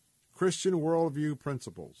Christian worldview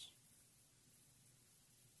principles?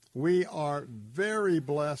 We are very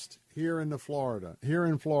blessed here in Florida,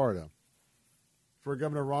 for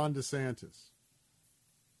Governor Ron DeSantis.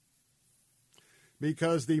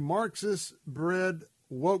 Because the Marxist-bred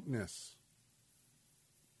wokeness,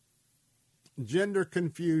 gender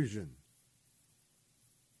confusion,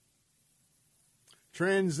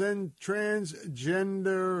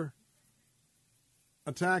 transgender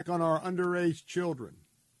attack on our underage children,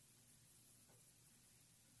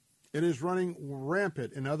 it is running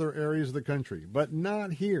rampant in other areas of the country, but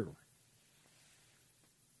not here.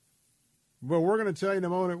 But we're going to tell you in a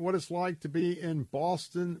moment what it's like to be in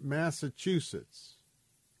Boston, Massachusetts.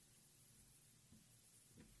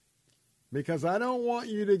 Because I don't want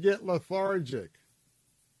you to get lethargic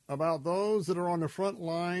about those that are on the front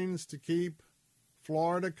lines to keep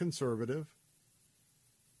Florida conservative,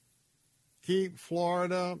 keep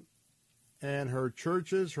Florida and her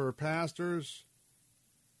churches, her pastors,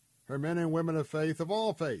 her men and women of faith, of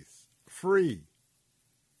all faiths, free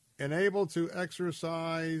and able to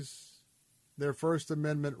exercise their First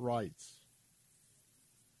Amendment rights.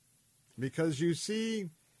 Because you see,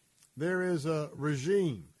 there is a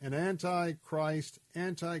regime, an anti-Christ,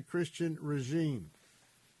 anti-Christian regime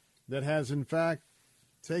that has in fact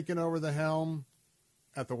taken over the helm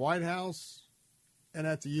at the White House and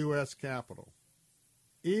at the U.S. Capitol.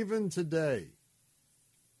 Even today,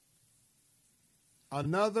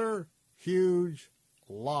 another huge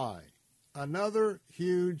lie, another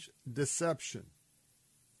huge deception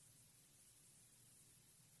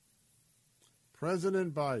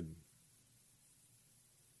President Biden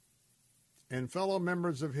and fellow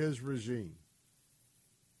members of his regime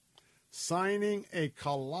signing a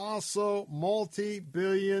colossal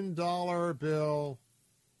multi-billion-dollar bill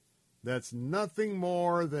that's nothing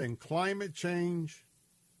more than climate change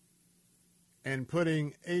and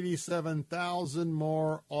putting 87,000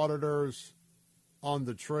 more auditors on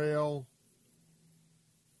the trail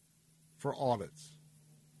for audits.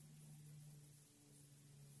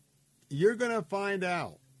 You're going to find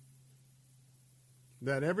out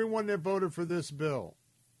that everyone that voted for this bill,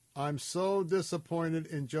 I'm so disappointed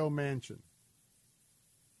in Joe Manchin,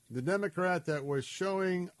 the Democrat that was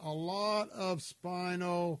showing a lot of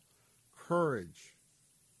spinal courage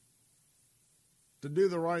to do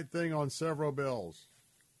the right thing on several bills.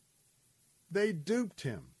 They duped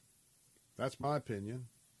him. That's my opinion.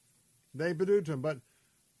 They duped him. But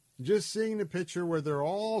just seeing the picture where they're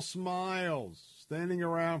all smiles standing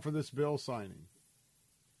around for this bill signing,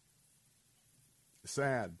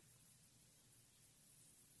 sad.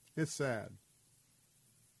 It's sad.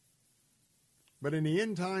 But in the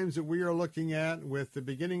end times that we are looking at with the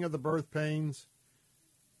beginning of the birth pains,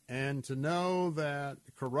 and to know that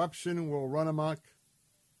corruption will run amok,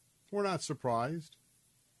 we're not surprised.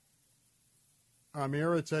 I'm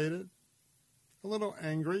irritated, a little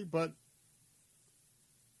angry, but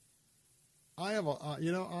I have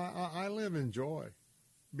I live in joy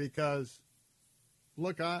because,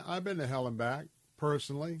 look, I've been to hell and back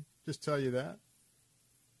personally. Just tell you that.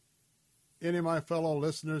 Any of my fellow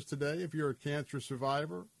listeners today, if you're a cancer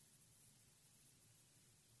survivor,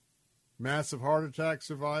 massive heart attack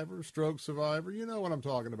survivor, stroke survivor, you know what I'm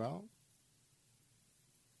talking about.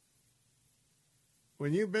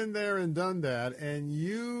 When you've been there and done that, and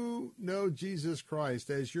you know Jesus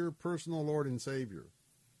Christ as your personal Lord and Savior,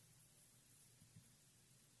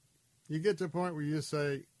 you get to a point where you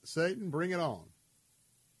say, Satan, bring it on.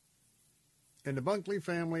 And the Bunkley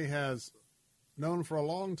family has known for a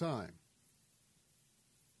long time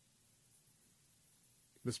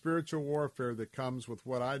the spiritual warfare that comes with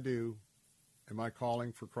what I do and my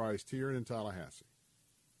calling for Christ here in Tallahassee.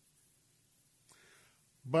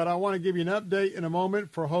 But I want to give you an update in a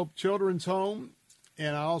moment for Hope Children's Home,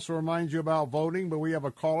 and I also remind you about voting, but we have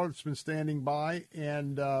a caller that's been standing by.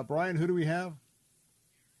 And, Brian, who do we have?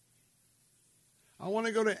 I want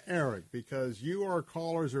to go to Eric because you, our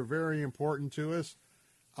callers, are very important to us.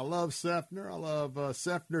 I love Sefner. I love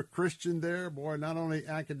Sefner Christian there. Boy, not only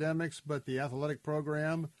academics, but the athletic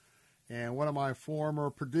program. And one of my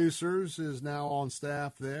former producers is now on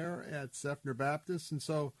staff there at Sefner Baptist. And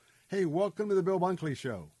so, hey, welcome to the Bill Bunkley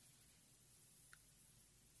Show.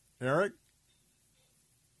 Eric?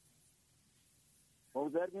 What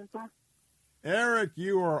was that again, sir? Eric,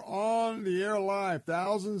 you are on the air live.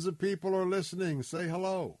 Thousands of people are listening. Say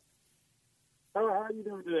hello. How are you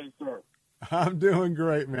doing today, sir? I'm doing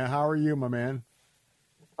great, man. How are you, my man?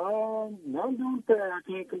 I'm doing fair. I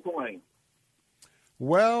can't complain.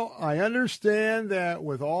 Well, I understand that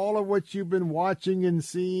with all of what you've been watching and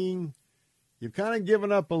seeing, you've kind of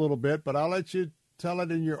given up a little bit, but I'll let you tell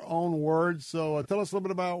it in your own words. So tell us a little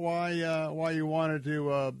bit about why you wanted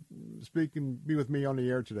to speak and be with me on the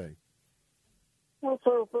air today. Well,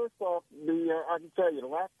 so first off, I can tell you, the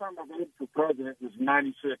last time I voted for president was in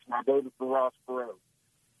 '96, and I voted for Ross Perot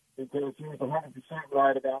because he was 100%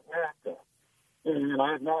 right about NAFTA. And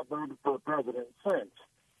I have not voted for a president since.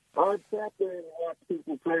 I've sat there and watched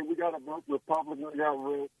people say, we got to vote Republican, we got to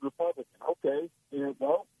vote Republican. Okay,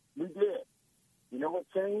 well, we did. You know what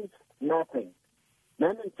changed? Nothing.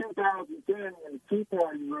 Then in 2010, when the Tea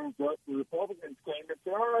Party rose up, the Republicans came and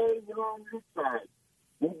said, all right, we're on your side.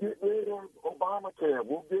 We'll get rid of Obamacare.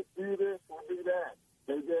 We'll do this, we'll do that.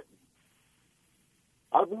 They didn't.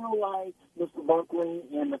 I've realized, Mr. Bunkley,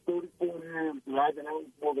 in the 34 years that I've been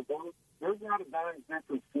on for the vote, there's not a dime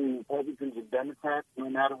difference between Republicans and Democrats, no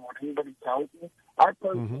matter what anybody tells me. I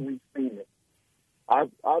personally seen it.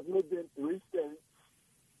 I've lived in 3 states.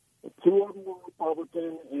 2 of them were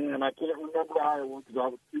Republican, and I can't remember Iowa because I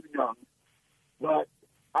was too young. But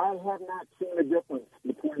I have not seen a difference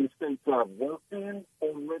between the states I've worked in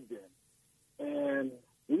or lived in. And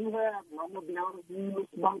we have, and I'm going to be honest with you,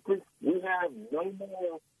 Mr. Bunkley, we have no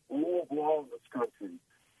more rule of law in this country.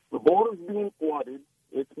 The border's being flooded.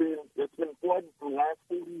 It's been flooded for the last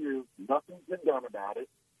 40 years. Nothing's been done about it.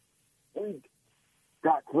 We've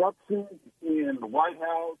got corruption in the White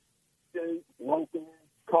House, state, local,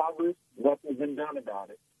 Congress. Nothing's been done about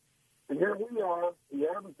it. And here we are, the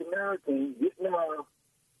average American, getting our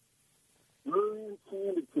rules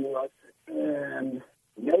handed to us, and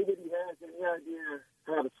nobody has any idea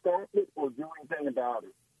how to stop it or do anything about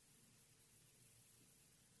it.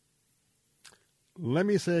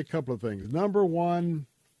 me say a couple of things. Number one,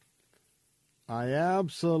 I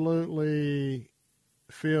absolutely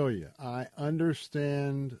feel you. I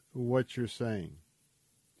understand what you're saying.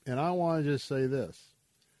 And I want to just say this.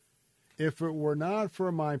 If it were not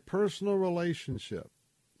for my personal relationship,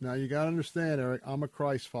 now you got to understand, Eric, I'm a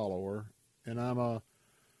Christ follower, and I'm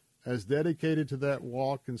as dedicated to that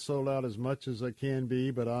walk and sold out as much as I can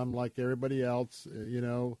be, but I'm like everybody else,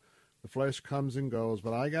 the flesh comes and goes.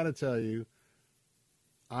 But I got to tell you,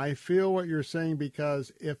 I feel what you're saying,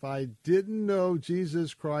 because if I didn't know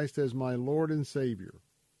Jesus Christ as my Lord and Savior,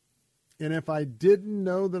 and if I didn't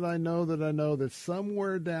know that I know that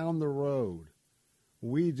somewhere down the road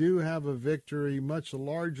we do have a victory much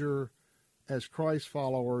larger as Christ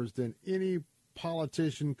followers than any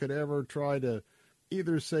politician could ever try to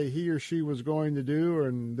either say he or she was going to do,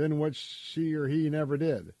 and then what she or he never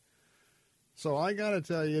did. So I got to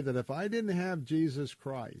tell you that if I didn't have Jesus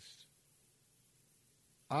Christ,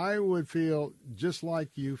 I would feel just like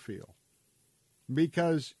you feel,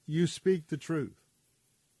 because you speak the truth.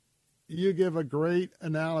 You give a great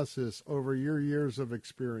analysis over your years of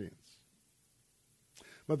experience.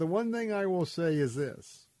 But the one thing I will say is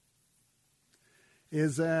this,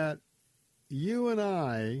 is that you and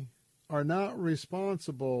I are not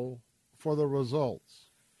responsible for the results.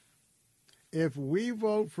 If we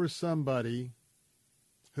vote for somebody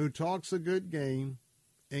who talks a good game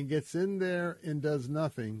and gets in there and does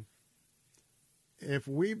nothing, if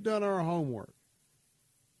we've done our homework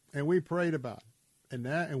and we prayed about it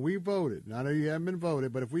and we voted, and I know you haven't been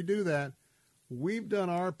voted, but if we do that, we've done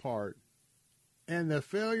our part, and the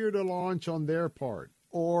failure to launch on their part,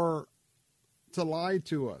 or to lie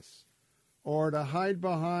to us, or to hide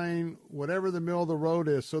behind whatever the middle of the road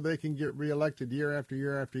is so they can get reelected year after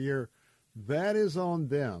year after year, that is on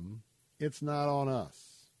them. It's not on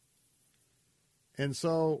us. And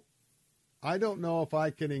so I don't know if I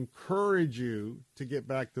can encourage you to get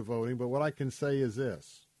back to voting, but what I can say is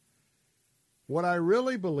this. What I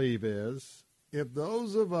really believe is, if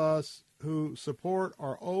those of us who support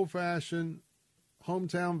our old-fashioned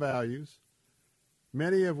hometown values,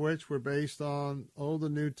 many of which were based on Old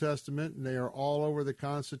and New Testament, and they are all over the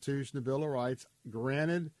Constitution, the Bill of Rights.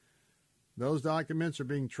 Granted, those documents are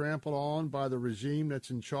being trampled on by the regime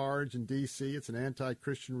that's in charge in D.C. It's an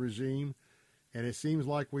anti-Christian regime, and it seems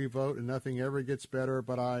like we vote and nothing ever gets better.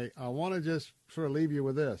 But I want to just sort of leave you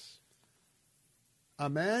with this.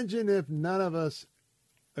 Imagine if none of us,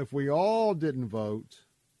 if we all didn't vote,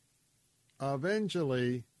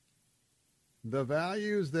 eventually the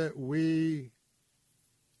values that we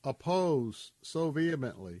oppose so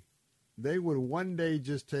vehemently, they would one day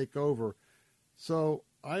just take over. So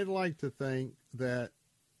I'd like to think that,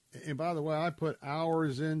 and by the way, I put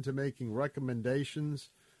hours into making recommendations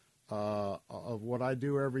of what I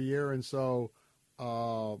do every year. And so,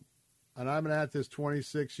 and I've been at this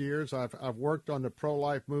 26 years. I've worked on the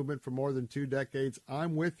pro-life movement for more than 2 decades.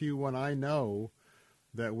 I'm with you when I know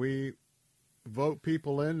that we vote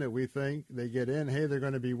people in that we think they get in, hey, they're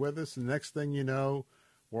going to be with us. And the next thing you know,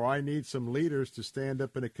 where I need some leaders to stand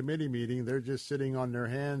up in a committee meeting, they're just sitting on their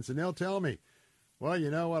hands, and they'll tell me, well,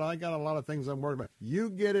 you know what, I got a lot of things I'm working on.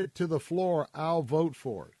 You get it to the floor, I'll vote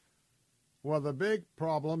for it. Well, the big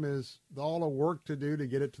problem is all the work to do to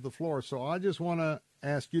get it to the floor. So I just want to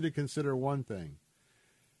ask you to consider one thing.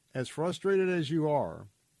 As frustrated as you are,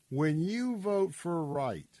 when you vote for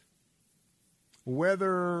right,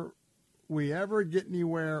 whether we ever get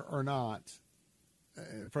anywhere or not,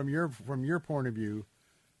 from your point of view,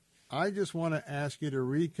 I just want to ask you to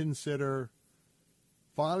reconsider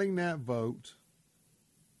filing that vote,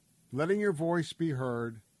 letting your voice be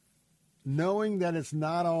heard, knowing that it's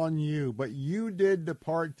not on you, but you did the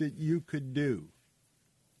part that you could do.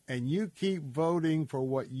 And you keep voting for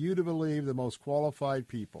what you believe the most qualified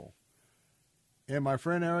people. And my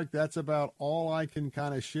friend Eric, that's about all I can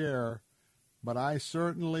kind of share, but I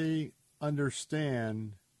certainly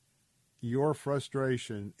understand your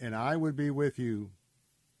frustration, and I would be with you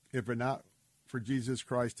if it not for Jesus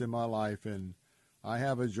Christ in my life. And I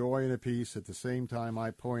have a joy and a peace at the same time.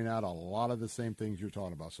 I point out a lot of the same things you're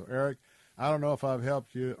talking about. So, Eric, I don't know if I've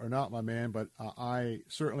helped you or not, my man, but I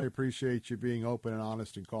certainly appreciate you being open and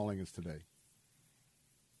honest and calling us today.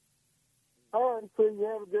 All right, so you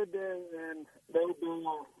have a good day, and maybe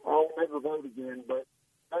I'll never vote again, but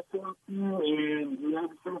that's up to you, and you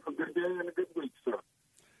have yourself a good day and a good week, sir.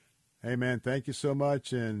 Hey, man, thank you so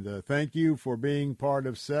much, and thank you for being part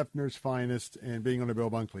of Sefner's Finest and being on the Bill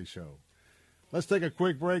Bunkley Show. Let's take a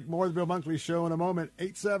quick break. More of the Bill Bunkley Show in a moment.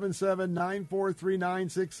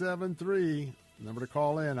 877-943-9673. Number to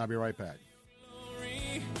call in. I'll be right back.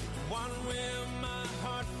 One will my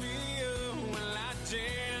heart feel. Will I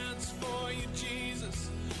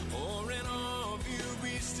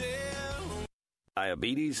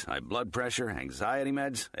Diabetes, high blood pressure, anxiety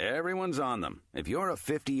meds, everyone's on them. If you're a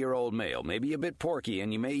 50-year-old male, maybe a bit porky,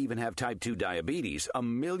 and you may even have type 2 diabetes, $1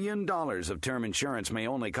 million of term insurance may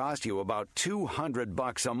only cost you about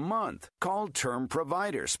 $200 a month. Call Term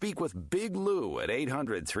Provider. Speak with Big Lou at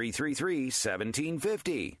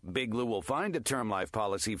 800-333-1750. Big Lou will find a term life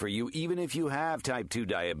policy for you even if you have type 2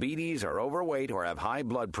 diabetes, are overweight, or have high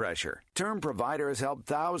blood pressure. Term Provider has helped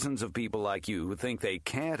thousands of people like you who think they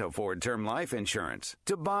can't afford term life insurance.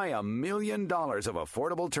 To buy $1 million of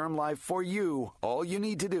affordable term life for you, all you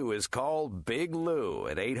need to do is call Big Lou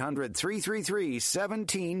at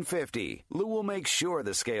 800-333-1750. Lou will make sure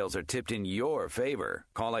the scales are tipped in your favor.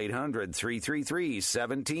 Call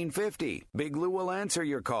 800-333-1750. Big Lou will answer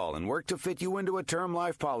your call and work to fit you into a term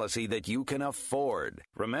life policy that you can afford.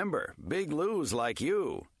 Remember, Big Lou's like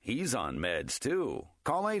you. He's on meds, too.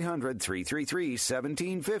 Call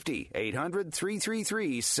 800-333-1750.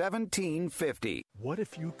 800-333-1750. What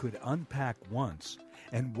if you could unpack once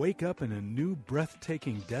and wake up in a new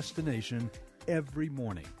breathtaking destination every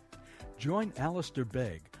morning? Join Alistair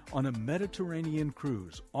Begg on a Mediterranean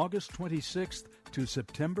cruise August 26th to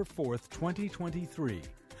September 4th, 2023.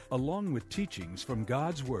 Along with teachings from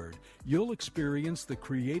God's Word, you'll experience the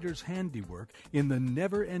Creator's handiwork in the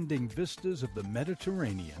never-ending vistas of the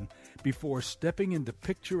Mediterranean before stepping into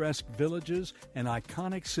picturesque villages and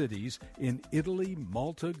iconic cities in Italy,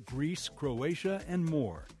 Malta, Greece, Croatia, and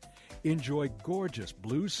more. Enjoy gorgeous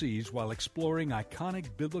blue seas while exploring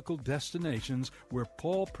iconic biblical destinations where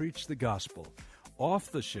Paul preached the gospel.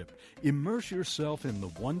 Off the ship, immerse yourself in the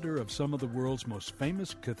wonder of some of the world's most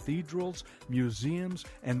famous cathedrals, museums,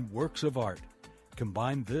 and works of art.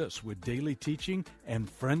 Combine this with daily teaching and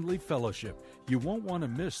friendly fellowship. You won't want to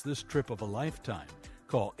miss this trip of a lifetime.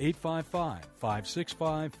 Call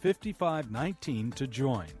 855-565-5519 to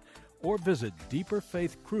join or visit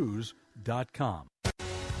deeperfaithcruise.com.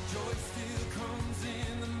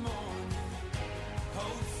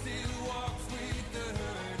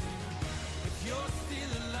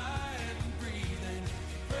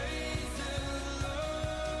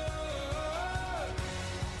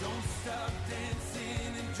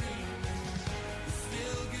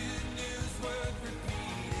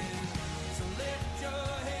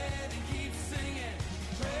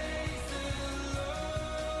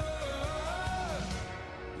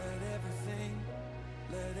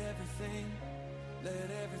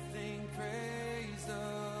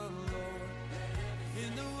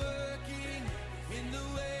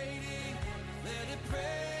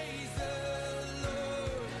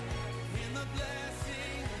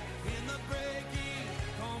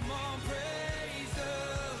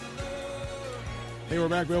 Hey, we're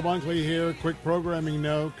back. Bill Bunkley here. Quick programming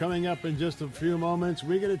note. Coming up in just a few moments,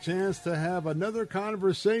 we get a chance to have another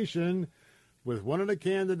conversation with one of the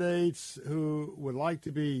candidates who would like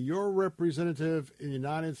to be your representative in the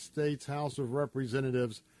United States House of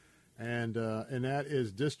Representatives, and that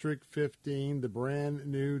is District 15, the brand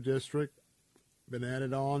new district. Been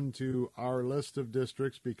added on to our list of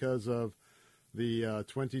districts because of the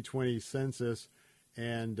 2020 census.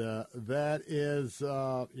 And that is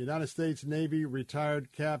United States Navy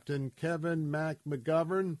retired Captain Kevin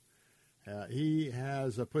McGovern. He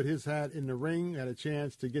has put his hat in the ring. Had a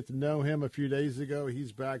chance to get to know him a few days ago.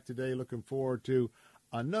 He's back today. Looking forward to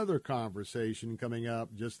another conversation coming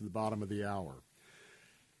up just at the bottom of the hour.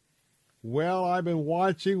 Well, I've been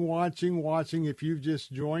watching. If you've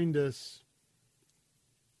just joined us,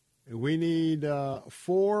 we need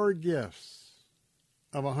 4 gifts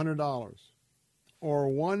of $100. Or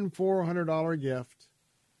one $400 gift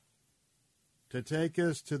to take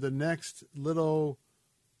us to the next little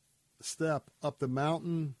step up the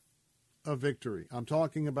mountain of victory. I'm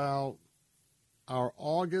talking about our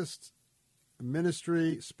August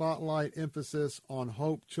ministry spotlight emphasis on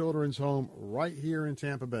Hope Children's Home right here in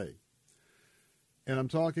Tampa Bay. And I'm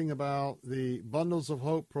talking about the Bundles of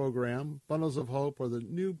Hope program. Bundles of Hope are the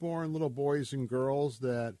newborn little boys and girls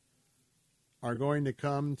that are going to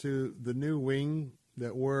come to the new wing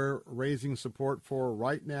that we're raising support for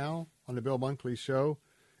right now on the Bill Bunkley Show.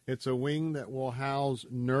 It's a wing that will house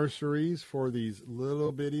nurseries for these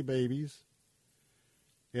little bitty babies.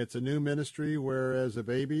 It's a new ministry whereas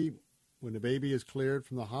when a baby is cleared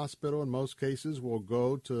from the hospital, in most cases, will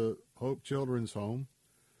go to Hope Children's Home.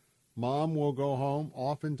 Mom will go home,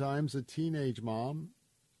 oftentimes a teenage mom,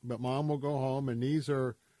 but mom will go home, and these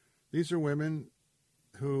are women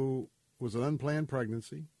who was an unplanned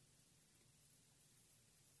pregnancy.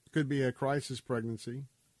 Could be a crisis pregnancy,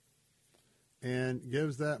 and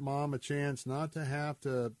gives that mom a chance not to have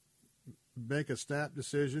to make a snap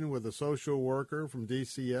decision with a social worker from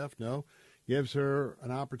DCF. No, gives her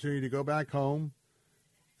an opportunity to go back home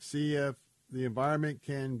see if the environment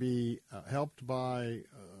can be helped by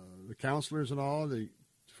the counselors and all,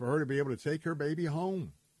 for her to be able to take her baby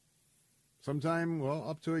home sometime, well,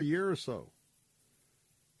 up to a year or so.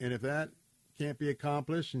 And if that can't be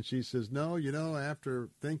accomplished, and she says, no, after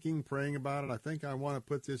thinking, praying about it, I think I want to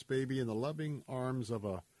put this baby in the loving arms of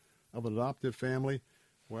an adoptive family.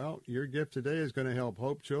 Well, your gift today is going to help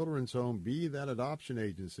Hope Children's Home be that adoption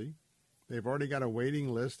agency. They've already got a waiting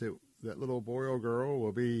list. That little boy or girl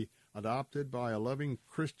will be adopted by a loving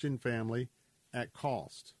Christian family at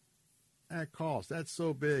cost. At cost. That's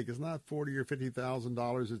so big. It's not $40,000 or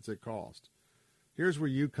 $50,000. It's at cost. Here's where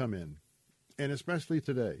you come in, and especially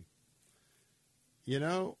today.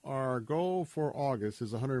 Our goal for August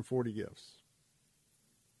is 140 gifts.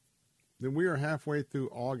 Then we are halfway through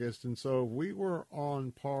August, and so if we were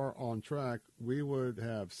on track, we would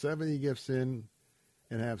have 70 gifts in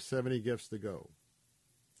and have 70 gifts to go.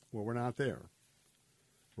 Well, we're not there.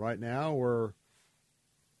 Right now, we're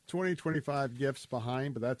 25 gifts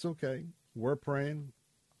behind, but that's okay. We're praying.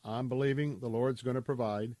 I'm believing the Lord's going to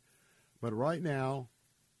provide. But right now,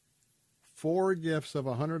 4 gifts of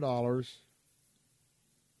 $100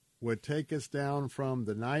 would take us down from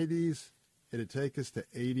the 90s. It'd take us to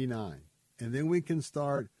 89. And then we can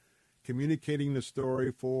start communicating the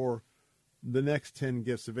story for the next 10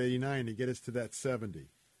 gifts of 89 to get us to that 70.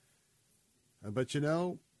 But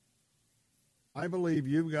I believe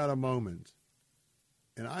you've got a moment.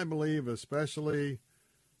 And I believe especially,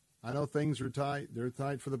 I know things are tight. They're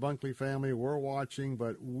tight for the Bunkley family. We're watching,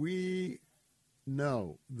 but we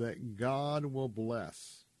know that God will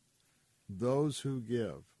bless those who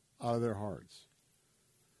give out of their hearts.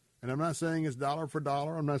 And I'm not saying it's dollar for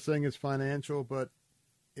dollar. I'm not saying it's financial, but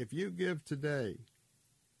if you give today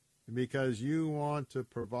because you want to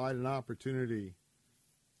provide an opportunity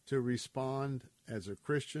to respond as a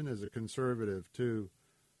Christian, as a conservative, to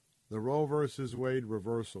the Roe versus Wade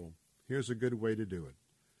reversal, here's a good way to do it.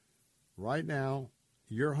 Right now,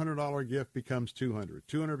 your $100 gift becomes $200.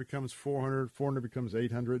 $200 becomes $400. $400 becomes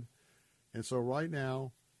 $800. And so right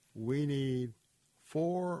now, we need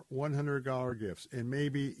 4 $100 gifts. And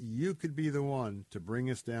maybe you could be the one to bring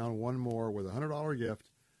us down one more with a $100 gift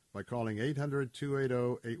by calling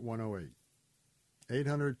 800-280-8108.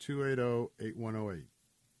 800-280-8108.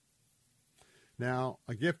 Now,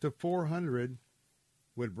 a gift of $400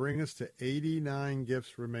 would bring us to 89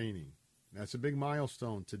 gifts remaining. That's a big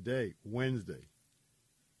milestone today, Wednesday.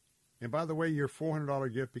 And by the way, your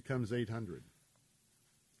 $400 gift becomes $800.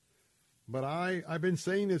 But I've been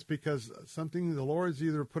saying this because something the Lord's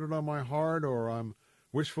either put it on my heart or I'm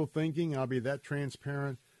wishful thinking. I'll be that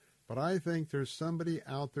transparent. But I think there's somebody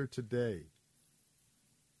out there today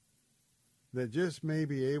that just may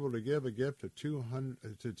be able to give a gift of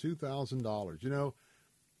 $2,000.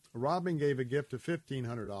 Robin gave a gift of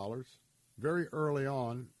 $1,500 very early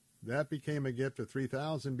on. That became a gift of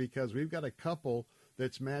 $3,000 because we've got a couple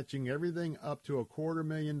that's matching everything up to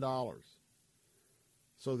 $250,000.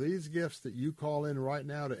 So these gifts that you call in right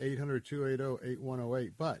now to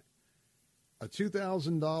 800-280-8108, but a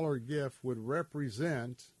 $2,000 gift would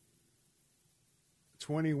represent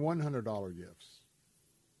 $2,100 gifts.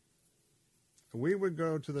 We would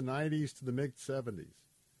go to the 90s to the mid-70s.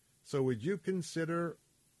 So would you consider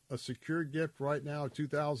a secure gift right now,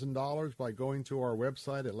 $2,000, by going to our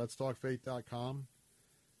website at letstalkfaith.com?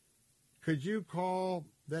 Could you call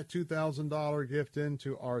that $2,000 gift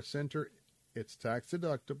into our center? It's tax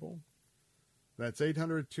deductible. That's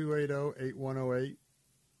 800-280-8108.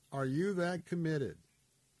 Are you that committed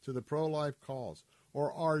to the pro-life cause?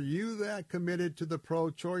 Or are you that committed to the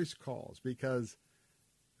pro-choice cause? Because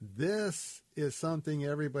this is something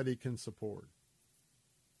everybody can support.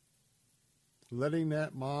 Letting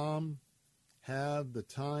that mom have the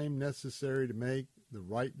time necessary to make the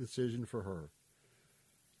right decision for her.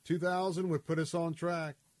 2,000 would put us on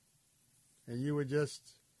track, and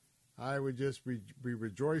I would just be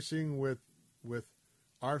rejoicing with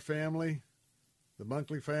our family, the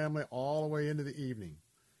Bunkley family, all the way into the evening.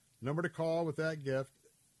 Number to call with that gift,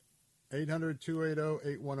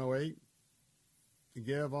 800-280-8108.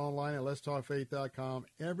 Give online at letstalkfaith.com.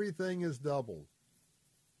 Everything is doubled.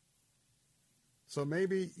 So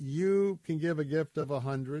maybe you can give a gift of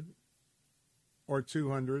 $100 or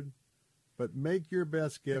 $200, but make your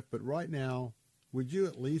best gift. But right now, would you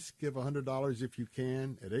at least give $100 if you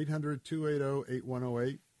can at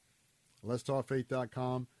 800-280-8108,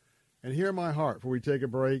 letstalkfaith.com. And hear my heart before we take a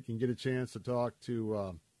break and get a chance to talk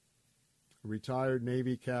to retired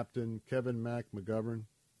Navy Captain Kevin Mack McGovern.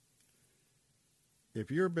 If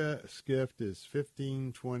your best gift is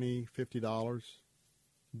 $15, $20, $50,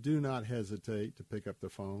 do not hesitate to pick up the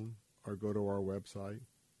phone or go to our website.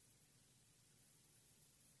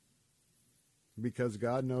 because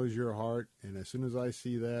God knows your heart. And as soon as I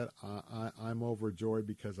see that, I'm overjoyed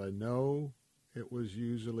because I know it was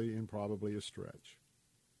usually and probably a stretch.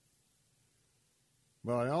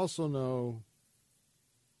 But I also know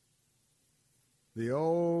the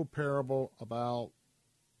old parable about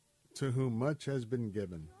to whom much has been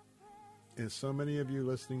given. And so many of you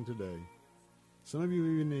listening today, some of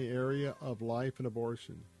you in the area of life and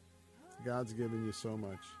abortion, God's given you so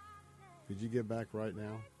much. Could you give back right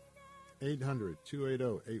now?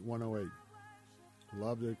 800-280-8108.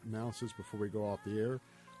 Love to announce this before we go off the air.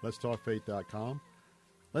 Let'sTalkFaith.com.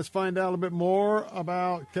 Let's find out a bit more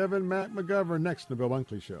about Kevin Mac McGovern next in the Bill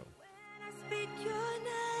Bunkley Show.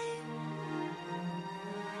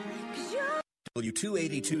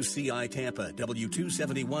 W282CI Tampa,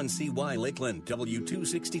 W271CY Lakeland,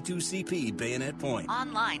 W262CP Bayonet Point.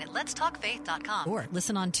 Online at letstalkfaith.com or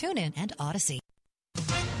listen on TuneIn and Odyssey.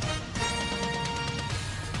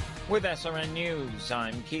 With SRN News,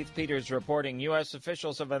 I'm Keith Peters reporting U.S.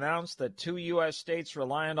 officials have announced that 2 U.S. states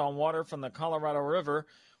reliant on water from the Colorado River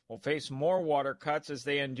will face more water cuts as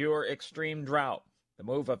they endure extreme drought. The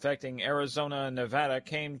move affecting Arizona and Nevada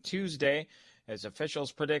came Tuesday as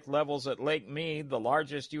officials predict levels at Lake Mead, the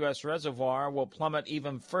largest U.S. reservoir, will plummet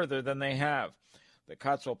even further than they have. The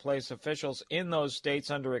cuts will place officials in those states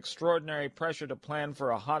under extraordinary pressure to plan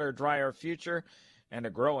for a hotter, drier future and a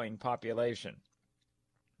growing population.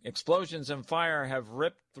 Explosions and fire have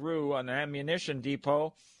ripped through an ammunition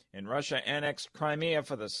depot in Russia-annexed Crimea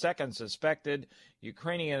for the second suspected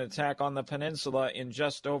Ukrainian attack on the peninsula in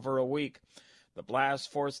just over a week. The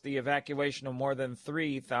blast forced the evacuation of more than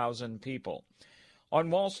 3,000 people. On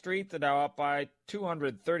Wall Street, the Dow up by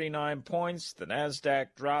 239 points. The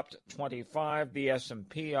Nasdaq dropped 25. The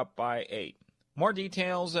S&P up by 8. More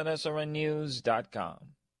details at srnnews.com.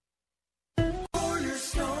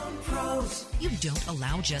 Cornerstone Pros. You don't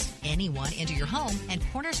allow just anyone into your home, and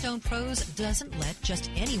Cornerstone Pros doesn't let just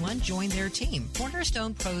anyone join their team.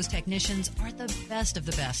 Cornerstone Pros technicians are the best of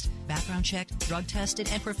the best. Background checked, drug tested,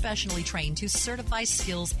 and professionally trained to certify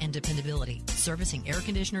skills and dependability. Servicing air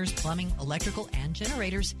conditioners, plumbing, electrical, and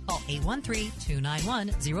generators. Call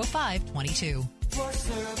 813-291-0522. For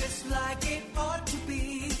service like it ought to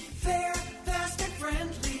be, fair, fast, and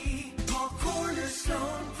friendly. Call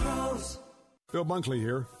Cornerstone Pros. Bill Bunkley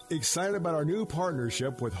here, excited about our new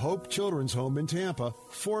partnership with Hope Children's Home in Tampa,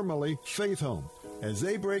 formerly Faith Home, as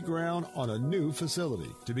they break ground on a new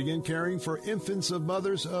facility to begin caring for infants of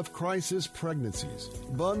mothers of crisis pregnancies.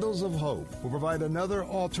 Bundles of Hope will provide another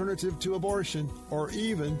alternative to abortion or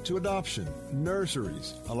even to adoption.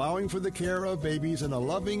 Nurseries, allowing for the care of babies in a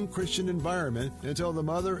loving Christian environment until the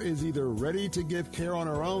mother is either ready to give care on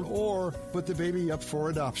her own or put the baby up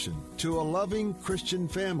for adoption to a loving Christian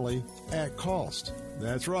family at cost.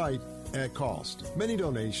 That's right, at cost. Many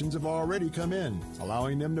donations have already come in,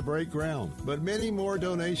 allowing them to break ground, but many more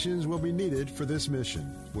donations will be needed for this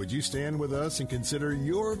mission. Would you stand with us and consider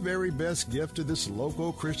your very best gift to this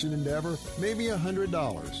local Christian endeavor? Maybe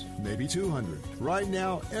 $100, maybe $200. Right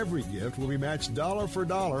now, every gift will be matched dollar for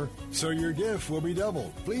dollar, so your gift will be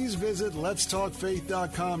doubled. Please visit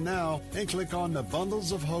letstalkfaith.com now and click on the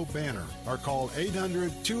Bundles of Hope banner or call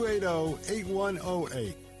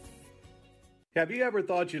 800-280-8108. Have you ever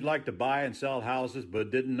thought you'd like to buy and sell houses but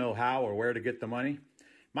didn't know how or where to get the money?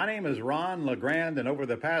 My name is Ron LeGrand, and over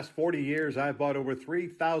the past 40 years, I've bought over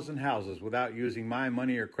 3,000 houses without using my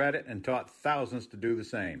money or credit and taught thousands to do the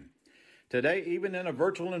same. Today, even in a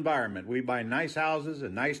virtual environment, we buy nice houses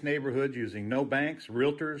in nice neighborhoods using no banks,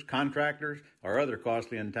 realtors, contractors, or other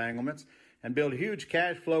costly entanglements, and build huge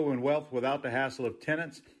cash flow and wealth without the hassle of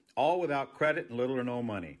tenants, all without credit and little or no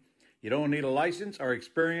money. You don't need a license or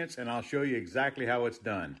experience, and I'll show you exactly how it's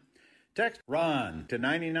done. Text RON to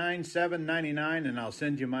 99799 and I'll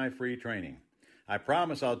send you my free training. I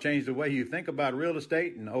promise I'll change the way you think about real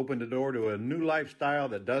estate and open the door to a new lifestyle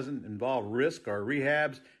that doesn't involve risk or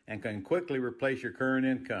rehabs and can quickly replace your current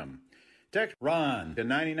income. Text RON to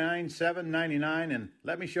 99799 and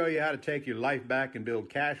let me show you how to take your life back and build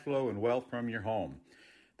cash flow and wealth from your home.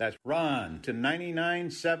 That's RON to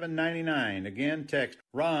 99799. Again, text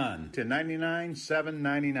RON to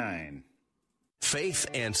 99799. Faith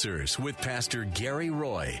Answers with Pastor Gary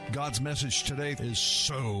Roy. God's message today is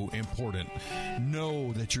so important.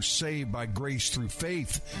 Know that you're saved by grace through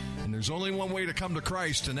faith, and there's only one way to come to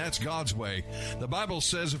Christ, and that's God's way. The Bible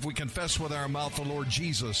says if we confess with our mouth the Lord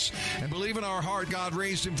Jesus and believe in our heart God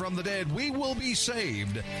raised him from the dead, we will be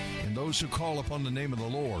saved, and those who call upon the name of the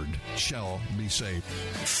Lord shall be saved.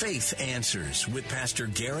 Faith Answers with Pastor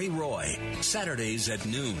Gary Roy, Saturdays at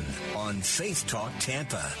noon on Faith Talk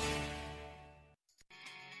Tampa.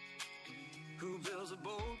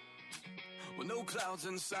 with no clouds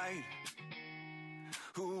in sight.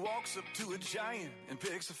 Who walks up to a giant and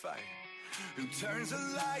picks a fight? Who turns a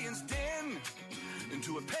lion's den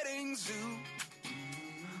into a petting zoo?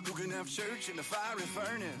 Who can have church in a fiery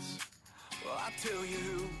furnace? Well, I'll tell you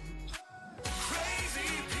who.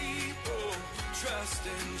 Crazy people trust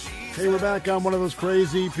in Jesus. Hey, we're back on one of those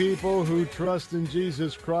crazy people who trust in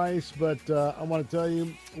Jesus Christ. But I want to tell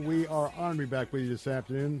you, we are honored to be back with you this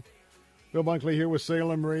afternoon. Bill Bunkley here with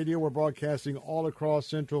Salem Radio. We're broadcasting all across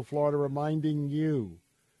Central Florida, reminding you,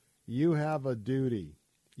 you have a duty.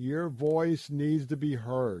 Your voice needs to be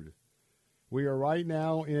heard. We are right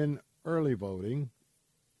now in early voting.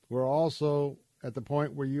 We're also at the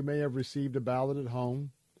point where you may have received a ballot at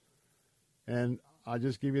home. And I'll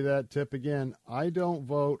just give you that tip again. I don't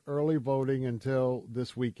vote early voting until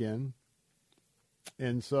this weekend.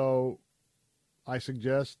 And so I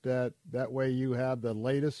suggest that way you have the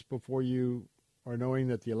latest before you are knowing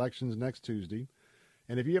that the election's next Tuesday.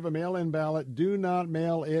 And if you have a mail-in ballot, do not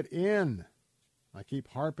mail it in. I keep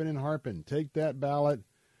harping and harping. Take that ballot,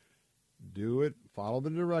 do it, follow the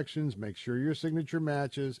directions, make sure your signature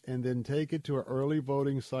matches, and then take it to an early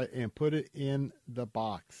voting site and put it in the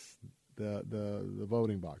box, the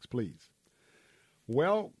voting box, please.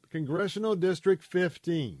 Well, Congressional District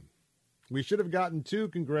 15. We should have gotten 2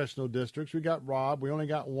 congressional districts. We got robbed. We only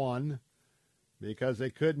got 1 because they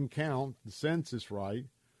couldn't count the census right.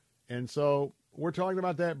 And so we're talking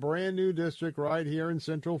about that brand new district right here in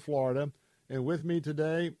Central Florida. And with me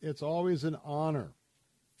today, it's always an honor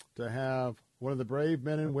to have one of the brave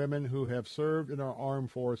men and women who have served in our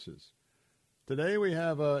armed forces. Today we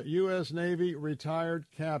have a U.S. Navy retired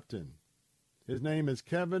captain. His name is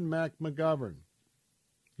Kevin McGovern.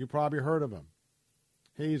 You probably heard of him.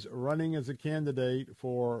 He's running as a candidate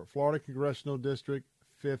for Florida Congressional District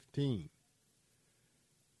 15.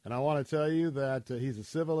 And I want to tell you that he's a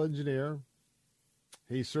civil engineer.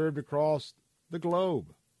 He served across the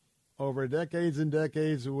globe over decades and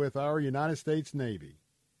decades with our United States Navy.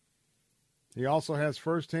 He also has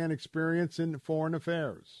firsthand experience in foreign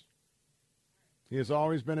affairs. He has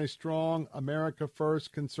always been a strong America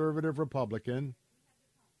First conservative Republican.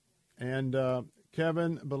 And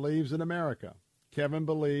Kevin believes in America. Kevin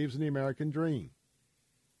believes in the American dream.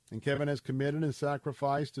 And Kevin has committed and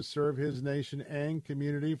sacrificed to serve his nation and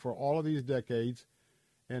community for all of these decades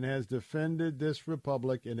and has defended this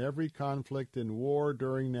republic in every conflict and war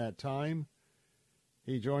during that time.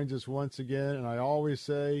 He joins us once again, and I always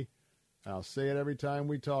say, I'll say it every time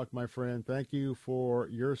we talk, my friend, thank you for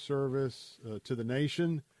your service to the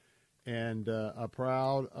nation, and I'm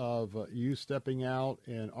proud of you stepping out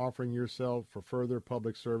and offering yourself for further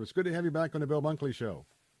public service. Good to have you back on the Bill Bunkley Show.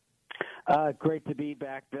 Great to be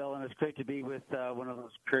back, Bill, and it's great to be with one of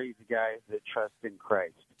those crazy guys that trust in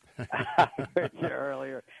Christ. I heard you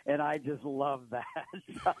earlier, and I just love that.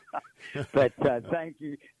 But thank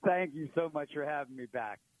you so much for having me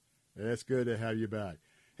back. It's good to have you back.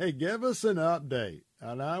 Hey, give us an update.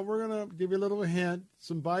 Now we're going to give you a little hint.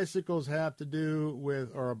 Some bicycles have to do with,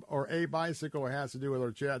 or a bicycle has to do with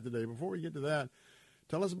our chat today. Before we get to that,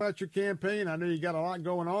 tell us about your campaign. I know you got a lot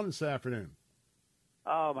going on this afternoon.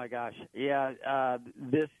 Oh, my gosh. Yeah,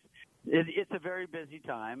 it's a very busy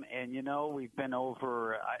time. And, you know, we've been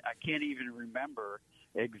over, I can't even remember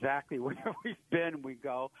exactly where we've been.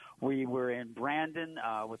 We were in Brandon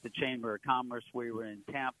with the Chamber of Commerce. We were in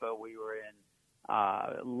Tampa. We were in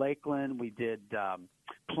Lakeland. We did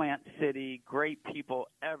Plant City. Great people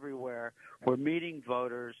everywhere. We're meeting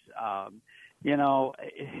voters. You know,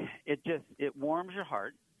 it warms your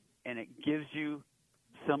heart, and it gives you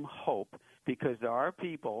some hope, because there are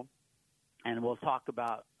people, and we'll talk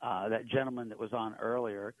about that gentleman that was on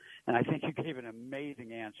earlier, and I think you gave an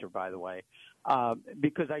amazing answer, by the way,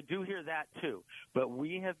 because I do hear that too. But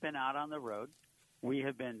we have been out on the road. We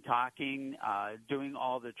have been talking, doing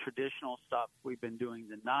all the traditional stuff. We've been doing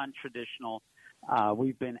the non-traditional.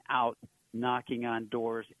 We've been out knocking on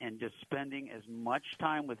doors and just spending as much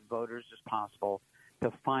time with voters as possible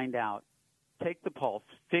to find out, take the pulse,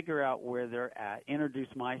 figure out where they're at,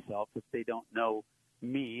 introduce myself if they don't know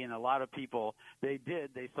me. And a lot of people, they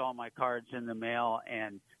saw my cards in the mail,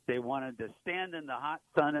 and they wanted to stand in the hot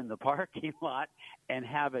sun in the parking lot and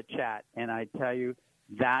have a chat. And I tell you,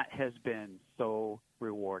 that has been so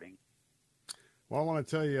rewarding. Well, I want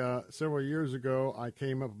to tell you, several years ago, I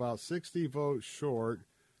came up about 60 votes short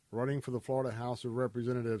running for the Florida House of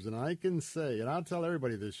Representatives. And I can say, and I'll tell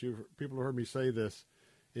everybody this, people have heard me say this,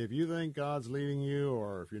 if you think God's leading you,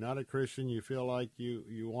 or if you're not a Christian, you feel like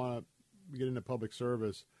you want to get into public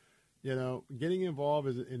service, you know, getting involved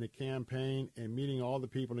in a campaign and meeting all the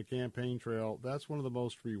people in the campaign trail, that's one of the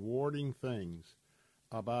most rewarding things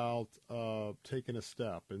about taking a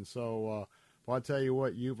step. And so well, I'll tell you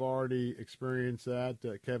what, you've already experienced that,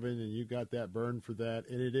 Kevin, and you got that burn for that,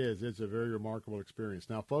 and it's a very remarkable experience.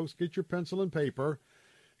 Now, folks, get your pencil and paper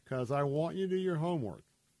because I want you to do your homework.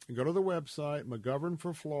 Go to the website,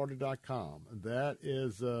 McGovernforFlorida.com. That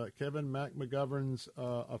is Kevin McGovern's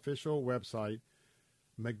official website,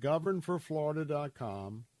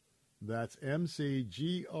 McGovernforFlorida.com. That's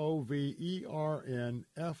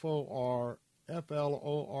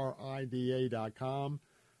McGovernforFlorida.com.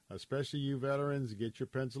 Especially you veterans, get your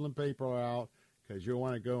pencil and paper out because you'll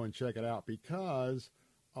want to go and check it out because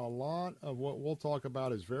a lot of what we'll talk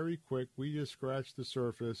about is very quick. We just scratched the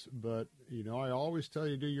surface, but, you know, I always tell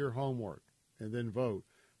you do your homework and then vote.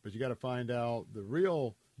 But you got to find out the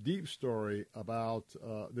real deep story about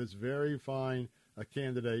this very fine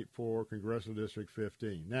candidate for Congressional District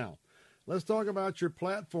 15. Now, let's talk about your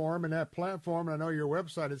platform, and that platform, and I know your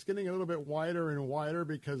website, it's getting a little bit wider and wider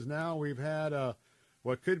because now we've had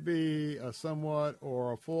what could be a somewhat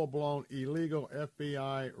or a full-blown illegal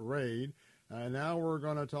FBI raid. And now we're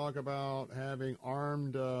going to talk about having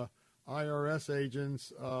armed IRS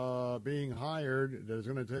agents being hired that's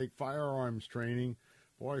going to take firearms training.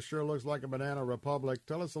 Boy, it sure looks like a banana republic.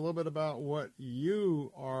 Tell us a little bit about what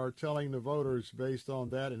you are telling the voters based on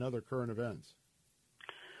that and other current events.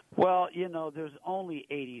 Well, you know, there's only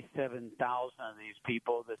 87,000 of these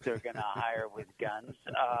people that they're going to hire with guns,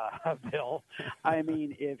 Bill. I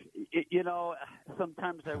mean, you know,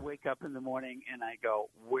 sometimes I wake up in the morning and I go,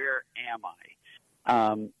 where am I?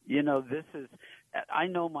 You know, I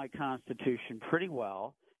know my Constitution pretty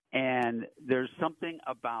well, and there's something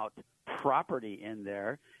about property in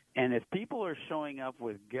there. And if people are showing up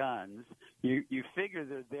with guns, you figure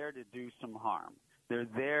they're there to do some harm. They're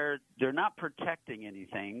there. They're not protecting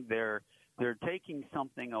anything. They're taking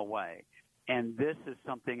something away, and this is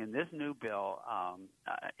something in this new bill.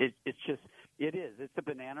 It's a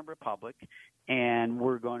banana republic, and we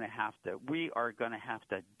are going to have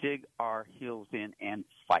to dig our heels in and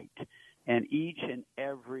fight, and each and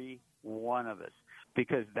every one of us,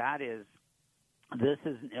 because this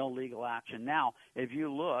is an illegal action. Now, if you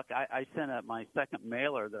look, I sent out my second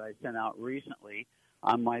mailer that I sent out recently.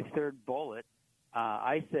 On my third bullet,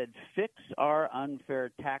 I said, fix our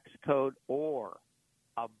unfair tax code or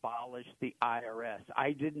abolish the IRS.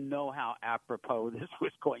 I didn't know how apropos this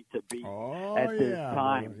was going to be at this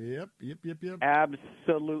time. Yep.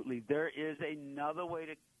 Absolutely. There is another way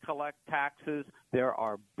to collect taxes. There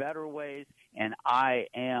are better ways, and I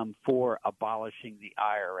am for abolishing the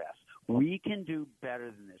IRS. We can do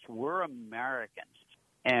better than this. We're Americans,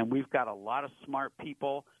 and we've got a lot of smart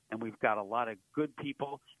people, and we've got a lot of good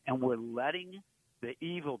people, and we're letting the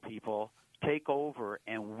evil people take over,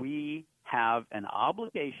 and we have an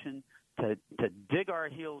obligation to dig our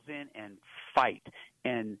heels in and fight.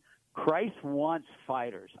 And Christ wants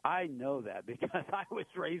fighters. I know that because I was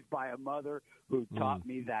raised by a mother who taught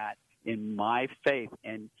me that in my faith.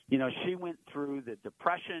 And, you know, she went through the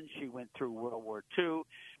Depression. She went through World War II.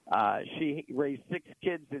 She raised 6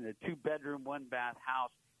 kids in a 2-bedroom, 1-bath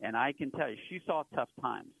house. And I can tell you, she saw tough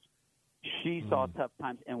times. She saw tough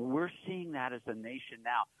times, and we're seeing that as a nation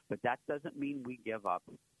now. But that doesn't mean we give up.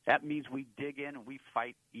 That means we dig in and we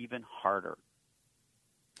fight even harder.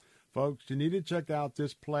 Folks, you need to check out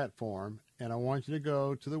this platform, and I want you to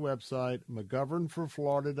go to the website,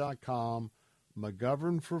 McGovernforFlorida.com,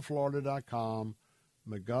 McGovernforFlorida.com,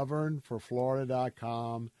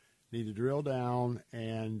 McGovernforFlorida.com. Need to drill down,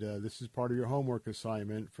 and this is part of your homework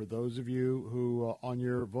assignment for those of you who on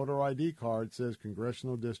your voter ID card says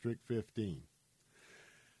Congressional District 15.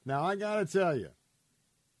 Now, I got to tell you,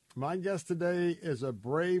 my guest today is a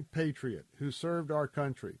brave patriot who served our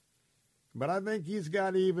country, but I think he's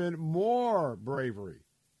got even more bravery,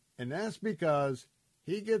 and that's because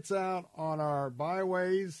he gets out on our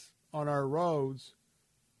byways, on our roads,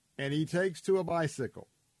 and he takes to a bicycle.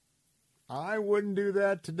 I wouldn't do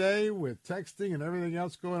that today with texting and everything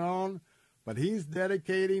else going on, but he's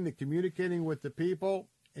dedicating to communicating with the people,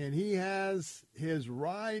 and he has his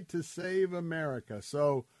ride to save America.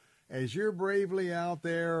 So as you're bravely out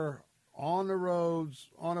there on the roads,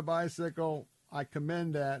 on a bicycle, I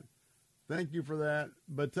commend that. Thank you for that.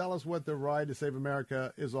 But tell us what the Ride to Save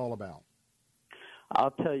America is all about.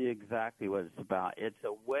 I'll tell you exactly what it's about. It's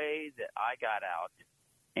a way that I got out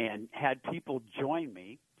and had people join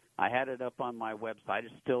me. I had it up on my website.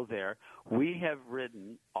 It's still there. We have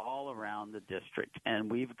ridden all around the district,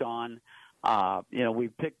 and we've gone,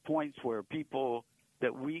 we've picked points where people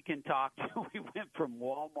that we can talk to. We went from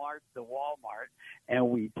Walmart to Walmart, and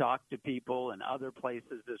we talked to people in other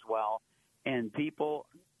places as well. And people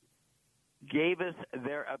gave us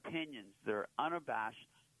their opinions, their unabashed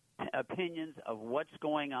opinions of what's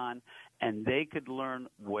going on, and they could learn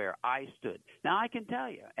where I stood. Now, I can tell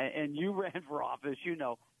you, and you ran for office, you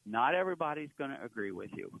know, not everybody's going to agree with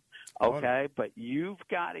you, okay? But you've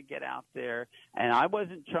got to get out there, and I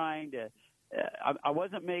wasn't trying to I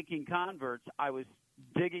wasn't making converts. I was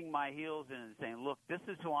digging my heels in and saying, look, this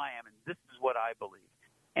is who I am, and this is what I believe.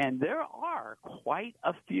 And there are quite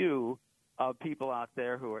a few people out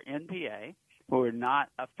there who are in PA, who are not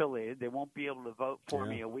affiliated. They won't be able to vote for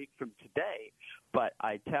me a week from today. But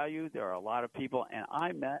I tell you, there are a lot of people, and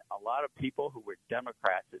I met a lot of people who were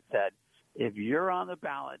Democrats that said, if you're on the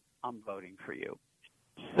ballot, I'm voting for you.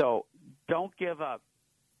 So don't give up.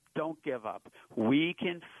 Don't give up. We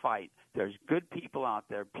can fight. There's good people out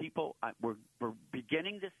there. We're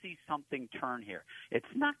beginning to see something turn here. It's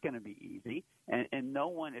not going to be easy. And no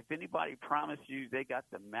one, if anybody promised you they got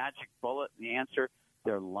the magic bullet and the answer,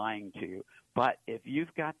 they're lying to you. But if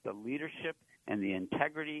you've got the leadership and the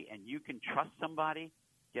integrity and you can trust somebody,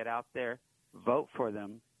 get out there, vote for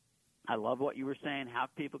them. I love what you were saying.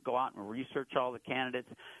 Have people go out and research all the candidates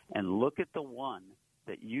and look at the one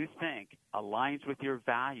that you think aligns with your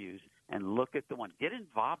values, and look at the one. Get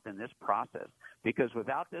involved in this process, because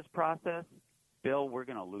without this process, Bill, we're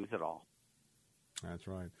going to lose it all. That's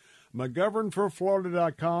right.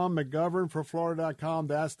 McGovernforFlorida.com, McGovernforFlorida.com.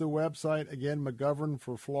 That's the website. Again, McGovern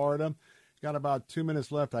for Florida. Got about 2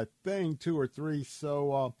 minutes left, I think, 2 or 3.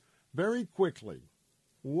 So very quickly,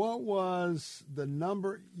 what was the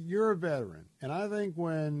number? You're a veteran, and I think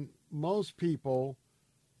when most people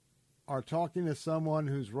are talking to someone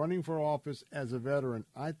who's running for office as a veteran,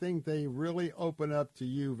 I think they really open up to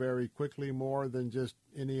you very quickly, more than just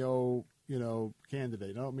any old,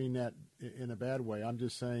 candidate. I don't mean that in a bad way. I'm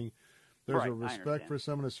just saying there's a respect for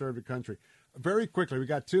someone to serve the country. Very quickly, we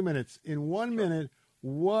got 2 minutes. In 1 minute,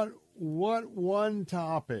 what one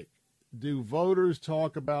topic do voters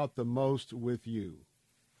talk about the most with you?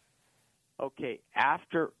 Okay,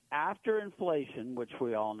 after inflation, which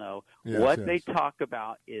we all know, they talk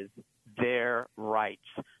about is their rights.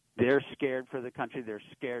 They're scared for the country. They're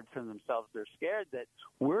scared for themselves. They're scared that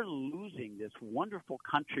we're losing this wonderful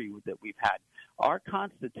country that we've had. Our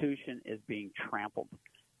Constitution is being trampled,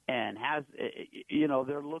 and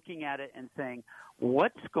they're looking at it and saying,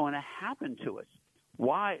 what's going to happen to us?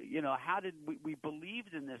 Why, how did we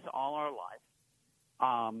believed in this all our life?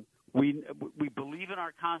 We believe in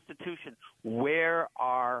our Constitution. Where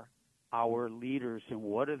are our leaders, and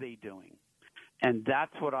what are they doing? And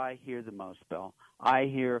that's what I hear the most, Bill. I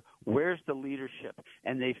hear, where's the leadership?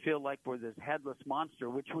 And they feel like we're this headless monster,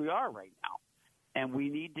 which we are right now. And we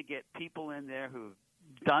need to get people in there who've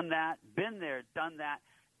done that, been there, done that,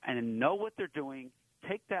 and know what they're doing.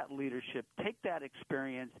 Take that leadership, take that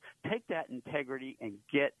experience, take that integrity, and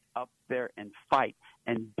get up there and fight.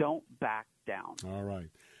 And don't back down. All right.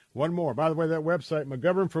 One more. By the way, that website,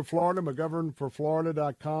 McGovern for Florida,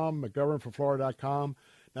 McGovernforFlorida.com, McGovernforFlorida.com.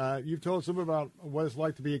 You've told us something about what it's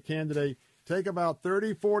like to be a candidate. Take about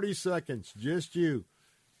 30, 40 seconds, just you.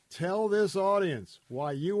 Tell this audience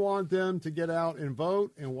why you want them to get out and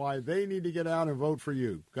vote and why they need to get out and vote for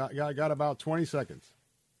you. Got about 20 seconds.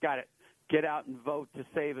 Got it. Get out and vote to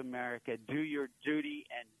save America. Do your duty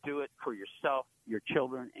and do it for yourself, your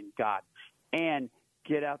children, and God. And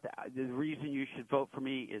get out. The reason you should vote for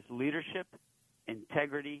me is leadership,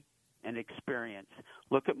 integrity, and experience.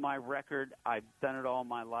 Look at my record. I've done it all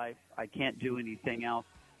my life. I can't do anything else.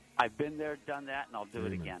 I've been there, done that, and I'll do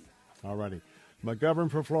it again. All righty.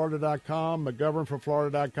 McGovernforFlorida.com,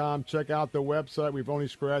 McGovernforFlorida.com. Check out the website. We've only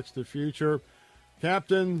scratched the future.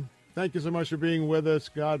 Captain, thank you so much for being with us.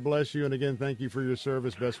 God bless you. And again, thank you for your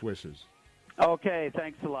service. Best wishes. Okay.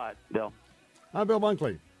 Thanks a lot, Bill. I'm Bill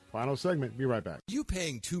Bunkley. Final segment. Be right back. Are you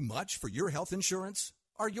paying too much for your health insurance?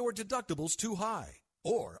 Are your deductibles too high?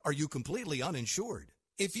 Or are you completely uninsured?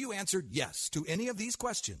 If you answered yes to any of these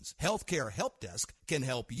questions, Healthcare Help Desk can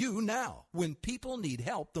help you now when people need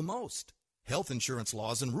help the most. Health insurance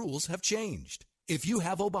laws and rules have changed. If you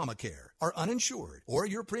have Obamacare, are uninsured, or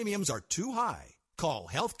your premiums are too high, call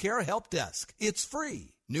Healthcare Help Desk. It's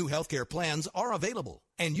free. New healthcare plans are available,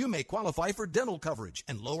 and you may qualify for dental coverage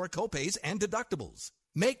and lower copays and deductibles.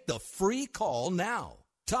 Make the free call now.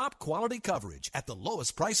 Top quality coverage at the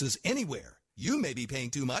lowest prices anywhere. You may be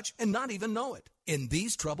paying too much and not even know it. In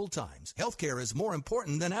these troubled times, healthcare is more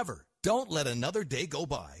important than ever. Don't let another day go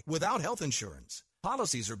by without health insurance.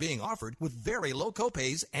 Policies are being offered with very low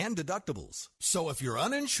copays and deductibles. So if you're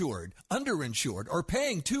uninsured, underinsured, or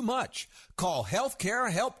paying too much, call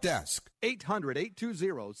Healthcare Help Desk.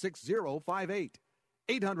 800-820-6058.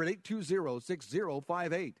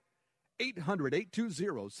 800-820-6058.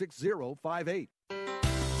 800-820-6058.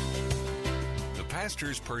 The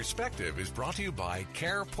Pastor's Perspective is brought to you by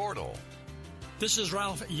Care Portal. This is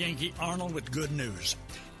Ralph Yankee Arnold with good news.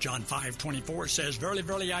 John 5:24 says, Verily,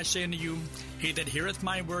 verily, I say unto you, he that heareth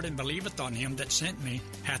my word and believeth on him that sent me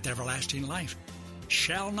hath everlasting life,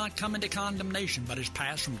 shall not come into condemnation, but is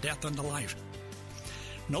passed from death unto life.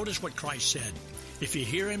 Notice what Christ said. If you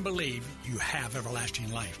hear and believe, you have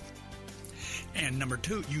everlasting life. And number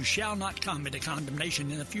 2, you shall not come into condemnation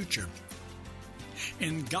in the future.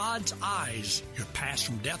 In God's eyes, you're passed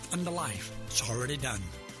from death unto life. It's already done.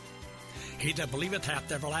 He that believeth hath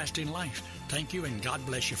everlasting life. Thank you, and God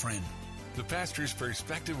bless you, friend. The Pastor's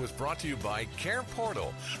Perspective was brought to you by Care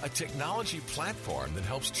Portal, a technology platform that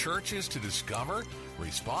helps churches to discover,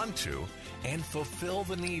 respond to, and fulfill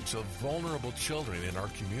the needs of vulnerable children in our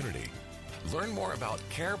community. Learn more about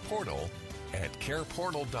Care Portal at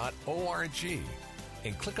careportal.org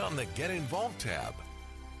and click on the Get Involved tab.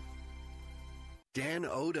 Dan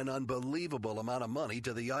owed an unbelievable amount of money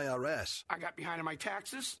to the IRS. I got behind on my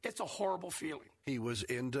taxes. It's a horrible feeling. He was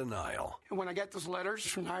in denial. And when I got those letters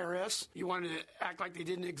from the IRS, you wanted to act like they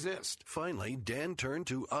didn't exist. Finally, Dan turned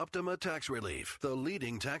to Optima Tax Relief, the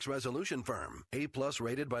leading tax resolution firm. A-plus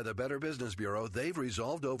rated by the Better Business Bureau, they've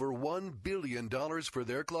resolved over $1 billion for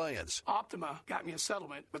their clients. Optima got me a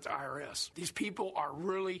settlement with the IRS. These people are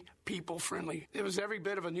really people-friendly. It was every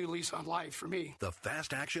bit of a new lease on life for me. The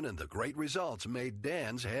fast action and the great results made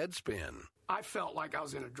Dan's head spin. I felt like I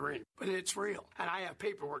was in a dream, but it's real, and I have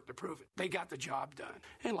paperwork to prove it. They got the job done,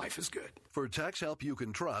 and life is good. For tax help you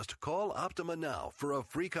can trust, call Optima now for a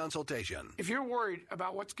free consultation. If you're worried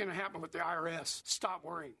about what's going to happen with the IRS, stop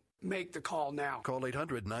worrying. Make the call now. Call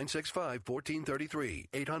 800-965-1433.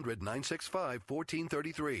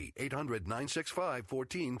 800-965-1433.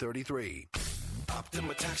 800-965-1433.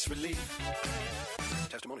 Optima Tax Relief.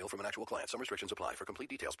 Testimonial from an actual client. Some restrictions apply. For complete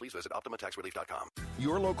details, please visit OptimaTaxRelief.com.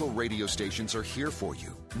 Your local radio stations are here for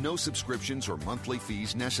you. No subscriptions or monthly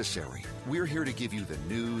fees necessary. We're here to give you the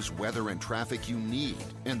news, weather, and traffic you need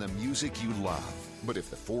and the music you love. But if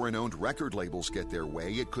the foreign-owned record labels get their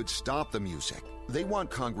way, it could stop the music. They want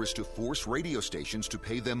Congress to force radio stations to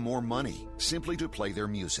pay them more money simply to play their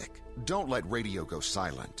music. Don't let radio go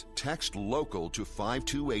silent. Text LOCAL to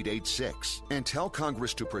 52886 and tell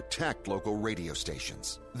Congress to protect local radio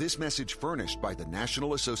stations. This message furnished by the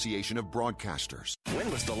National Association of Broadcasters. When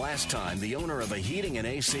was the last time the owner of a heating and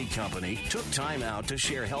AC company took time out to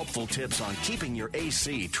share helpful tips on keeping your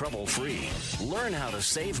AC trouble-free? Learn how to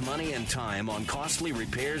save money and time on costly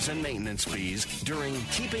repairs and maintenance fees during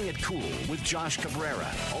Keeping It Cool with Josh Cabrera,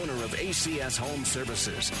 owner of ACS Home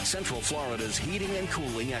Services, Central Florida's heating and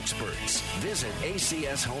cooling experts. Visit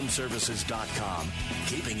acshomeservices.com.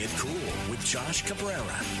 Keeping It Cool with Josh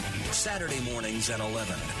Cabrera. Saturday mornings at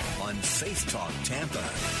 11 on Faith Talk Tampa.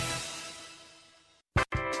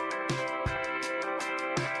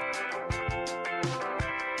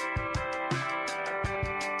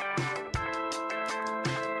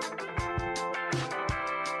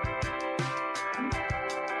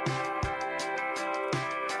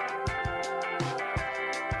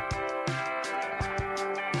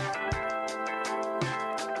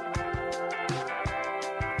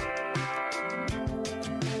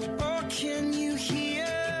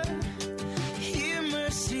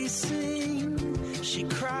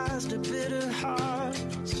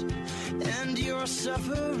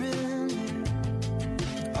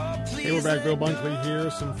 Hey, we're back. Bill Bunkley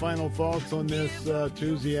here. Some final thoughts on this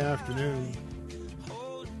Tuesday afternoon.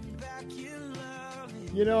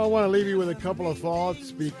 You know, I want to leave you with a couple of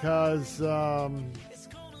thoughts because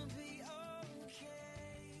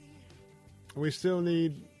we still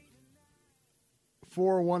need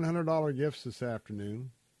 4 $100 gifts this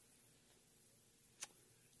afternoon.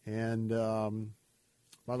 And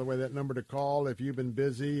by the way, that number to call if you've been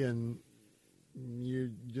busy and your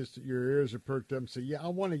ears are perked up and say, yeah, I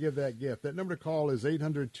want to give that gift. That number to call is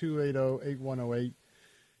 800-280-8108,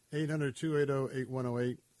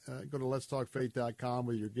 800-280-8108. Go to letstalkfaith.com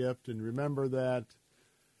with your gift. And remember that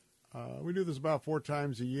we do this about 4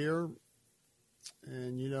 times a year.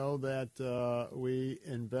 And you know that we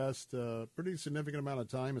invest a pretty significant amount of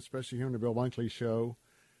time, especially here on the Bill Bunkley Show,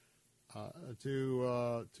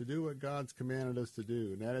 to do what God's commanded us to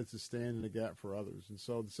do, and that is to stand in the gap for others. And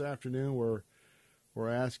so this afternoon we're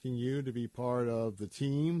asking you to be part of the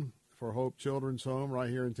team for Hope Children's Home right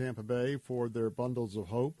here in Tampa Bay for their Bundles of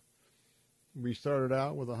Hope. We started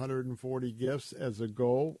out with 140 gifts as a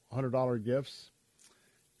goal, $100 gifts,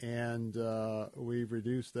 and we've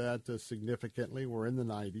reduced that significantly. We're in the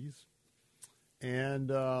 90s.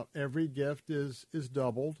 And every gift is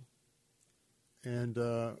doubled. And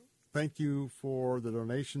thank you for the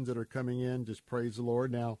donations that are coming in. Just praise the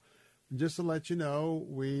Lord. Now, just to let you know,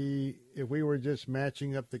 if we were just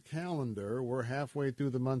matching up the calendar, we're halfway through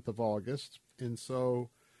the month of August. And so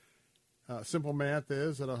simple math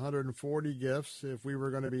is at 140 gifts, if we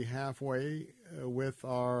were going to be halfway with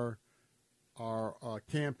our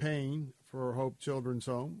campaign for Hope Children's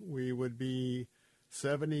Home, we would be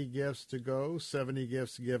 70 gifts to go, 70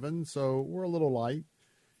 gifts given. So we're a little light.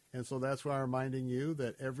 And so that's why I'm reminding you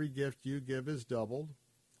that every gift you give is doubled.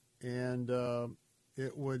 And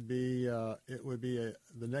it would be the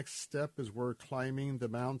next step is we're climbing the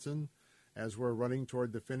mountain as we're running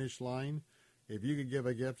toward the finish line. If you could give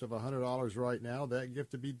a gift of $100 right now, that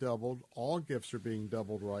gift would be doubled. All gifts are being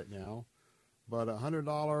doubled right now. But a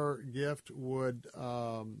 $100 gift would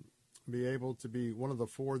be able to be one of the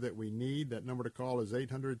four that we need. That number to call is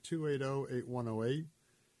 800-280-8108,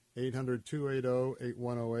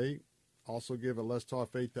 800-280-8108. Also give at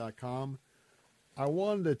letstalkfaith.com. I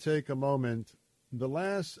wanted to take a moment. The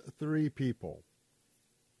last three people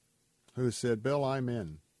who said, Bill, I'm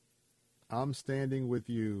in. I'm standing with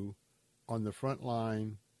you on the front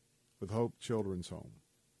line with Hope Children's Home.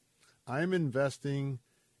 I'm investing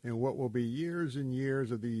in what will be years and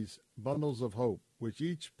years of these bundles of hope, which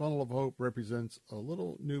each bundle of hope represents a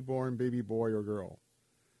little newborn baby boy or girl.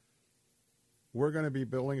 We're going to be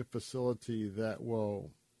building a facility that will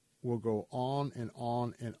go on and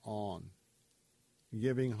on and on,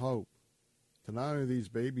 giving hope to not only these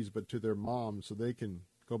babies but to their moms so they can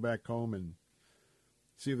go back home and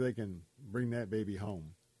see if they can bring that baby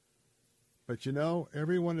home. But you know,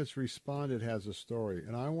 everyone that's responded has a story.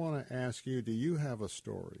 And I want to ask you, do you have a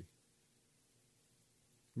story?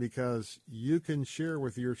 Because you can share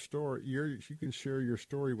with your story, you can share your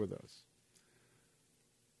story with us.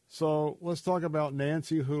 So let's talk about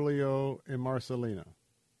Nancy, Julio, and Marcelina.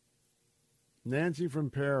 Nancy from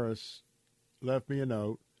Paris left me a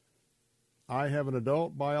note. I have an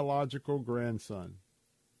adult biological grandson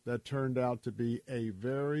that turned out to be a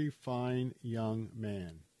very fine young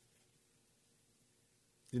man.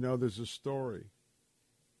 You know, there's a story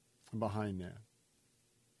behind that.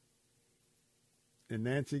 And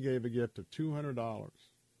Nancy gave a gift of $200.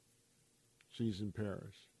 She's in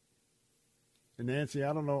Paris. And Nancy,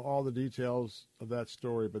 I don't know all the details of that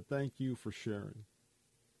story, but thank you for sharing.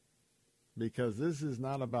 Because this is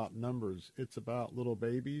not about numbers. It's about little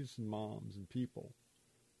babies and moms and people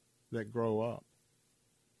that grow up.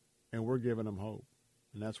 And we're giving them hope.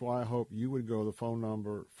 And that's why I hope you would go to the phone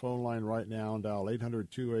line right now and dial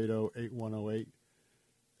 800-280-8108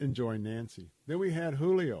 and join Nancy. Then we had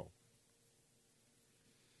Julio.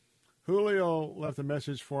 Julio left a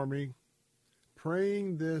message for me.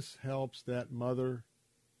 Praying this helps that mother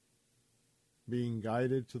being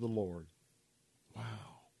guided to the Lord. Wow.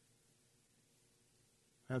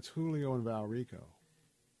 That's Julio and Valrico.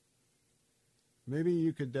 Maybe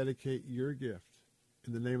you could dedicate your gift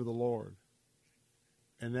in the name of the Lord.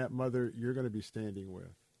 And that mother you're going to be standing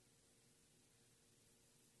with.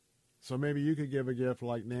 So maybe you could give a gift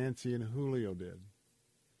like Nancy and Julio did.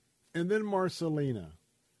 And then Marcelina.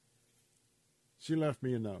 She left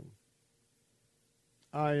me a note.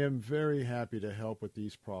 I am very happy to help with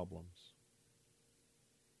these problems.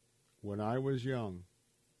 When I was young,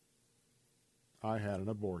 I had an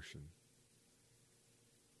abortion.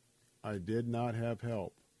 I did not have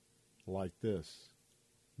help like this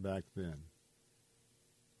back then.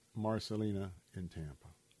 Marcelina in Tampa.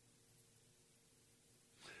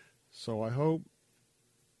 So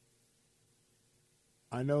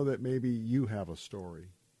I know that maybe you have a story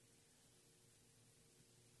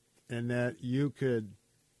and that you could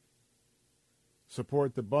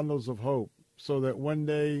support the bundles of hope so that one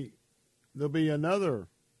day there'll be another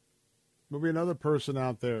person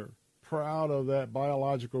out there proud of that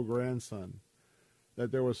biological grandson,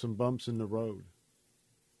 that there were some bumps in the road,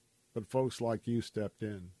 but folks like you stepped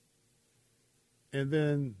in. And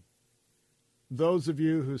then those of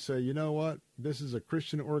you who say, you know what, this is a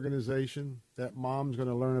Christian organization, that mom's going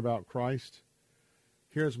to learn about Christ.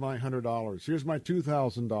 Here's my $100. Here's my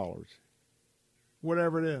 $2,000.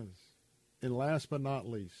 Whatever it is. And last but not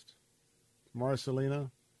least,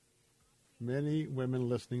 Marcelina, many women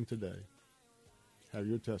listening today have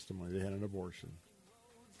your testimony. They had an abortion.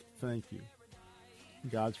 Thank you.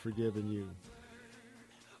 God's forgiven you.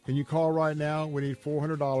 Can you call right now? We need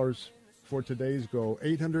 $400 for today's goal.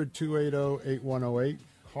 800-280-8108.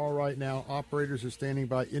 Call right now. Operators are standing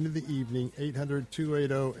by into the evening.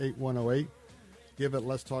 800-280-8108. Give it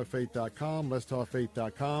letstalkfaith.com.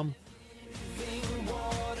 Letstalkfaith.com.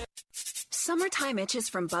 Summertime itches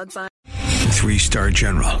from Bug Bite. 3-star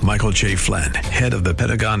general Michael J. Flynn, head of the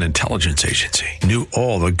Pentagon Intelligence Agency, knew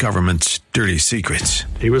all the government's dirty secrets.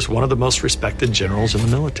 He was one of the most respected generals in the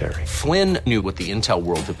military. Flynn knew what the intel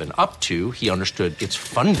world had been up to. He understood its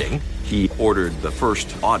funding. He ordered the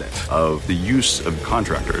first audit of the use of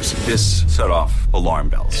contractors. This set off alarm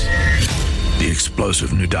bells. The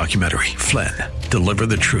explosive new documentary, Flynn, Deliver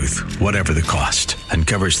the Truth, Whatever the Cost,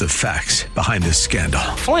 uncovers the facts behind this scandal.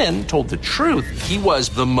 Flynn told the truth. He was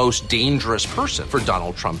the most dangerous person for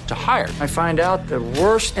Donald Trump to hire. I find out the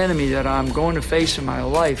worst enemy that I'm going to face in my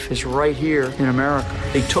life is right here in America.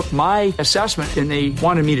 They took my assessment and they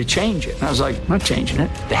wanted me to change it. And I was like, I'm not changing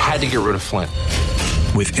it. They had to get rid of Flynn.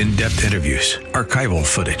 With in-depth interviews, archival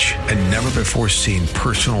footage, and never-before-seen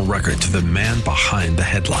personal records of the man behind the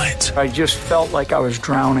headlines. I just felt like I was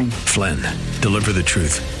drowning. Flynn, Deliver the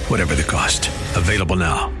Truth, Whatever the Cost. Available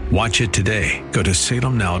now. Watch it today. Go to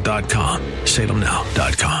salemnow.com.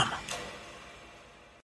 salemnow.com.